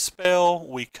and a Dispel.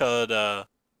 We cut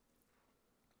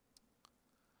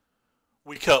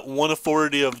 1 of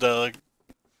 40 of the...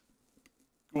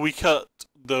 We cut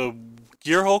the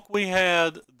Gearhulk we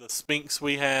had, the Sphinx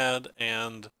we had,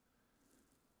 and...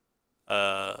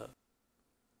 neither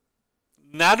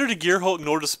the Gearhulk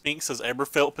nor the Sphinx has ever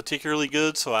felt particularly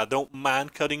good, so I don't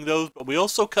mind cutting those. But we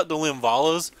also cut the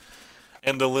Limvalas.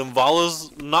 And the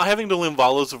Limvalas, not having the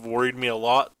Limvalas have worried me a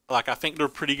lot. Like, I think they're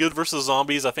pretty good versus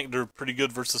zombies. I think they're pretty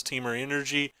good versus Temur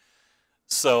Energy.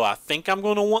 So I think I'm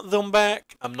going to want them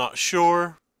back. I'm not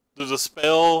sure. The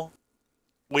Dispel,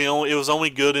 it was only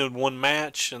good in 1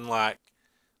 match. And, like,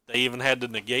 they even had to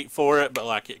negate for it. But,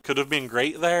 like, it could have been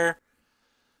great there.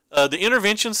 The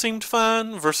Intervention seemed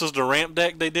fine. Versus the ramp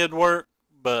deck, they did work.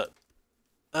 But,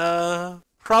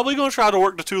 probably going to try to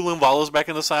work the 2 Limvalas back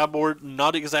in the sideboard.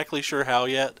 Not exactly sure how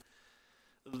yet.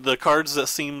 The cards that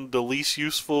seem the least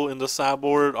useful in the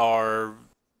sideboard are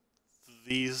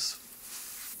these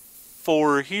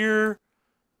 4 here.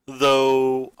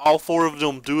 Though all 4 of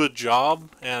them do a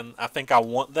job, and I think I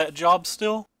want that job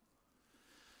still.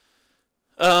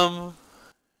 Yeah.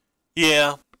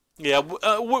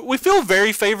 We feel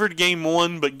very favored game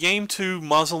 1, but game 2,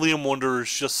 Mausoleum Wanderer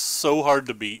is just so hard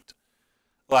to beat.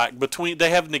 Like, they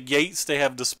have negates, they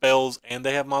have dispels, and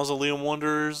they have Mausoleum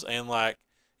Wanderers, and like,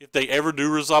 if they ever do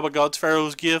resolve a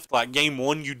Godpharaoh's Gift, like, game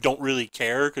 1, you don't really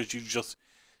care, because you just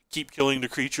keep killing the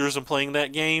creatures and playing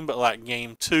that game, but like,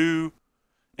 game 2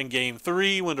 and game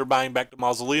 3, when they're buying back the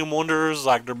Mausoleum Wanderers,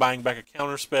 like, they're buying back a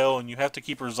counterspell, and you have to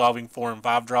keep resolving 4 and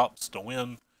 5 drops to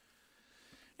win.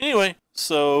 Anyway,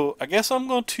 so, I guess I'm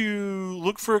going to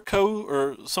look for a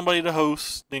or somebody to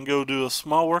host, then go do a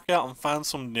small workout and find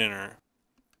some dinner.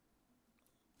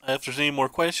 If there's any more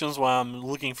questions while I'm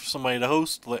looking for somebody to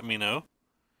host, let me know.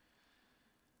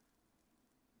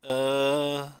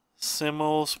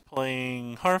 Simmel's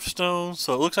playing Hearthstone,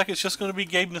 so it looks like it's just going to be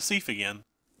Gabe Nassif again.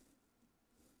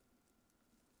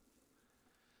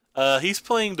 He's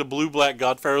playing the blue-black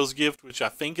Godpharaoh's Gift, which I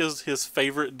think is his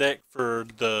favorite deck for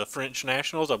the French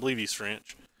Nationals. I believe he's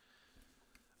French.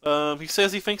 He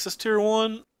says he thinks it's tier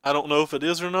 1. I don't know if it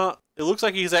is or not. It looks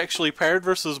like he's actually paired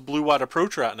versus blue-white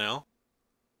approach right now.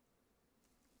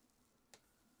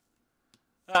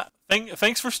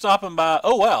 Thanks for stopping by.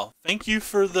 Oh, wow. Thank you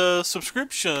for the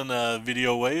subscription,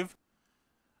 Video Wave.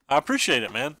 I appreciate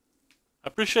it, man. I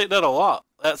appreciate that a lot.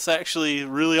 That's actually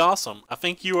really awesome. I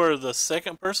think you are the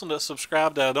second person that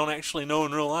subscribed that I don't actually know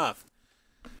in real life.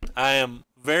 I am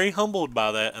very humbled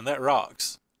by that, and that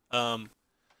rocks. But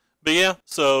yeah,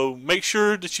 so make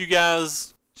sure that you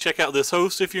guys check out this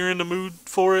host if you're in the mood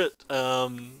for it.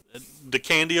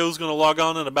 DeCandio's going to log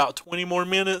on in about 20 more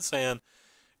minutes, and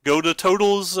go to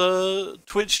Total's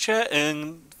Twitch chat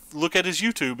and look at his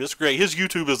YouTube. It's great. His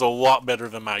YouTube is a lot better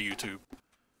than my YouTube.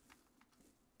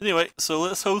 Anyway, so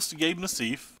let's host Gabe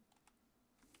Nassif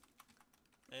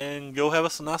and go have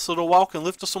us a nice little walk and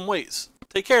lift us some weights.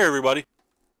 Take care, everybody.